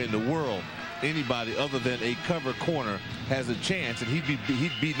there's no way in the world anybody other than a cover corner has a chance, and he'd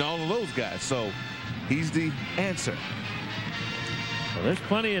beaten all of those guys. So he's the answer. Well, there's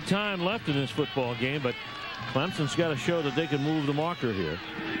plenty of time left in this football game, but Clemson's got to show that they can move the marker here.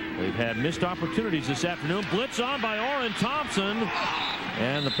 They've had missed opportunities this afternoon. Blitz on by Orrin Thompson,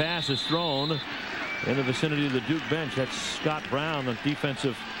 and the pass is thrown in the vicinity of the Duke bench. That's Scott Brown, the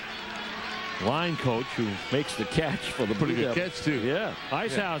defensive line coach, who makes the catch for the Pretty Blue good Devils. catch, too. Yeah.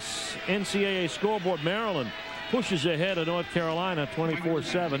 Icehouse, NCAA scoreboard. Maryland pushes ahead of North Carolina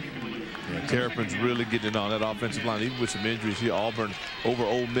 24-7. Yeah, Terrapin's really getting it on that offensive line, even with some injuries here. Auburn over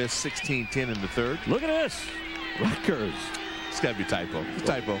Ole Miss 16-10 in the third. Look at this. Rutgers. It's got to be typo. It's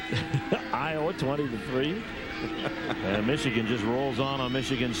typo. Iowa 20-3. And Michigan just rolls on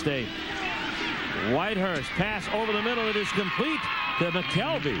Michigan State. Whitehurst pass over the middle. It is complete to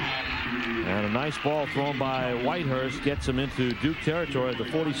McKelvey. And a nice ball thrown by Whitehurst gets him into Duke territory at the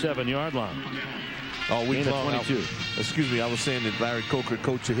 47-yard line. All week long. 22. Excuse me, I was saying that Larry Coker,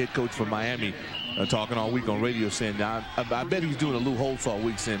 the head coach for Miami, talking all week on radio, saying, now, I bet he's doing a Lou Holtz all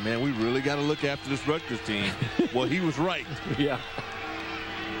week, saying, man, we really got to look after this Rutgers team. Well, he was right. Yeah.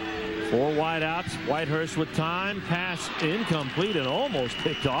 4 wideouts. Whitehurst with time. Pass incomplete and almost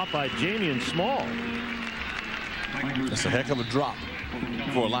picked off by Jamian Small. That's a heck of a drop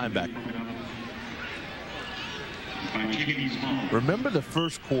for a linebacker. Remember the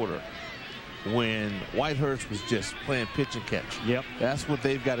first quarter when Whitehurst was just playing pitch and catch? Yep. That's what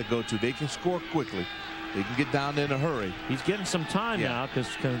they've got to go to. They can score quickly. They can get down there in a hurry. He's getting some time now because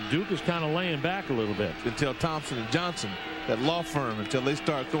Duke is kind of laying back a little bit. Until Thompson and Johnson law firm until they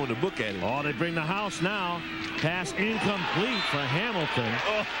start throwing the book at him. Oh, they bring the house now. Pass incomplete for Hamilton.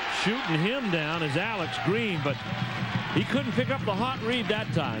 Oh, shooting him down is Alex Green, but he couldn't pick up the hot read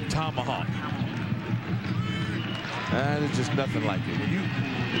that time. Tomahawk. And it's just nothing like it. When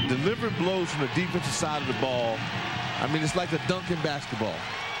you deliver blows from the defensive side of the ball, I mean, it's like a dunk in basketball.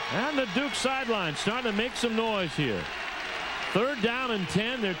 And the Duke sideline starting to make some noise here. 3rd down and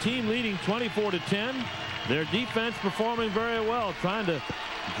 10. Their team leading 24-10. Their defense performing very well, trying to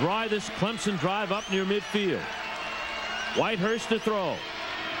dry this Clemson drive up near midfield. Whitehurst to throw.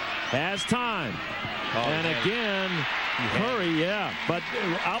 Has time. And again, Curry, but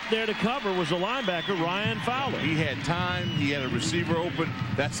out there to cover was the linebacker, Ryan Fowler. He had time. He had a receiver open.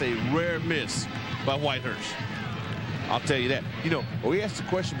 That's a rare miss by Whitehurst. I'll tell you that. You know, we asked the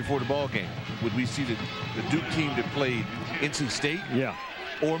question before the ball game. Would we see the Duke team that played NC State? Yeah.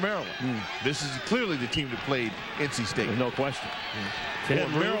 Or Maryland? This is clearly the team that played NC State. There's no question.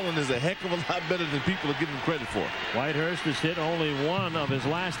 Maryland is a heck of a lot better than people are giving credit for. Whitehurst has hit only 1 of his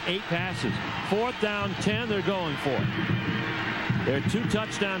last 8 passes. 4th down, 10. They're going for it. They're 2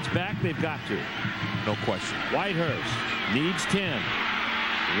 touchdowns back. They've got to. No question. Whitehurst needs 10.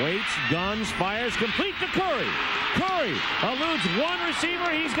 Waits, guns, fires, complete to Curry. Curry eludes 1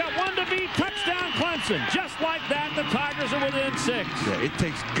 receiver. He's got 1 to beat. Touchdown Clemson. Just like that, the Tigers are within 6. Yeah, it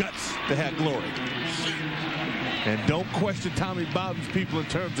takes guts to have glory. And don't question Tommy Bowden's people in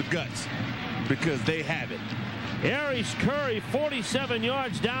terms of guts, because they have it. Aries Curry, 47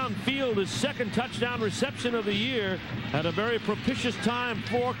 yards downfield, his 2nd touchdown reception of the year at a very propitious time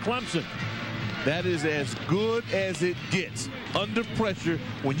for Clemson. That is as good as it gets under pressure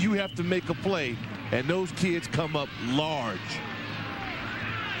when you have to make a play, and those kids come up large.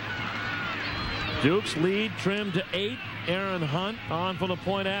 Duke's lead trimmed to 8. Aaron Hunt on for the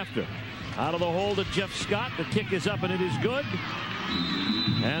point after. Out of the hole to Jeff Scott. The kick is up and it is good.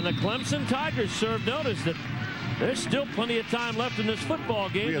 And the Clemson Tigers serve notice that there's still plenty of time left in this football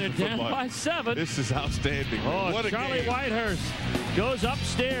game. They're down by 7. This is outstanding. Oh, what a Charlie game. Whitehurst goes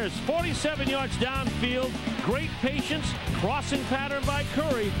upstairs. 47 yards downfield. Great patience. Crossing pattern by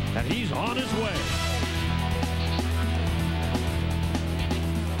Curry. And he's on his way.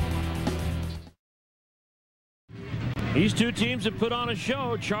 These 2 teams have put on a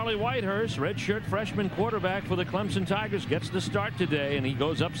show. Charlie Whitehurst, redshirt freshman quarterback for the Clemson Tigers, gets the start today, and he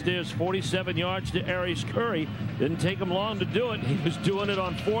goes upstairs 47 yards to Aries Curry. Didn't take him long to do it. He was doing it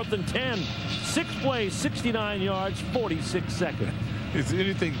on 4th and 10. 6 plays, 69 yards, 46 seconds. Is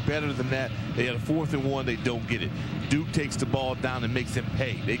anything better than that? They had a 4th and 1. They don't get it. Duke takes the ball down and makes them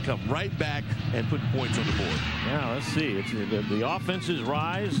pay. They come right back and put points on the board. Now, let's see. It's the offenses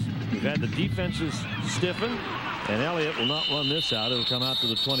rise. We've had the defenses stiffen. And Elliott will not run this out. It'll come out to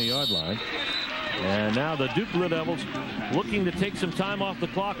the 20-yard line. And now the Duke Blue Devils looking to take some time off the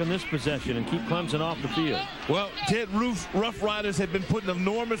clock in this possession and keep Clemson off the field. Well, Ted Roof's Rough Riders have been putting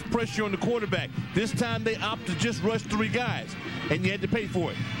enormous pressure on the quarterback. This time they opt to just rush 3 guys. And you had to pay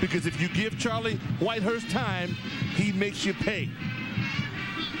for it. Because if you give Charlie Whitehurst time, he makes you pay.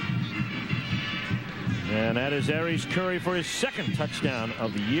 And that is Aries Curry for his 2nd touchdown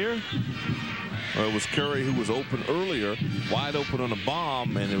of the year. Well, it was Curry who was open earlier, wide open on a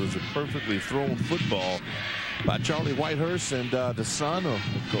bomb, and it was a perfectly thrown football by Charlie Whitehurst, and the son,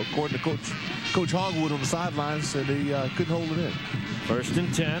 according to Coach Hogwood on the sidelines, said he couldn't hold it in. 1st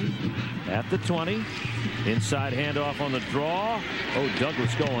and 10 at the 20. Inside handoff on the draw. Oh,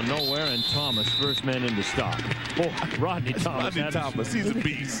 Douglas going nowhere, and Thomas, first man in to stop. Oh, Rodney Thomas. He's a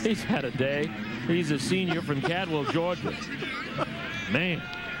beast. He's had a day. He's a senior from Cadwell, Georgia. Man.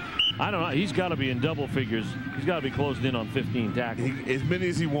 I don't know. He's got to be in double figures. He's got to be closed in on 15 tackles. As many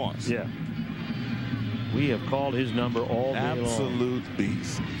as he wants. Yeah. We have called his number all day long. Absolute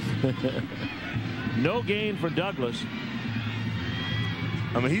beast. No gain for Douglas.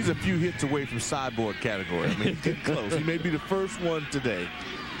 I mean, he's a few hits away from sideboard category. I mean, he's getting close. He may be the first one today.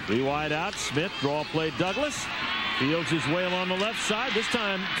 3 wide out. Smith, draw play, Douglas. Fields his way along the left side. This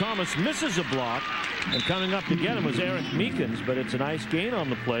time, Thomas misses a block. And coming up to get him was Eric Meekins, but it's a nice gain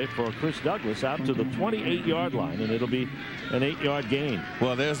on the play for Chris Douglas out to the 28-yard line, and it'll be an 8-yard gain.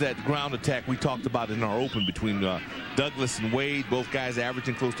 Well, there's that ground attack we talked about in our open between Douglas and Wade, both guys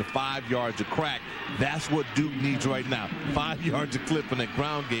averaging close to 5 yards a crack. That's what Duke needs right now. 5 yards a clip in that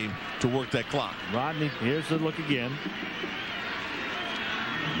ground game to work that clock. Rodney, here's the look again.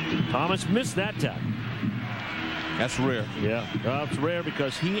 Thomas missed that tackle. That's rare. Yeah, it's rare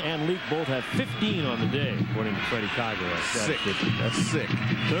because he and Leak both have 15 on the day, according to Freddie Kiger. Sick. That's sick.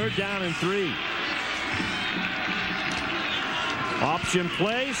 3rd down and 3. Option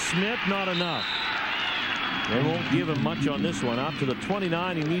play. Smith, not enough. They won't give him much on this one. Out to the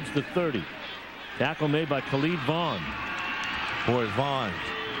 29. He needs the 30. Tackle made by Khalid Vaughn. Boy, Vaughn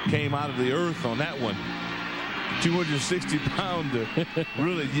came out of the earth on that one. 260-pounder.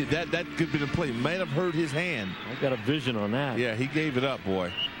 Really, that could have been a play. Might have hurt his hand. I've got a vision on that. Yeah, he gave it up,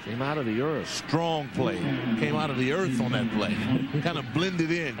 boy. Came out of the earth. Strong play. Came out of the earth on that play. Kind of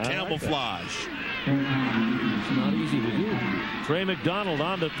blended in. Camouflage. It's not easy to do. Trey McDonald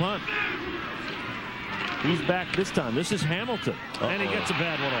on the punt. He's back this time. This is Hamilton. And he gets a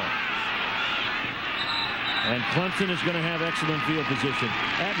bad one off. And Clemson is going to have excellent field position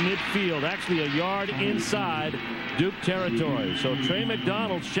at midfield, actually a yard inside Duke territory. So Trey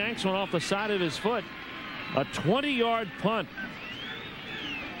McDonald shanks one off the side of his foot. A 20-yard punt.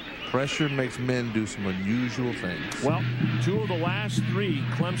 Pressure makes men do some unusual things. Well, 2 of the last 3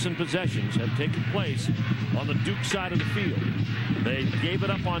 Clemson possessions have taken place on the Duke side of the field. They gave it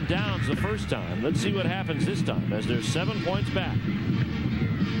up on downs the first time. Let's see what happens this time as they're 7 points back.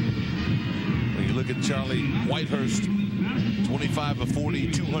 You look at Charlie Whitehurst, 25 of 40,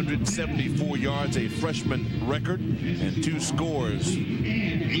 274 yards, a freshman record, and 2 scores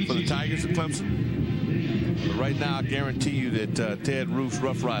for the Tigers at Clemson. But right now, I guarantee you that Ted Roof's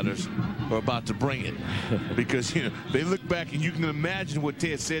Rough Riders are about to bring it, because they look back and you can imagine what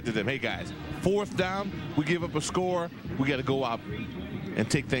Ted said to them. Hey guys, 4th down, we give up a score, we got to go out and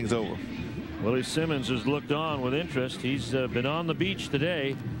take things over. Willie Simmons has looked on with interest. He's been on the beach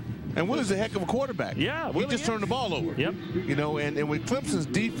today. And Willie's a heck of a quarterback. Yeah, he just turned the ball over. Yep. And with Clemson's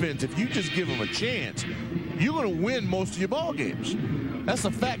defense, if you just give them a chance, you're going to win most of your ball games. That's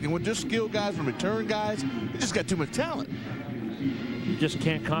a fact. And with just skilled guys and return guys, you just got too much talent. You just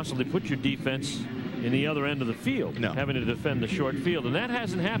can't constantly put your defense in the other end of the field, having to defend the short field, and that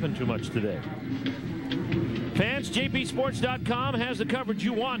hasn't happened too much today. Fans, JPSports.com has the coverage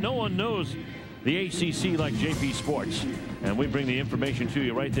you want. No one knows the ACC like JP Sports, and we bring the information to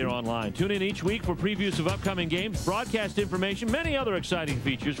you right there online. Tune in each week for previews of upcoming games, broadcast information, many other exciting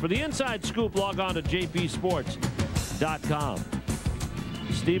features. For the inside scoop, log on to JPSports.com.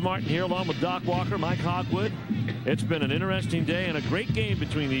 Steve Martin here along with Doc Walker, Mike Hogwood. It's been an interesting day and a great game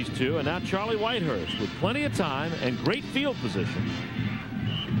between these two, and now Charlie Whitehurst, with plenty of time and great field position,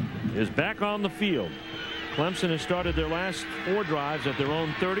 is back on the field. Clemson has started their last 4 drives at their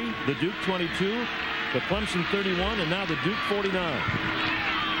own 30, the Duke 22, the Clemson 31, and now the Duke 49.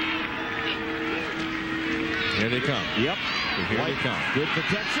 Here they come. Yep. Here they come. Good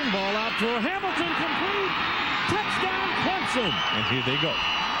protection. Ball out to Hamilton. Complete. Touchdown, Clemson. And here they go.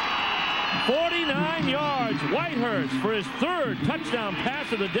 49 yards. Whitehurst for his 3rd touchdown pass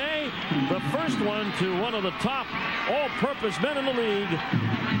of the day. The first one to one of the top all-purpose men in the league,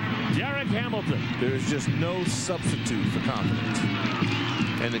 Derek Hamilton. There's just no substitute for confidence.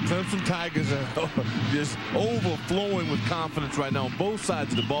 And the Clemson Tigers are just overflowing with confidence right now on both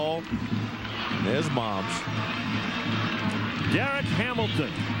sides of the ball. And there's Moms. Derek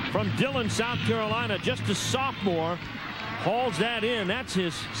Hamilton from Dillon, South Carolina, just a sophomore, hauls that in. That's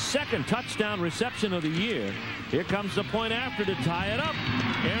his 2nd touchdown reception of the year. Here comes the point after to tie it up.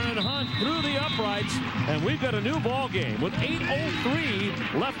 Aaron Hunt through the uprights, and we've got a new ball game with 8:03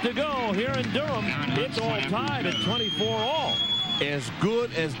 left to go here in Durham. It's all tied at 24-all. As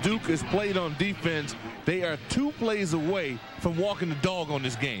good as Duke has played on defense, they are 2 plays away from walking the dog on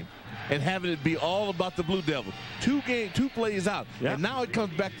this game and having it be all about the Blue Devils. 2 plays out. Yep. And now it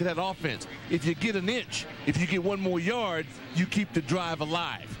comes back to that offense. If you get an inch, if you get 1 more yard, you keep the drive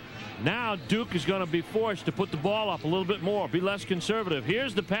alive. Now Duke is going to be forced to put the ball up a little bit more, be less conservative.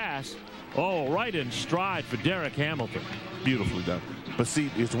 Here's the pass. Oh, right in stride for Derek Hamilton. Beautifully done. But see,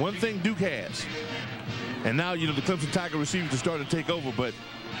 it's one thing Duke has. And now, the Clemson Tiger receivers are starting to take over, but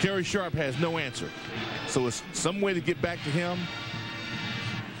Kerry Sharp has no answer. So it's some way to get back to him.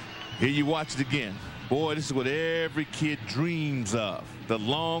 Here you watch it again. Boy, this is what every kid dreams of. The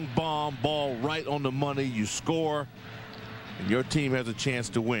long bomb ball right on the money. You score, and your team has a chance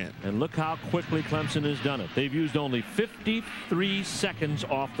to win. And look how quickly Clemson has done it. They've used only 53 seconds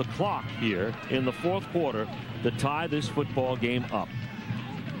off the clock here in the 4th quarter to tie this football game up.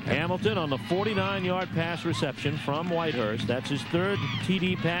 Hamilton on the 49-yard pass reception from Whitehurst. That's his 3rd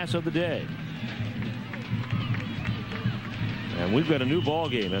TD pass of the day. And we've got a new ball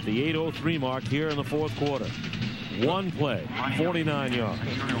game at the 8:03 mark here in the 4th quarter. 1 play, 49 yards.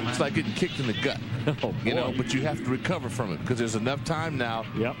 It's like getting kicked in the gut. But you have to recover from it because there's enough time now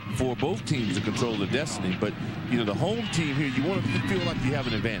for both teams to control their destiny. But, the home team here, you want to feel like you have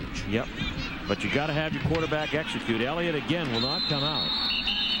an advantage. Yep. But you got to have your quarterback execute. Elliott again will not come out.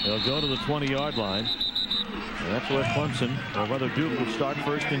 They'll go to the 20-yard line. And that's where Clemson, or whether Duke, will start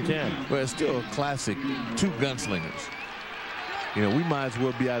 1st and 10. Well, it's still a classic 2 gunslingers. You know, we might as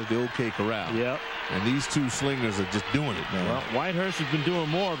well be out of the OK Corral. Yep. And these 2 slingers are just doing it, man. Well, Whitehurst has been doing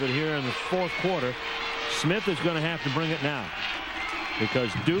more of it here in the 4th quarter. Smith is going to have to bring it now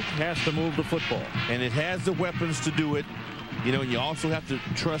because Duke has to move the football. And it has the weapons to do it. You know, you also have to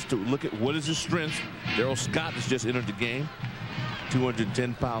trust to look at what is his strength. Darrell Scott has just entered the game.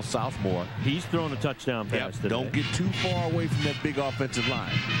 210-pound sophomore. He's thrown a touchdown pass today. Don't get too far away from that big offensive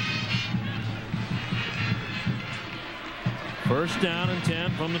line. 1st down and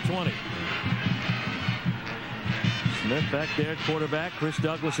 10 from the 20. Smith back there at quarterback. Chris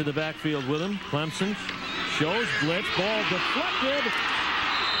Douglas in the backfield with him. Clemson shows blitz. Ball deflected.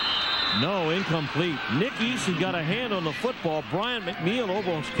 No, incomplete. Nick Eason got a hand on the football. Brian McNeil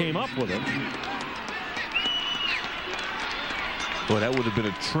almost came up with him. Boy, that would have been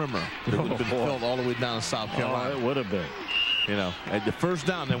a trimmer. It would have been felt all the way down to South Carolina. Oh, it would have been. You know, at the 1st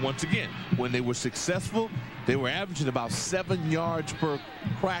down, and once again, when they were successful, they were averaging about 7 yards per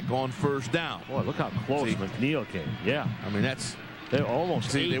crack on 1st down. Boy, look how close McNeil came. Yeah. I mean, that's... They're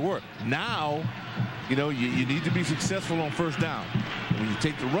almost they were. Now, you know, you need to be successful on 1st down. When you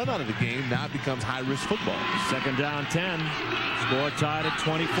take the run out of the game, now it becomes high-risk football. 2nd down 10. Score tied at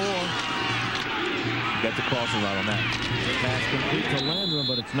 24. Got the crossing route on that. Pass complete to Landrum,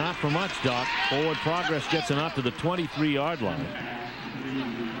 but it's not for much, Doc. Forward progress gets him out to the 23-yard line.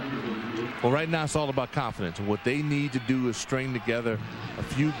 Well, right now it's all about confidence. And what they need to do is string together a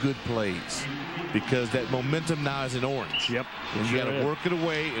few good plays because that momentum now is in orange. Yep. And you got to work it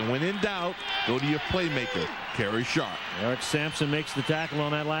away. And when in doubt, go to your playmaker, Kerry Sharp. Eric Sampson makes the tackle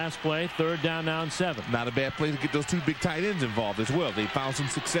on that last play. 3rd down, now and 7. Not a bad play to get those 2 big tight ends involved as well. They found some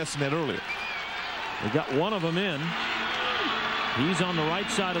success in that earlier. They got one of them in. He's on the right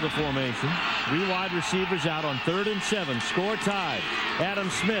side of the formation. 3 wide receivers out on 3rd and 7. Score tied. Adam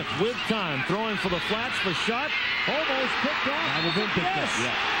Smith with time throwing for the flats for Sharp. Almost picked off. Yes.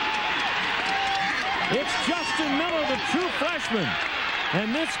 It's Justin Miller, the true freshman.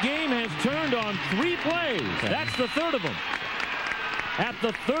 And this game has turned on 3 plays. That's the 3rd of them. At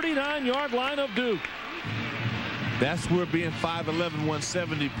the 39-yard line of Duke. That's where being 5'11",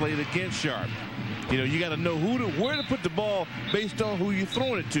 170 played against Sharp. You know, you got to know where to put the ball based on who you're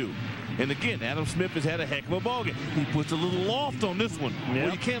throwing it to. And again, Adam Smith has had a heck of a ball game. He puts a little loft on this one. Yep. Well,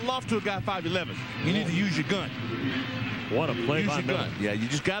 you can't loft to a guy 5'11". You need to use your gun. What a play by Miller. Yeah, you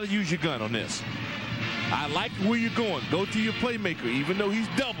just got to use your gun on this. I like where you're going. Go to your playmaker, even though he's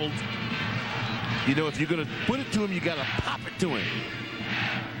doubled. You know, if you're going to put it to him, you got to pop it to him.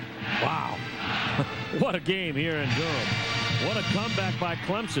 Wow. What a game here in Durham. What a comeback by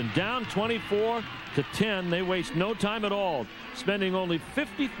Clemson. Down 24-10. They waste no time at all, spending only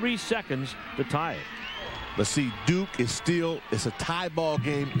 53 seconds to tie it. But see, Duke is still, it's a tie ball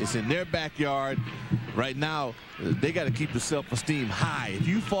game. It's in their backyard. Right now, they got to keep the self-esteem high. If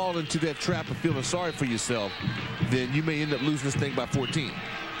you fall into that trap of feeling sorry for yourself, then you may end up losing this thing by 14.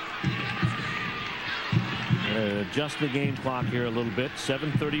 Adjust the game clock here a little bit.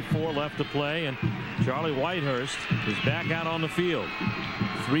 7:34 left to play, and Charlie Whitehurst is back out on the field.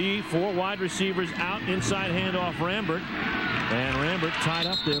 3-4 wide receivers out, inside handoff Rambert, and Rambert tied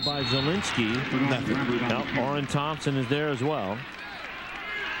up there by Zielinski. Now Orrin Thompson is there as well.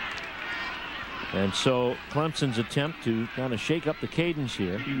 And so Clemson's attempt to kind of shake up the cadence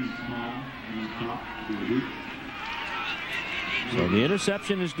here. So the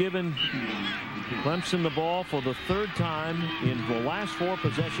interception is given Clemson the ball for the 3rd time in the last 4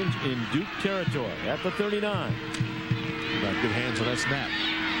 possessions in Duke territory at the 39. Got good hands on that snap.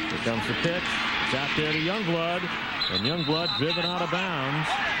 Here comes the pitch. It's out there to Youngblood, and Youngblood driven out of bounds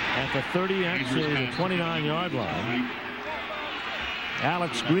at the 30, actually the 29-yard line.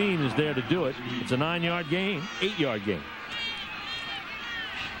 Alex Green is there to do it. It's a 9-yard gain, 8-yard gain.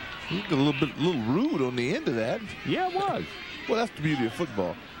 You got a little rude on the end of that. Yeah, it was. Well, that's the beauty of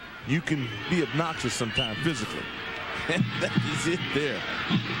football. You can be obnoxious sometimes physically. And that is it there.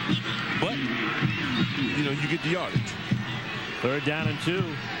 But, you know, you get the yardage. 3rd down and 2.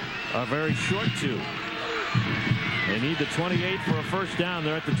 A very short 2. They need the 28 for a 1st down.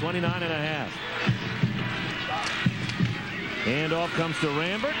 They're at the 29.5. Handoff comes to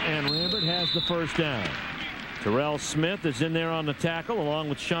Rambert, and Rambert has the 1st down. Terrell Smith is in there on the tackle along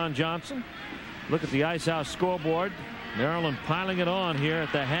with Sean Johnson. Look at the Ice House scoreboard. Maryland piling it on here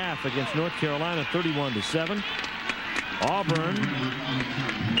at the half against North Carolina, 31-7. Auburn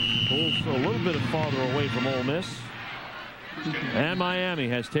pulls a little bit farther away from Ole Miss. And Miami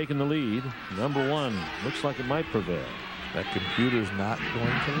has taken the lead. Number 1 looks like it might prevail. That computer's not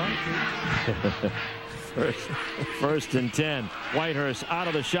going to like it. First and 10. Whitehurst out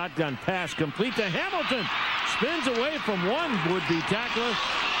of the shotgun, pass complete to Hamilton. Spins away from one would-be tackler.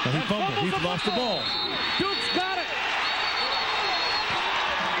 And he fumbled. He lost the ball. Duke's got it.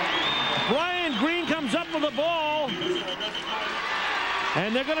 Brian Green comes up with the ball,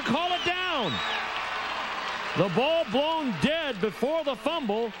 and they're going to call it down. The ball blown dead before the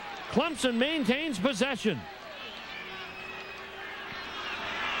fumble. Clemson maintains possession.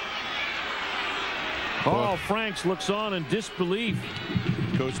 Carl Franks looks on in disbelief.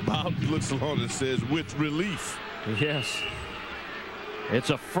 Coach Bob looks along and says, with relief. Yes. It's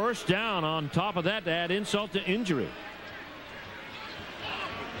a first down. On top of that, to add insult to injury.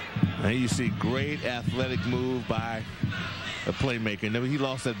 Now you see great athletic move by a playmaker. Never he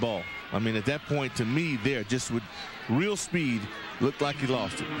lost that ball. I mean, at that point, to me, there, just with real speed, looked like he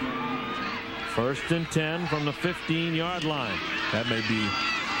lost it. First and 10 from the 15-yard line. That may be.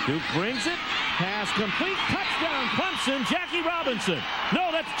 Duke brings it. Pass complete. Touchdown, Clemson. Jackie Robinson.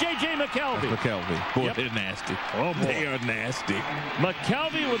 No, that's J.J. McKelvey. That's McKelvey. Boy, Yep. they're nasty. Oh, boy. They are nasty.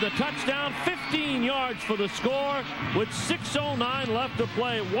 McKelvey with a touchdown. 15 yards for the score with 6:09 left to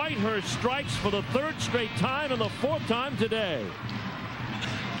play. Whitehurst strikes for the third straight time and the fourth time today.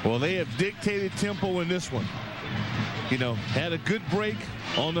 Well, they have dictated tempo in this one. You know, had a good break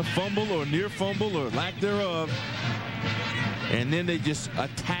on the fumble or near fumble or lack thereof. And then they just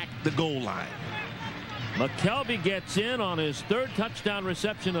attack the goal line. McKelvey gets in on his third touchdown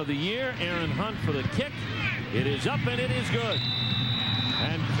reception of the year. Aaron Hunt for the kick. It is up and it is good.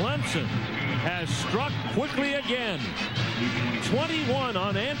 And Clemson has struck quickly again. 21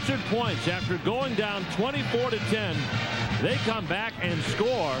 unanswered points after going down 24-10. They come back and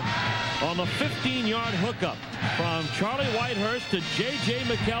score on the 15-yard hookup from Charlie Whitehurst to J.J.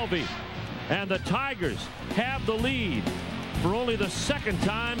 McKelvey. And the Tigers have the lead for only the second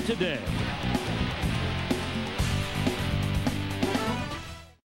time today.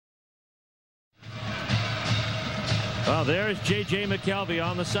 Well, there's J.J. McKelvey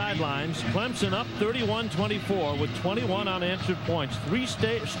on the sidelines. Clemson up 31-24 with 21 unanswered points. 3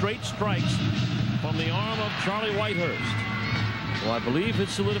 straight strikes from the arm of Charlie Whitehurst. Well, I believe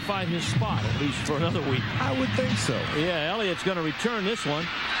it's solidified his spot, at least for another week. I would think so. Yeah, Elliott's going to return this one.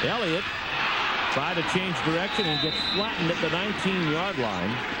 Elliott tried to change direction and gets flattened at the 19-yard line.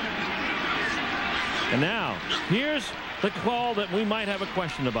 And now, here's the call that we might have a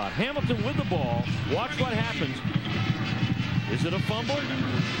question about. Hamilton with the ball. Watch what happens. Is it a fumble?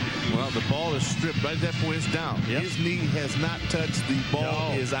 Well, the ball is stripped. Right at that point, it's down. Yep. His knee has not touched. The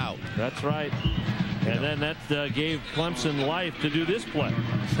ball is out. That's right. And then that gave Clemson life to do this play.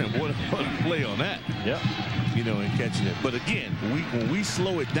 what a play on that. Yep. You know, and catching it. But again, when we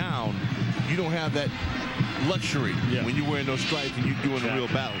slow it down, you don't have that luxury when you're wearing those stripes and you're doing a real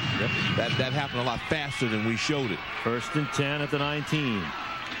battle. Yep. That happened a lot faster than we showed it. First and 10 at the 19.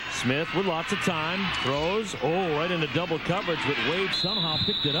 Smith with lots of time. Throws. Oh, right into double coverage, but Wade somehow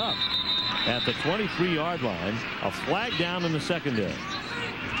picked it up at the 23-yard line. A flag down in the secondary.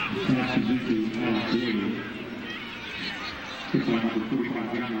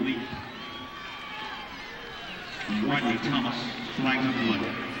 Rodney Thomas, flag number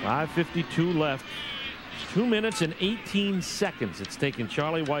 11. 5:52 left. 2 minutes and 18 seconds. It's taken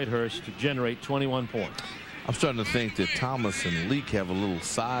Charlie Whitehurst to generate 21 points. I'm starting to think that Thomas and Leak have a little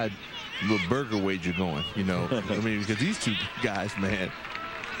burger wager going, you know. I mean, because these two guys, man,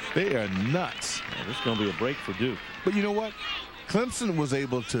 they are nuts. Yeah, this is going to be a break for Duke. But you know what? Clemson was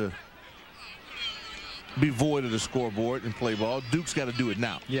able to be void of the scoreboard and play ball. Duke's got to do it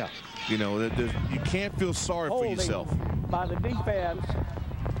now. Yeah. You know, you can't feel sorry for yourself. By the defense.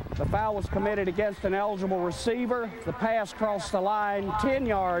 The foul was committed against an eligible receiver. The pass crossed the line, 10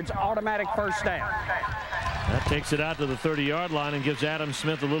 yards, automatic first down. That takes it out to the 30-yard line and gives Adam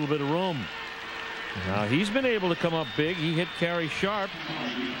Smith a little bit of room. Now he's been able to come up big. He hit Kerry Sharp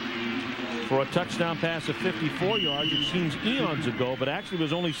for a touchdown pass of 54 yards. It seems eons ago, but actually it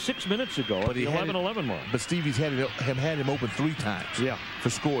was only 6 minutes ago at the 11-11 mark. But Stevie's had him open 3 times for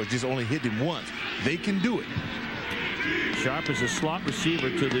scores, just only hit him once. They can do it. Sharp is a slot receiver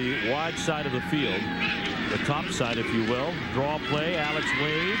to the wide side of the field, the top side, if you will. Draw play, Alex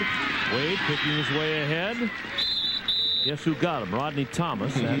Wade. Wade picking his way ahead. Guess who got him? Rodney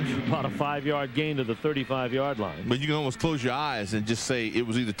Thomas. That's about a 5-yard gain to the 35-yard line. But you can almost close your eyes and just say it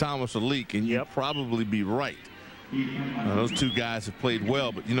was either Thomas or Leak, and you'd probably be right. Those two guys have played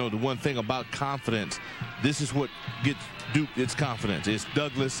well, but you know the one thing about confidence, this is what gets Duke its confidence. It's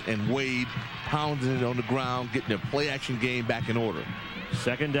Douglas and Wade pounding it on the ground, getting their play-action game back in order.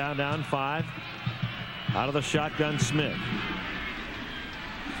 Second down, down 5. Out of the shotgun, Smith.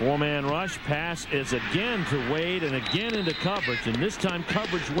 Four-man rush. Pass is again to Wade and again into coverage, and this time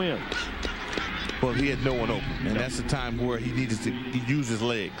coverage wins. Well, he had no one open, and that's the time where he needed to use his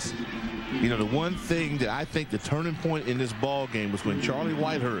legs. You know, the one thing that I think the turning point in this ball game was when Charlie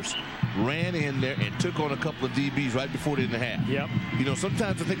Whitehurst ran in there and took on a couple of DBs right before the end of the half. Yep. You know,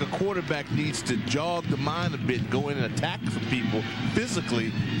 sometimes I think a quarterback needs to jog the mind a bit, go in and attack some people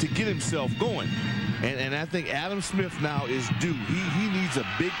physically to get himself going. And I think Adam Smith now is due. He needs a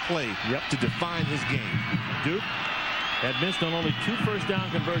big play to define his game. Duke had missed on only 2 first-down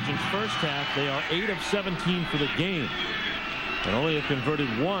conversions first half. They are 8 of 17 for the game, and only have converted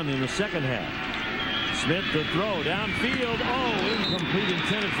 1 in the second half. Smith to throw downfield. Oh, incomplete,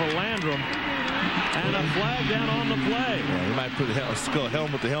 intended for Landrum, and a flag down on the play. Yeah, he might put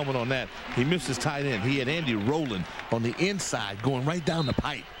a helmet on that. He missed his tight end. He had Andy Rowland on the inside going right down the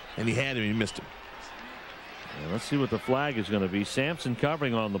pipe, and he had him. He missed him. Yeah, let's see what the flag is going to be. Sampson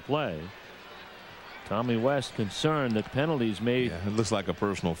covering on the play. Tommy West concerned that penalties may. Yeah, it looks like a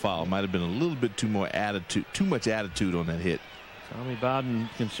personal foul. Might have been a little bit too much attitude on that hit. Tommy Bowden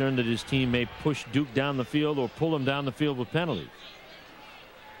concerned that his team may push Duke down the field or pull him down the field with penalties.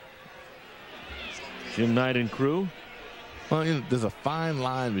 Jim Knight and crew. Well, you know, there's a fine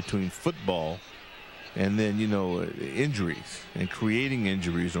line between football and then, you know, injuries and creating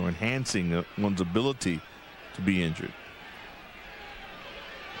injuries or enhancing one's ability to be injured.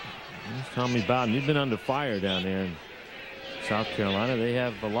 There's Tommy Bowden. You've been under fire down there in South Carolina. They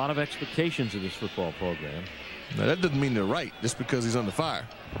have a lot of expectations of this football program. Now, that doesn't mean they're right just because he's under fire.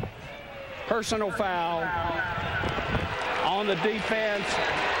 Personal foul on the defense.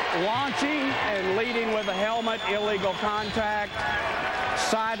 Launching and leading with a helmet. Illegal contact.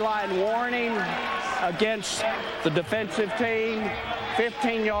 Sideline warning against the defensive team.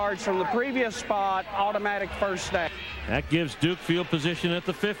 15 yards from the previous spot. Automatic first down. That gives Duke field position at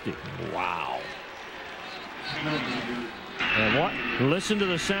the 50. Wow. And what? Listen to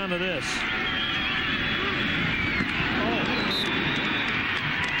the sound of this.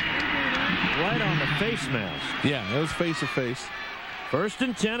 Right on the face mask. Yeah, it was face to face. 1st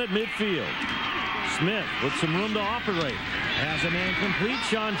and 10 at midfield. Smith with some room to operate. Has a man complete.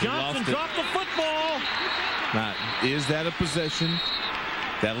 Sean Johnson dropped the football. Now, is that a possession?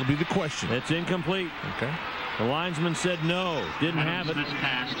 That'll be the question. It's incomplete. Okay. The linesman said no. Didn't have it.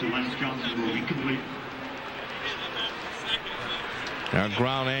 Pass to Lance Johnson will be complete. Our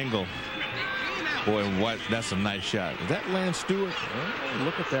ground angle. Boy, what? That's a nice shot. Is that Lance Stewart? Oh,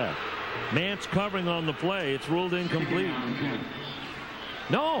 look at that. Mance covering on the play. It's ruled incomplete.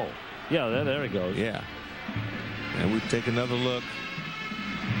 No. Yeah, there it goes. Yeah. And we take another look.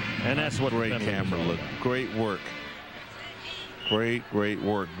 And that's what great camera look. Great work. Great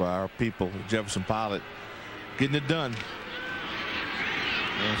work by our people. Jefferson Pilot getting it done.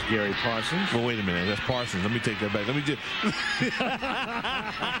 That's Gary Parsons. Well, wait a minute. That's Parsons. Let me take that back. Let me just.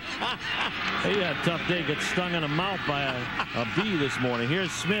 He had a tough day. Gets stung in the mouth by a bee this morning.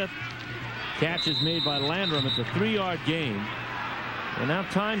 Here's Smith. Catch is made by Landrum. It's a 3-yard gain. And now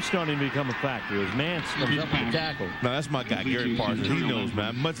time's starting to become a factor as Mance comes up with the tackle. No, that's my guy, Gary Parsons. He knows,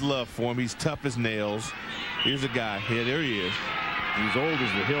 man. Much love for him. He's tough as nails. Here's a guy. Yeah, there he is. He's old as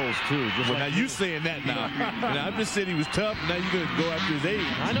the hills, too. Well, now you saying that now. Now, I'm just saying he was tough. Now you're going to go after his age.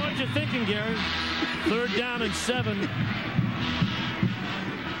 I know what you're thinking, Gary. 3rd down and 7.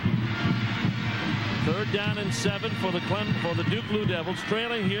 3rd down and 7 for the Duke Blue Devils.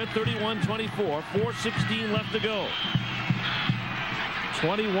 Trailing here 31-24. 4:16 left to go.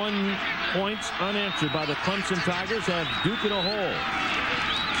 21 points unanswered by the Clemson Tigers have Duke in a hole.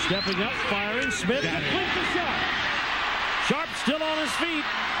 Stepping up, firing. Smith completes the shot. Sharp still on his feet.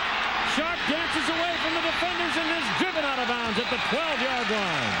 Sharp dances away from the defenders and is driven out of bounds at the 12-yard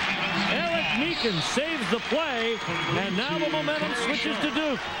line. Eric Meekin saves the play, and now the momentum switches to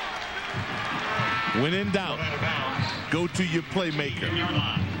Duke. When in doubt, go to your playmaker.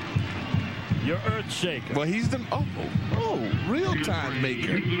 Your earth shaker. Well, he's the real-time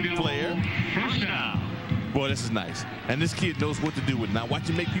maker player. Boy, this is nice. And this kid knows what to do with it. Now watch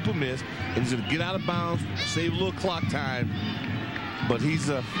him make people miss, and he's going to get out of bounds, save a little clock time. But he's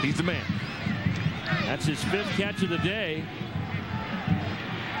the man. That's his 5th catch of the day.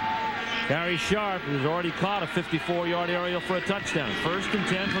 Gary Sharp has already caught a 54-yard aerial for a touchdown. 1st and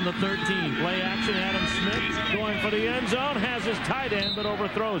 10 from the 13. Play action. Adam Smith going for the end zone. Has his tight end, but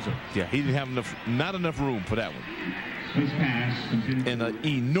overthrows it. Yeah, he didn't have not enough room for that one. And an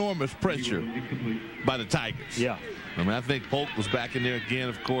enormous pressure by the Tigers. Yeah. I mean, I think Polk was back in there again,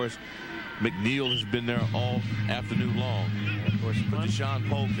 of course. McNeil has been there all afternoon long. Of course, but Deshaun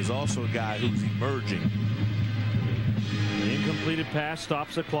Polk is also a guy who's emerging. The incompleted pass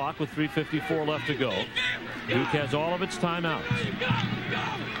stops the clock with 3:54 left to go. Duke has all of its timeouts.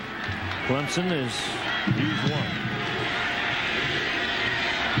 Clemson has used one.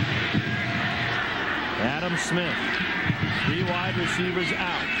 Adam Smith, 3 wide receivers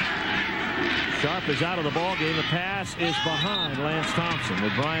out. Sharp is out of the ball game. The pass is behind Lance Thompson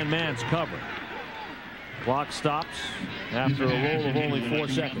with Brian Mance covering. Clock stops after a roll of only 4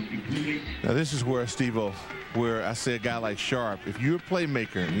 seconds. Now this is where, Steve-O, where I say a guy like Sharp, if you're a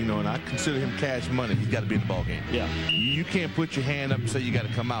playmaker, you know, and I consider him cash money, he's got to be in the ball game. Yeah. You can't put your hand up and say you got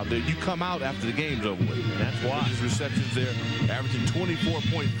to come out there. You come out after the game's over with. And that's why. His receptions there, averaging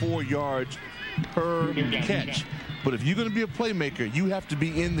 24.4 yards per catch. But if you're going to be a playmaker, you have to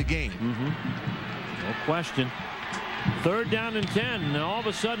be in the game. No question. 3rd down and 10, and all of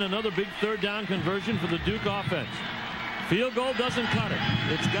a sudden another big 3rd down conversion for the Duke offense. Field goal doesn't cut it.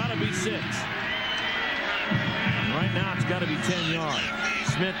 It's got to be 6. And right now it's got to be 10 yards.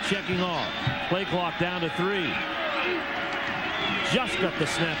 Smith checking off. Play clock down to 3. Just got the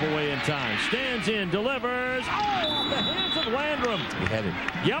snap away in time. Stands in, delivers. Oh, off the hands of Landrum. He had it.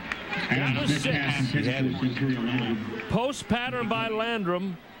 Yep. That was 6. He had it. Post pattern by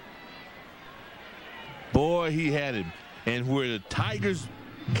Landrum. Boy, he had him. And where the Tigers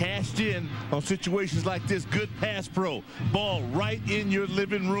cashed in on situations like this, good pass pro. Ball right in your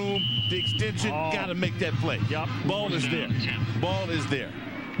living room. The extension, got to make that play. Yep. Ball is there. Ball is there.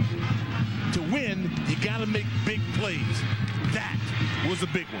 To win, you got to make big plays. That was a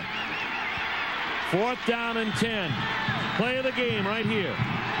big one. 4th down and 10. Play of the game right here.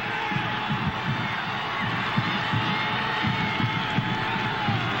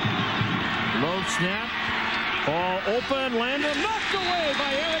 Low snap. Ball open. Landrum knocked away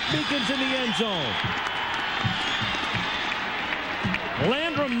by Eric Meekins in the end zone.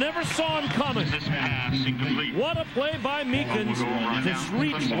 Landrum never saw him coming. What a play by Meekins to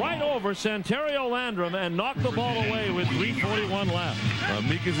reach right over Santario Landrum and knock the ball away with 3:41 left.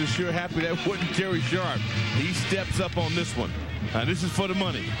 Meekins is sure happy that wasn't Terry Sharp. He steps up on this one. This is for the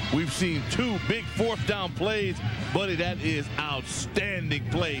money. We've seen 2 big 4th down plays. Buddy, that is outstanding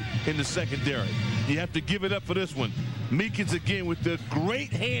play in the secondary. You have to give it up for this one. Meekins again with the great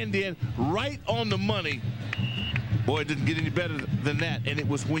hand in right on the money. Boy, it didn't get any better than that, and it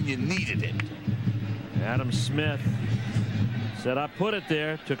was when you needed it. Adam Smith said, I put it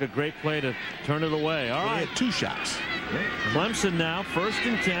there. Took a great play to turn it away. All right. He had 2 shots. Clemson now, 1st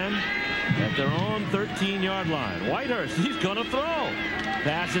and 10 at their own 13-yard line. Whitehurst, he's going to throw.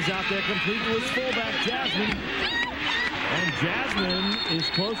 Passes out there complete to his fullback, Jasmine. And Jasmine is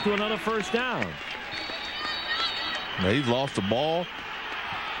close to another 1st down. Now, he's lost the ball.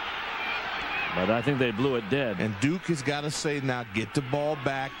 But I think they blew it dead. And Duke has got to say, now get the ball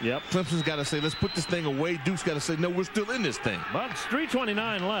back. Yep. Clemson's got to say, let's put this thing away. Duke's got to say, no, we're still in this thing. But it's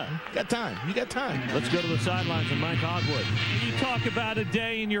 3:29 left. You got time. You got time. Let's go to the sidelines and Mike Hogwood. You talk about a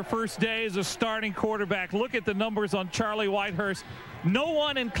day in your first day as a starting quarterback. Look at the numbers on Charlie Whitehurst. No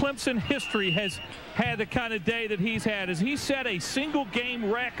one in Clemson history has had the kind of day that he's had. As he set a single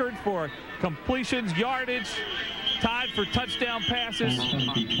game record for completions, yardage, tied for touchdown passes.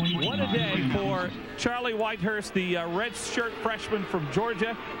 What a day for Charlie Whitehurst, the red shirt freshman from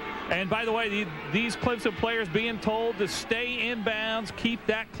Georgia. And by the way, these Clemson players being told to stay in bounds, keep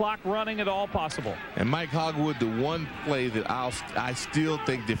that clock running at all possible. And Mike Hogwood, the one play that I still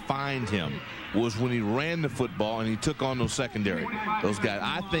think defined him was when he ran the football and he took on those secondary. Those guys.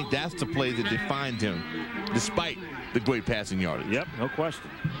 I think that's the play that defined him, despite the great passing yardage. Yep, no question.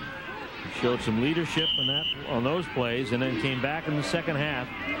 He showed some leadership on those plays and then came back in the second half.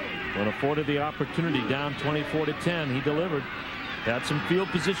 When afforded the opportunity down 24-10, he delivered. Had some field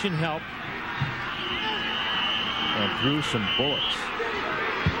position help and threw some bullets.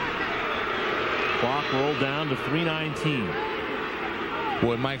 Clock rolled down to 3:19.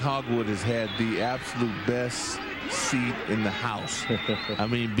 Boy, Mike Hogwood has had the absolute best seat in the house. I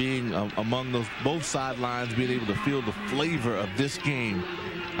mean, being among those both sidelines, being able to feel the flavor of this game.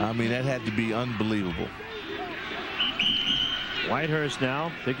 I mean, that had to be unbelievable. Whitehurst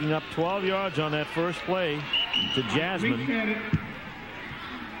now picking up 12 yards on that first play to Jasmine.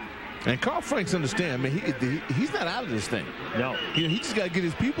 And Carl Franks understand, man, he's not out of this thing. No. He just got to get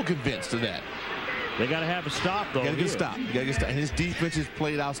his people convinced of that. They got to have a stop, though. Got to get a stop. And his defense has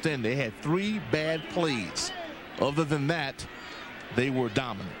played outstanding. They had 3 bad plays. Other than that, they were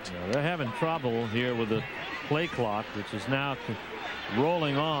dominant. Yeah, they're having trouble here with the play clock, which is now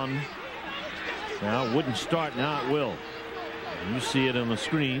rolling on. Now it wouldn't start. Now it will. You see it on the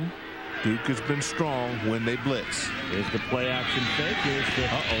screen. Duke has been strong when they blitz. Here's the play action fake. Here's the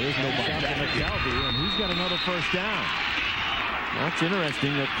there's no shot to McKelvey, and he's got another first down. That's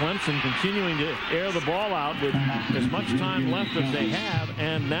interesting that Clemson continuing to air the ball out with as much time left as they have,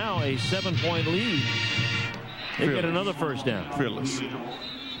 and now a 7-point lead. They get another first down.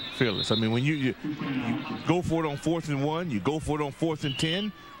 Fearless. I mean, when you go for it on 4th and 1, you go for it on 4th and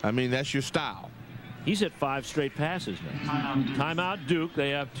 10. I mean, that's your style. He's hit 5 straight passes now. Timeout Duke.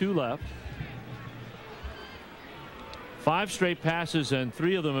 They have 2 left. 5 straight passes, and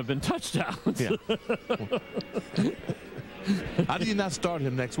 3 of them have been touchdowns. Yeah. How do you not start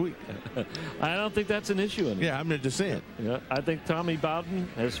him next week? I don't think that's an issue anymore. Yeah, I'm just saying. Yeah, I think Tommy Bowden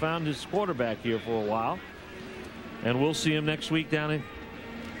has found his quarterback here for a while, and we'll see him next week down in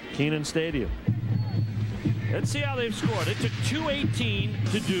Kenan Stadium. Let's see how they've scored. It took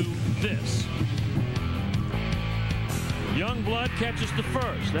 2:18 to do this. Youngblood catches the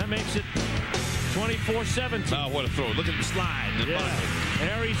first. That makes it 24-17. Oh, what a throw. Look at the slide.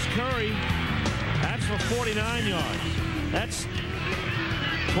 Aries Curry. That's for 49 yards. That's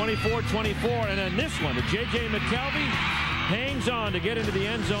 24-24. And then this one, the J.J. McKelvey hangs on to get into the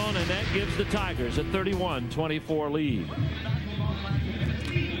end zone, and that gives the Tigers a 31-24 lead.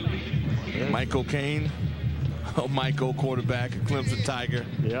 Michael Kane. Oh, Michael, quarterback, a Clemson Tiger.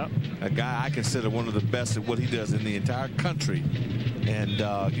 Yep. A guy I consider one of the best at what he does in the entire country. And,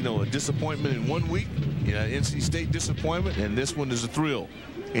 you know, a disappointment in 1 week, you know, NC State disappointment, and this one is a thrill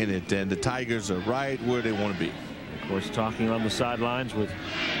in it. And the Tigers are right where they want to be. Of course, talking on the sidelines with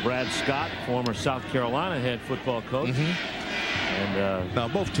Brad Scott, former South Carolina head football coach. And now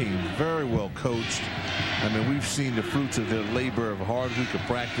both teams very well coached. I mean, we've seen the fruits of their labor of a hard week of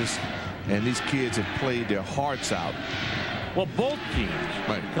practice. And these kids have played their hearts out. Well, both teams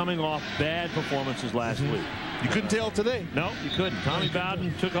coming off bad performances last week. You couldn't tell today. No, you couldn't. Tommy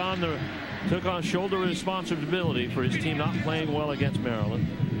Bowden took on shoulder responsibility for his team not playing well against Maryland.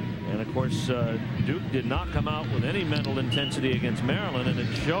 And of course, Duke did not come out with any mental intensity against Maryland, and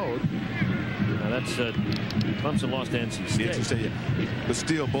it showed. Now that's Clemson lost to NC State. But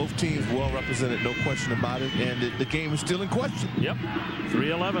still, both teams well represented, no question about it. And the game is still in question. Yep.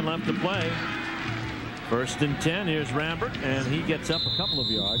 3:11 left to play. 1st and 10. Here's Rambert, and he gets up a couple of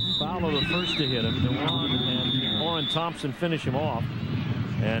yards. Fowler the first to hit him. DeWan and Orrin Thompson finish him off.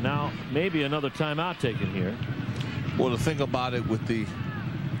 And now maybe another timeout taken here. Well, the thing about it with the,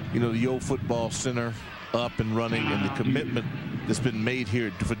 you know, the old football center up and running, and the commitment that's been made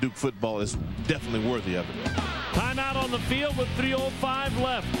here for Duke football is definitely worthy of it. Timeout on the field with 3:05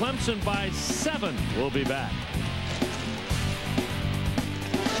 left. Clemson by 7. We'll be back.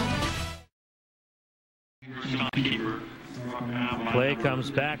 Play comes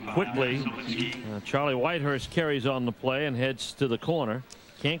back quickly. Charlie Whitehurst carries on the play and heads to the corner.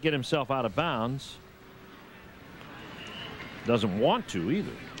 Can't get himself out of bounds. Doesn't want to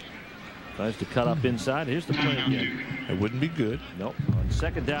either. Tries to cut up inside. Here's the play again. It wouldn't be good. Nope. On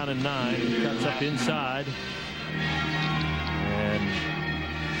 2nd down and 9, he cuts up inside and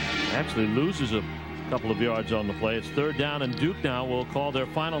actually loses a couple of yards on the play. It's 3rd down, and Duke now will call their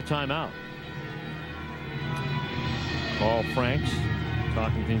final timeout. Paul Franks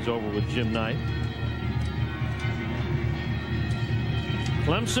talking things over with Jim Knight.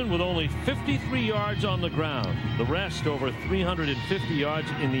 Clemson with only 53 yards on the ground. The rest over 350 yards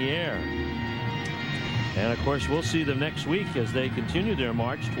in the air. And of course, we'll see them next week as they continue their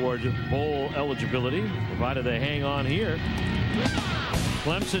march towards bowl eligibility, provided they hang on here.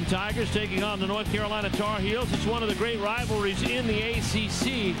 Clemson Tigers taking on the North Carolina Tar Heels. It's one of the great rivalries in the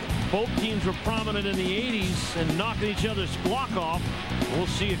ACC. Both teams were prominent in the 80s and knocking each other's block off. We'll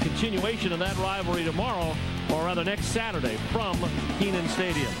see a continuation of that rivalry tomorrow, or rather next Saturday, from Kenan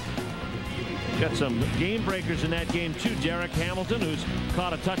Stadium. Got some game breakers in that game too. Derek Hamilton, who's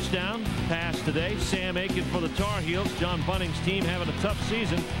caught a touchdown pass today. Sam Aiken for the Tar Heels. John Bunning's team having a tough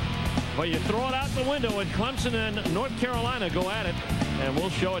season. But you throw it out the window, and Clemson and North Carolina go at it. And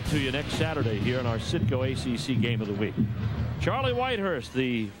we'll show it to you next Saturday here in our Citgo ACC Game of the Week. Charlie Whitehurst,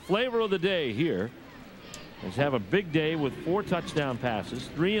 the flavor of the day here, is have a big day with 4 touchdown passes,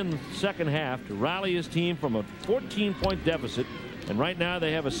 3 in the second half to rally his team from a 14-point deficit. And right now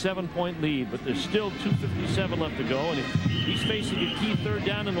they have a 7-point lead, but there's still 2:57 left to go, and he's facing a key 3rd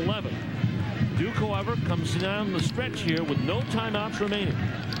down and 11. Duke, however, comes down the stretch here with no timeouts remaining.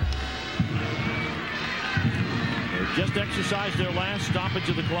 They just exercised their last stoppage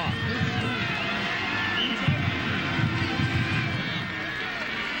of the clock.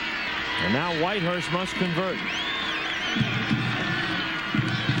 And now Whitehurst must convert.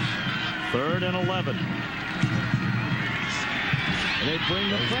 3rd and 11. And they bring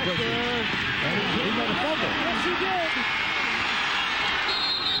the pressure. And he got a fumble. Yes, he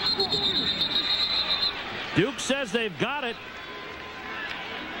did. Duke says they've got it.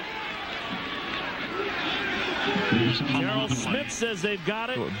 Gerald Smith says they've got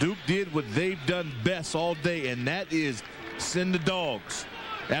it. Well, Duke did what they've done best all day, and that is send the dogs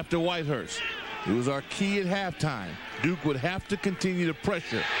after Whitehurst. It was our key at halftime. Duke would have to continue to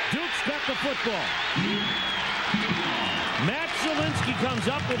pressure. Duke's got the football. Matt Zielinski comes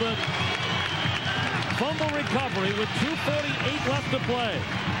up with a fumble recovery with 2:48 left to play.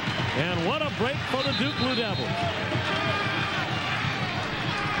 And what a break for the Duke Blue Devils.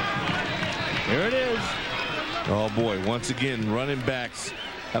 Here it is. Oh boy, once again, running backs.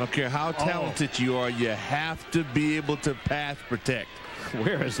 I don't care how talented you are, you have to be able to pass protect.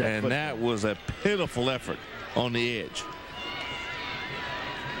 Where is that? And football? that was a pitiful effort on the edge.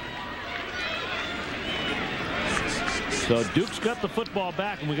 So Duke's got the football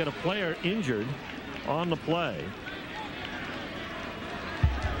back, and we got a player injured on the play.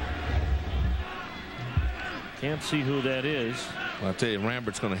 Can't see who that is. Well, I'll tell you,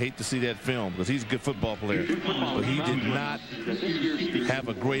 Rambert's going to hate to see that film because he's a good football player. But he did not have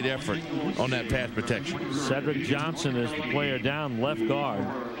a great effort on that pass protection. Cedric Johnson is the player down, left guard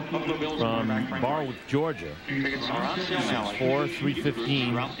from Barwick, Georgia. 6'4",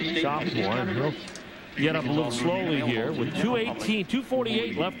 315 sophomore. And he'll get up a little slowly here with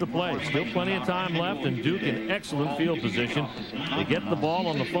 2:48 left to play. Still plenty of time left, and Duke in excellent field position to get the ball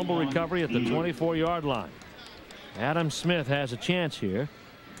on the fumble recovery at the 24-yard line. Adam Smith has a chance here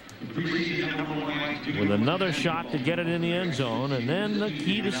with another shot to get it in the end zone, and then the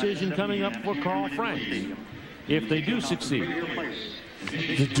key decision coming up for Carl Franks if they do succeed.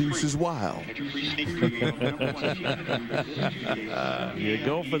 The deuce is wild. You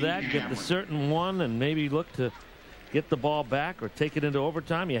go for that, get the certain one, and maybe look to get the ball back or take it into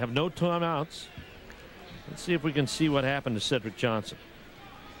overtime. You have no timeouts. Let's see if we can see what happened to Cedric Johnson.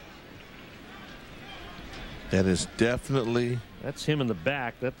 That is definitely. That's him in the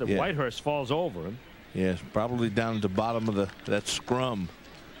back. That the Whitehurst falls over him. Yes, probably down at the bottom of that scrum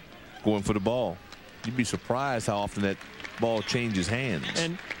going for the ball. You'd be surprised how often that ball changes hands.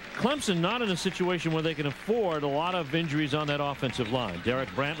 And Clemson not in a situation where they can afford a lot of injuries on that offensive line. Derek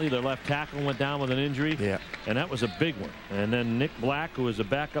Brantley, their left tackle, went down with an injury. Yeah. And that was a big one. And then Nick Black, who is a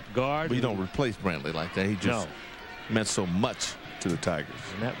backup guard. But you don't replace Brantley like that. He just meant so much to the Tigers.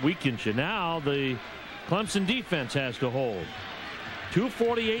 And that weakens you. Now the Clemson defense has to hold.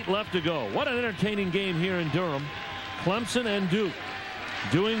 2:48 left to go. What an entertaining game here in Durham. Clemson and Duke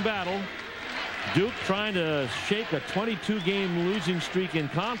doing battle. Duke trying to shake a 22-game losing streak in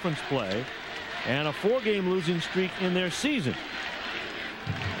conference play and a 4-game losing streak in their season,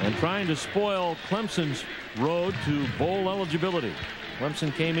 and trying to spoil Clemson's road to bowl eligibility.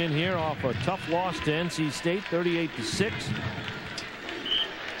 Clemson came in here off a tough loss to NC State, 38-6.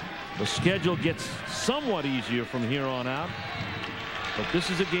 The schedule gets somewhat easier from here on out, but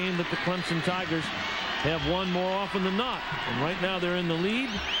this is a game that the Clemson Tigers have won more often than not, and right now they're in the lead,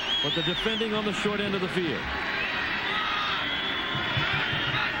 but they're defending on the short end of the field.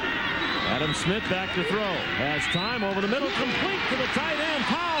 Adam Smith back to throw. Has time over the middle, complete to the tight end.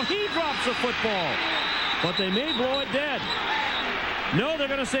 Powell, he drops the football, but they may blow it dead. No, they're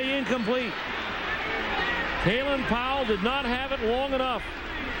going to say incomplete. Kalen Powell did not have it long enough.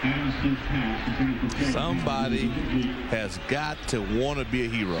 Somebody has got to want to be a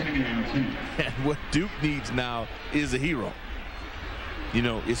hero. And what Duke needs now is a hero. You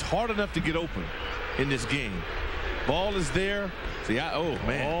know, it's hard enough to get open in this game. Ball is there. See, oh,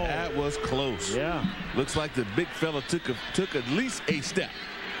 man, that was close. Yeah. Looks like the big fella took at least a step.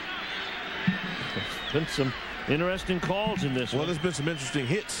 Been some interesting calls in this one. Well, there's been some interesting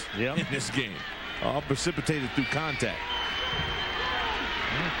hits in this game. All precipitated through contact.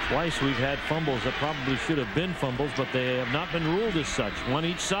 Twice we've had fumbles that probably should have been fumbles, but they have not been ruled as such. One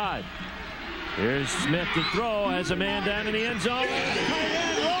each side. Here's Smith to throw. Has a man down in the end zone. Tight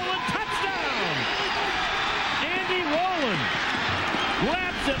end, Rowland, touchdown! Andy Rowland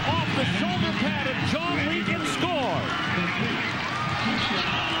grabs it off the shoulder pad of John Leak and scores.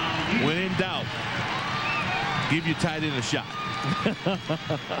 When in doubt, give your tight end a shot.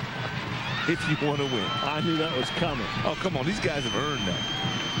 If you want to win. I knew that was coming. Oh, come on. These guys have earned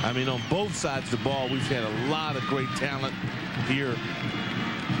that. I mean, on both sides of the ball, we've had a lot of great talent here,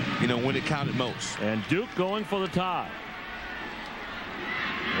 you know, when it counted most. And Duke going for the tie.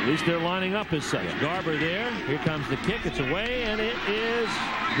 At least they're lining up as such. Garber there. Here comes the kick. It's away, and it is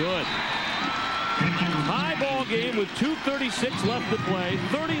good. High ball game with 2:36 left to play.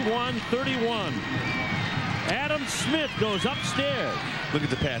 31-31. Adam Smith goes upstairs. Look at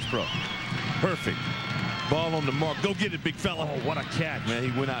the pass pro. Perfect. Ball on the mark. Go get it, big fella. Oh, what a catch. Man,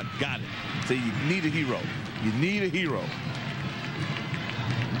 he went out, got it. So you need a hero. You need a hero.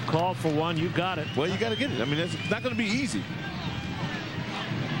 Called for one. You got it. Well, you got to get it. I mean, it's not going to be easy.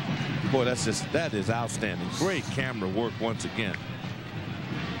 Boy, that is outstanding. Great camera work once again.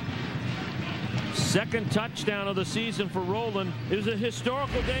 Second touchdown of the season for Rowland. It was a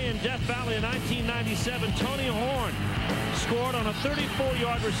historical day in Death Valley in 1997. Tony Horn scored on a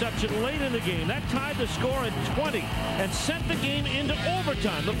 34-yard reception late in the game. That tied the score at 20 and sent the game into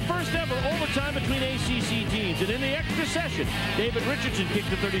overtime. The first ever overtime between ACC teams. And in the extra session, David Richardson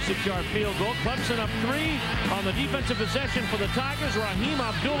kicked a 36-yard field goal. Clemson up 3 on the defensive possession for the Tigers. Raheem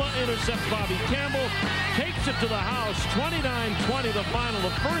Abdullah intercepts Bobby Campbell, takes it to the house. 29-20 the final.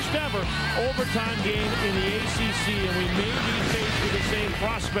 The first ever overtime game in the ACC, and we may be faced with the same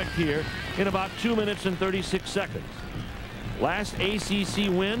prospect here in about 2 minutes and 36 seconds. Last ACC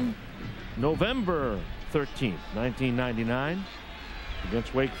win, November 13th, 1999,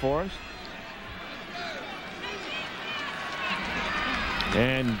 against Wake Forest.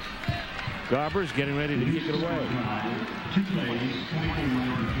 And Garber's getting ready to kick it away. 2 plays,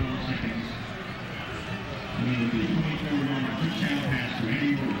 24 seconds.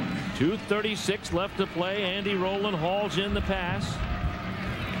 2:36 left to play. Andy Rowland hauls in the pass.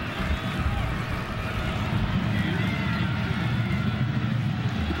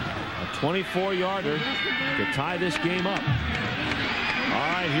 A 24-yarder to tie this game up.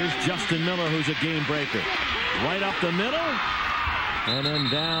 All right, here's Justin Miller, who's a game breaker. Right up the middle. And then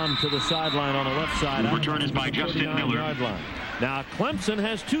down to the sideline on the left side. Return is by Justin Miller. Line. Now Clemson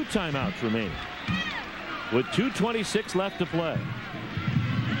has 2 timeouts remaining with 2:26 left to play.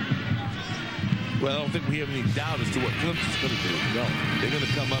 Well, I don't think we have any doubt as to what Clemson's going to do. No, they're going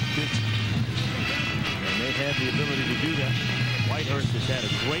to come up pitching. And they've had the ability to do that. Whitehurst has had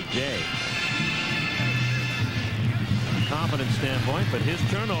a great day. Confidence standpoint, but his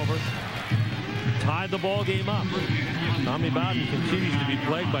turnover tied the ball game up. Tommy Bowden continues to be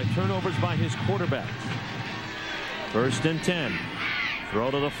plagued by turnovers by his quarterbacks. 1st and 10. Throw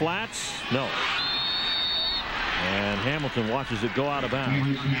to the flats. No. And Hamilton watches it go out of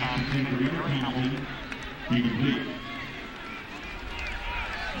bounds.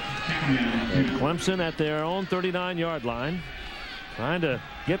 And Clemson at their own 39-yard line, trying to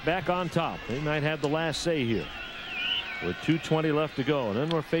get back on top. They might have the last say here with 2:20 left to go. And then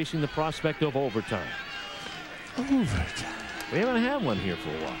we're facing the prospect of overtime. Overtime. We haven't had one here for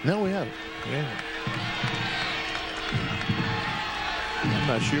a while. No, we haven't. Yeah. I'm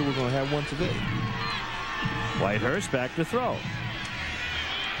not sure we're going to have one today. Whitehurst back to throw.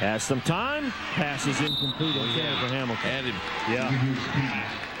 Has some time. Passes incomplete for Hamilton. Had him. Yeah.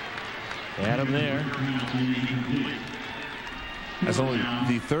 Had him there. That's only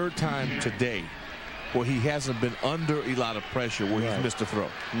the 3rd time today where he hasn't been under a lot of pressure where he's missed a throw.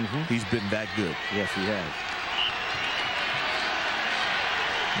 He's been that good. Yes, he has.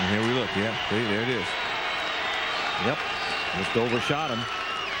 And here we look. Yeah, there it is. Yep. Just overshot him.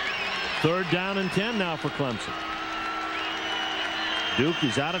 3rd down and 10 now for Clemson. Duke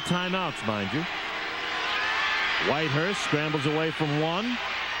is out of timeouts, mind you. Whitehurst scrambles away from one.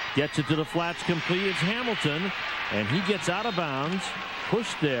 Gets it to the flats complete. It's Hamilton. And he gets out of bounds.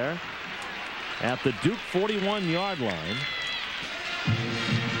 Pushed there at the Duke 41-yard line.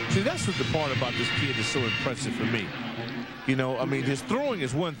 See, that's what the part about this kid is so impressive for me. You know, I mean, his throwing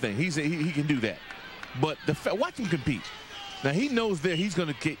is one thing. He can do that. But watch him compete. Now, he knows that he's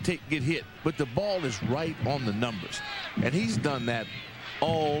going to get hit, but the ball is right on the numbers. And he's done that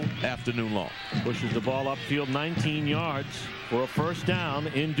all afternoon long. Pushes the ball upfield 19 yards for a 1st down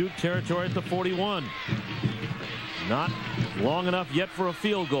in Duke territory at the 41. Not long enough yet for a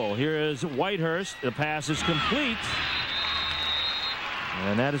field goal. Here is Whitehurst. The pass is complete.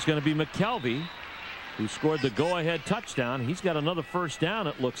 And that is going to be McKelvey, who scored the go-ahead touchdown. He's got another 1st down,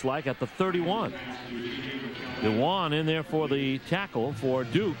 it looks like, at the 31. DeWan in there for the tackle for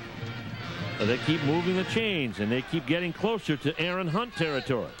Duke. So they keep moving the chains, and they keep getting closer to Aaron Hunt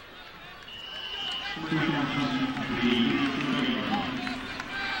territory.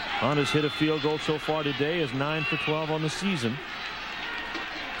 Hunt has hit a field goal so far today, is 9 for 12 on the season.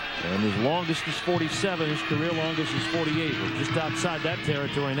 And his longest is 47. His career longest is 48. We're just outside that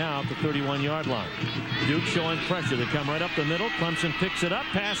territory now at the 31-yard line. Duke showing pressure. They come right up the middle. Clemson picks it up.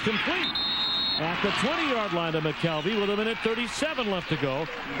 Pass complete at the 20-yard line to McKelvey with 1:37 left to go.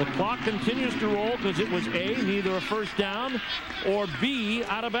 The clock continues to roll because it was A, neither a 1st down, or B,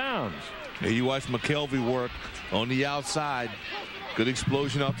 out of bounds. Here you watch McKelvey work on the outside. Good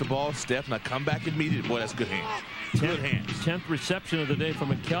explosion off the ball. Steph, now come back immediately. Boy, that's good hands. Good hands. 10th reception of the day for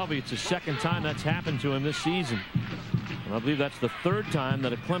McKelvey. It's the second time that's happened to him this season. And I believe that's the third time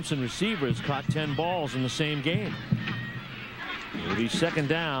that a Clemson receiver has caught 10 balls in the same game. It'll be second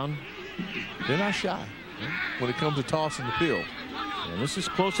down. They're not shy when it comes to tossing the field. And this is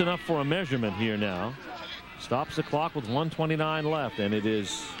close enough for a measurement here now. Stops the clock with 1:29 left, and it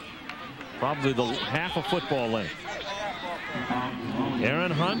is probably the half a football length.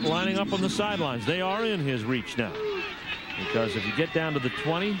 Aaron Hunt lining up on the sidelines. They are in his reach now, because if you get down to the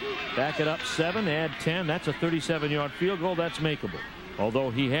 20, back it up 7, add 10, that's a 37-yard field goal. That's makeable,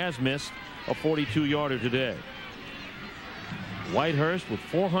 although he has missed a 42-yarder today. Whitehurst with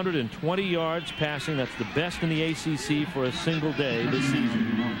 420 yards passing. That's the best in the ACC for a single day this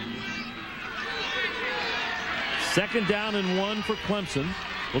season. Second down and 1 for Clemson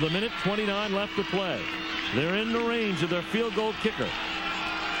with 1:29 left to play. They're in the range of their field goal kicker.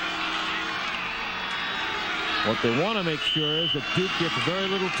 What they want to make sure is that Duke gets very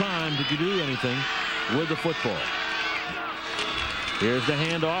little time to do anything with the football. Here's the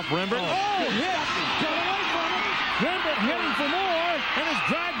handoff. Rembert. Oh, yes! Got away from it. Rembert heading for more and is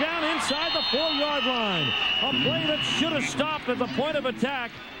dragged down inside the 4-yard line. A play that should have stopped at the point of attack,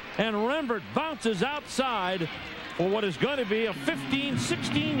 and Rembert bounces outside for what is going to be a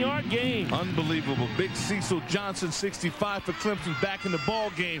 15-16-yard gain. Unbelievable. Big Cecil Johnson, 65 for Clemson, back in the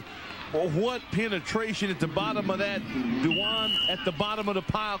ball game. Well, what penetration at the bottom of that. Dewan at the bottom of the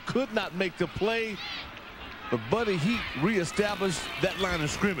pile could not make the play. But Buddy Heat reestablished that line of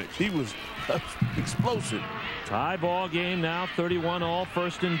scrimmage. He was explosive. Tie ball game now, 31 all,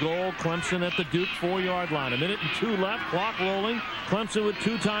 first and goal. Clemson at the Duke 4-yard line. 1:02 left, clock rolling. Clemson with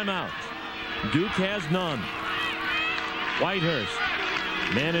 2 timeouts. Duke has none. Whitehurst,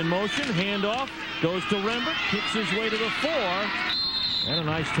 man in motion, handoff, goes to Rembert, kicks his way to the 4. And a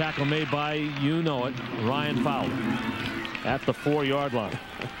nice tackle made by, you know it, Ryan Fowler at the 4-yard line.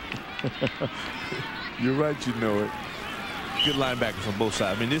 You're right, you know it. Good linebackers on both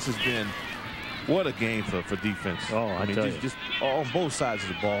sides. I mean, this has been, what a game for defense. Oh, I mean, just on both sides of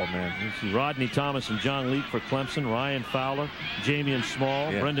the ball, man. Rodney Thomas and John Leak for Clemson, Ryan Fowler, Jamian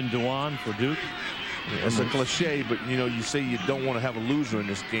Small, Brendan Dewan for Duke. Yeah, it's a cliche, but you know, you say you don't want to have a loser in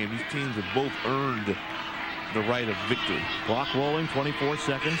this game. These teams have both earned the right of victory. Clock rolling, 24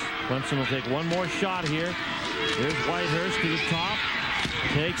 seconds. Clemson will take one more shot here. Here's Whitehurst to the top.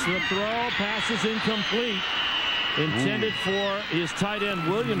 Takes the throw. Pass is incomplete. Intended for his tight end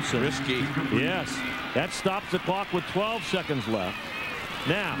Williamson. Risky. Yes. That stops the clock with 12 seconds left.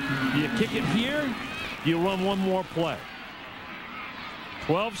 Now, you kick it here, you run one more play.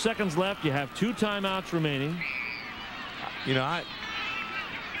 12 seconds left. You have 2 timeouts remaining. You know,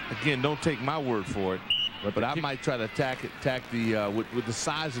 again, don't take my word for it, but I might try to attack the with the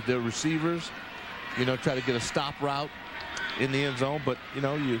size of their receivers. You know, try to get a stop route in the end zone. But you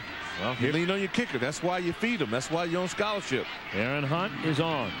know, you lean on your kicker. That's why you feed them. That's why you're on scholarship. Aaron Hunt is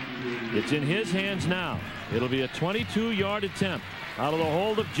on. It's in his hands now. It'll be a 22-yard attempt out of the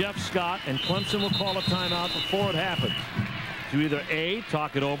hold of Jeff Scott, and Clemson will call a timeout before it happens. To either A,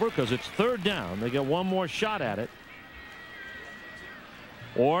 talk it over because it's third down. They get one more shot at it.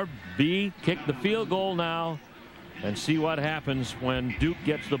 Or B, kick the field goal now and see what happens when Duke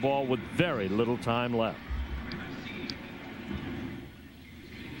gets the ball with very little time left.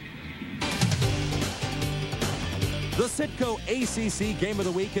 The Citco ACC Game of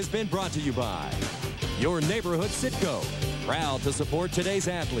the Week has been brought to you by your neighborhood Citco. Proud to support today's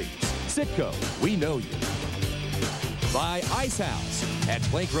athletes. Citco, we know you. By Ice House. At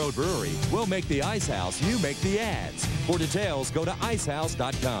Plank Road Brewery, we'll make the Ice House, you make the ads. For details, go to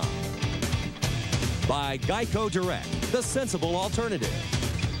icehouse.com. By Geico Direct, the sensible alternative.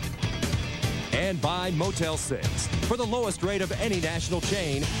 And by Motel 6. For the lowest rate of any national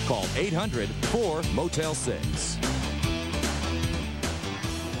chain, call 800-4-MOTEL-6.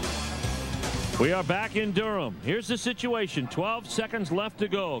 We are back in Durham. Here's the situation. 12 seconds left to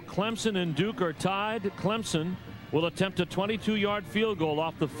go. Clemson and Duke are tied. Clemson will attempt a 22-yard field goal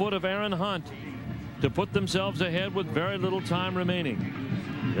off the foot of Aaron Hunt to put themselves ahead with very little time remaining.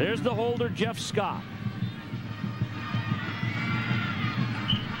 There's the holder, Jeff Scott.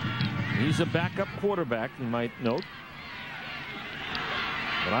 He's a backup quarterback, you might note.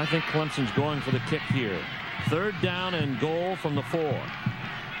 But I think Clemson's going for the kick here. Third down and goal from the 4.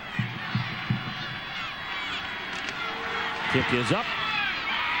 Kick is up,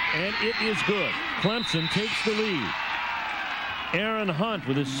 and it is good. Clemson takes the lead. Aaron Hunt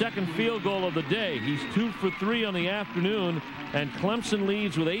with his second field goal of the day. He's 2 for 3 on the afternoon, and Clemson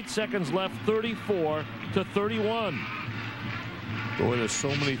leads with 8 seconds left, 34-31. Boy, there's so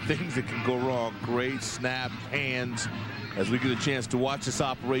many things that can go wrong. Great snap, hands. As we get a chance to watch this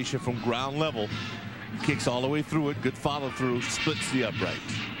operation from ground level. Kicks all the way through it. Good follow through. Splits the upright.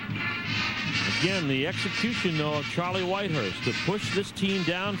 Again, the execution, though, of Charlie Whitehurst to push this team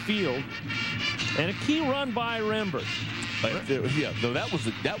downfield. And a key run by Rembert. Yeah, no, that was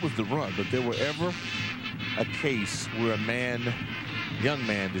the run. But there were ever a case where a young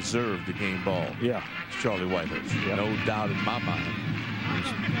man deserved the game ball. Yeah. It's Charlie Whitehurst. Yep. No doubt in my mind.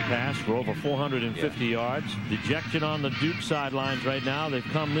 He's passed for over 450 yards. Dejection on the Duke sidelines right now. They've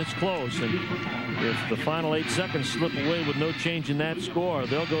come this close, and if the final 8 seconds slip away with no change in that score,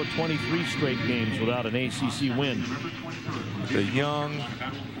 they'll go 23 straight games without an ACC win. The young,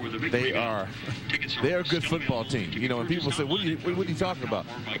 they are a good football team. You know, and people say, what are you talking about?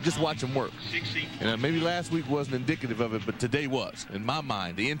 Just watch them work. And maybe last week wasn't indicative of it, but today was. In my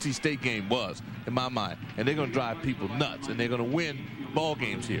mind, the NC State game was, in my mind. And they're going to drive people nuts, and they're going to win ball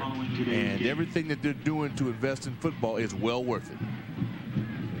games here. And everything that they're doing to invest in football is well worth it.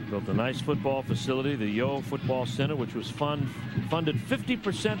 Built a nice football facility, the Yo Football Center, which was funded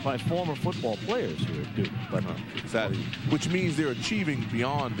 50% by former football players here at Duke. Exactly. Which means they're achieving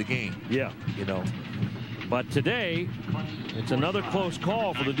beyond the game. Yeah. You know. But today, it's another close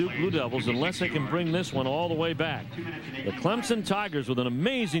call for the Duke Blue Devils unless they can bring this one all the way back. The Clemson Tigers with an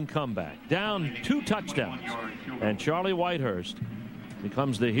amazing comeback, down 2 touchdowns. And Charlie Whitehurst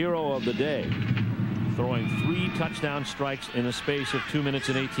becomes the hero of the day, throwing 3 touchdown strikes in a space of 2 minutes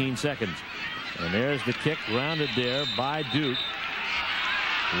and 18 seconds. And there's the kick, grounded there by Duke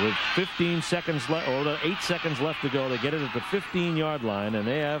with 15 seconds left, or 8 seconds left to go. They get it at the 15-yard line, and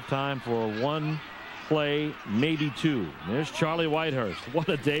they have time for 1 play, maybe 2. And there's Charlie Whitehurst. What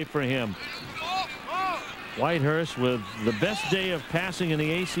a day for him. Whitehurst with the best day of passing in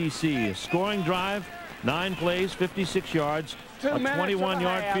the ACC. A scoring drive, 9 plays, 56 yards, a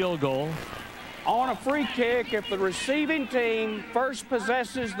 21-yard field goal. On a free kick, if the receiving team first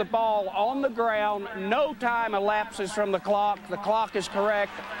possesses the ball on the ground, no time elapses from the clock is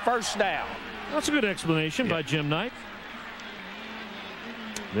correct, first down. That's a good explanation by Jim Knight.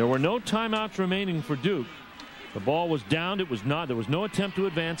 There were no timeouts remaining for Duke. The ball was downed. There was no attempt to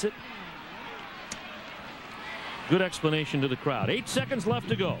advance it. Good explanation to the crowd. 8 seconds left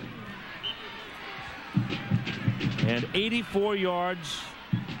to go. And 84 yards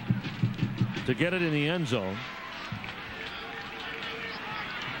to get it in the end zone.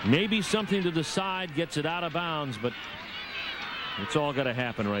 Maybe something to decide, gets it out of bounds, but it's all got to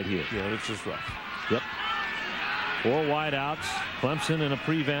happen right here. Yeah, it's just rough. Yep. 4 wideouts. Clemson in a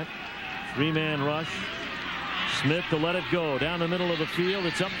prevent. 3-man rush. Smith to let it go down the middle of the field.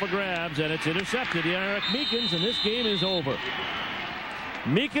 It's up for grabs, and it's intercepted. Eric Meekins, and this game is over.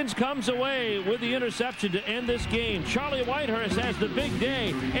 Meekins comes away with the interception to end this game. Charlie Whitehurst has the big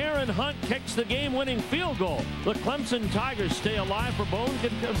day. Aaron Hunt kicks the game-winning field goal. The Clemson Tigers stay alive for bowl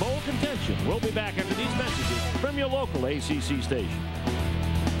contention. We'll be back after these messages from your local ACC station.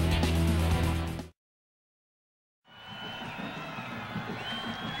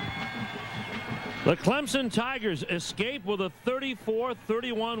 The Clemson Tigers escape with a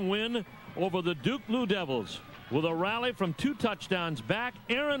 34-31 win over the Duke Blue Devils. With a rally from 2 touchdowns back,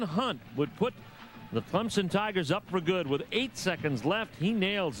 Aaron Hunt would put the Clemson Tigers up for good with 8 seconds left. He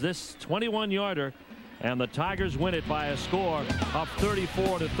nails this 21-yarder, and the Tigers win it by a score of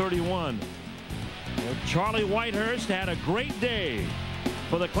 34-31. Charlie Whitehurst had a great day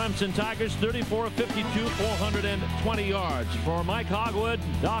for the Clemson Tigers. 34 of 52, 420 yards. For Mike Hogwood,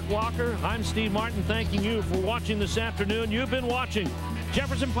 Doc Walker, I'm Steve Martin, thanking you for watching this afternoon. You've been watching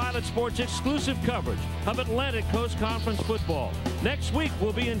Jefferson Pilot Sports' exclusive coverage of Atlantic Coast Conference football. Next week,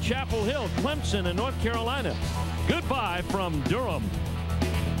 we'll be in Chapel Hill, Clemson, and North Carolina. Goodbye from Durham.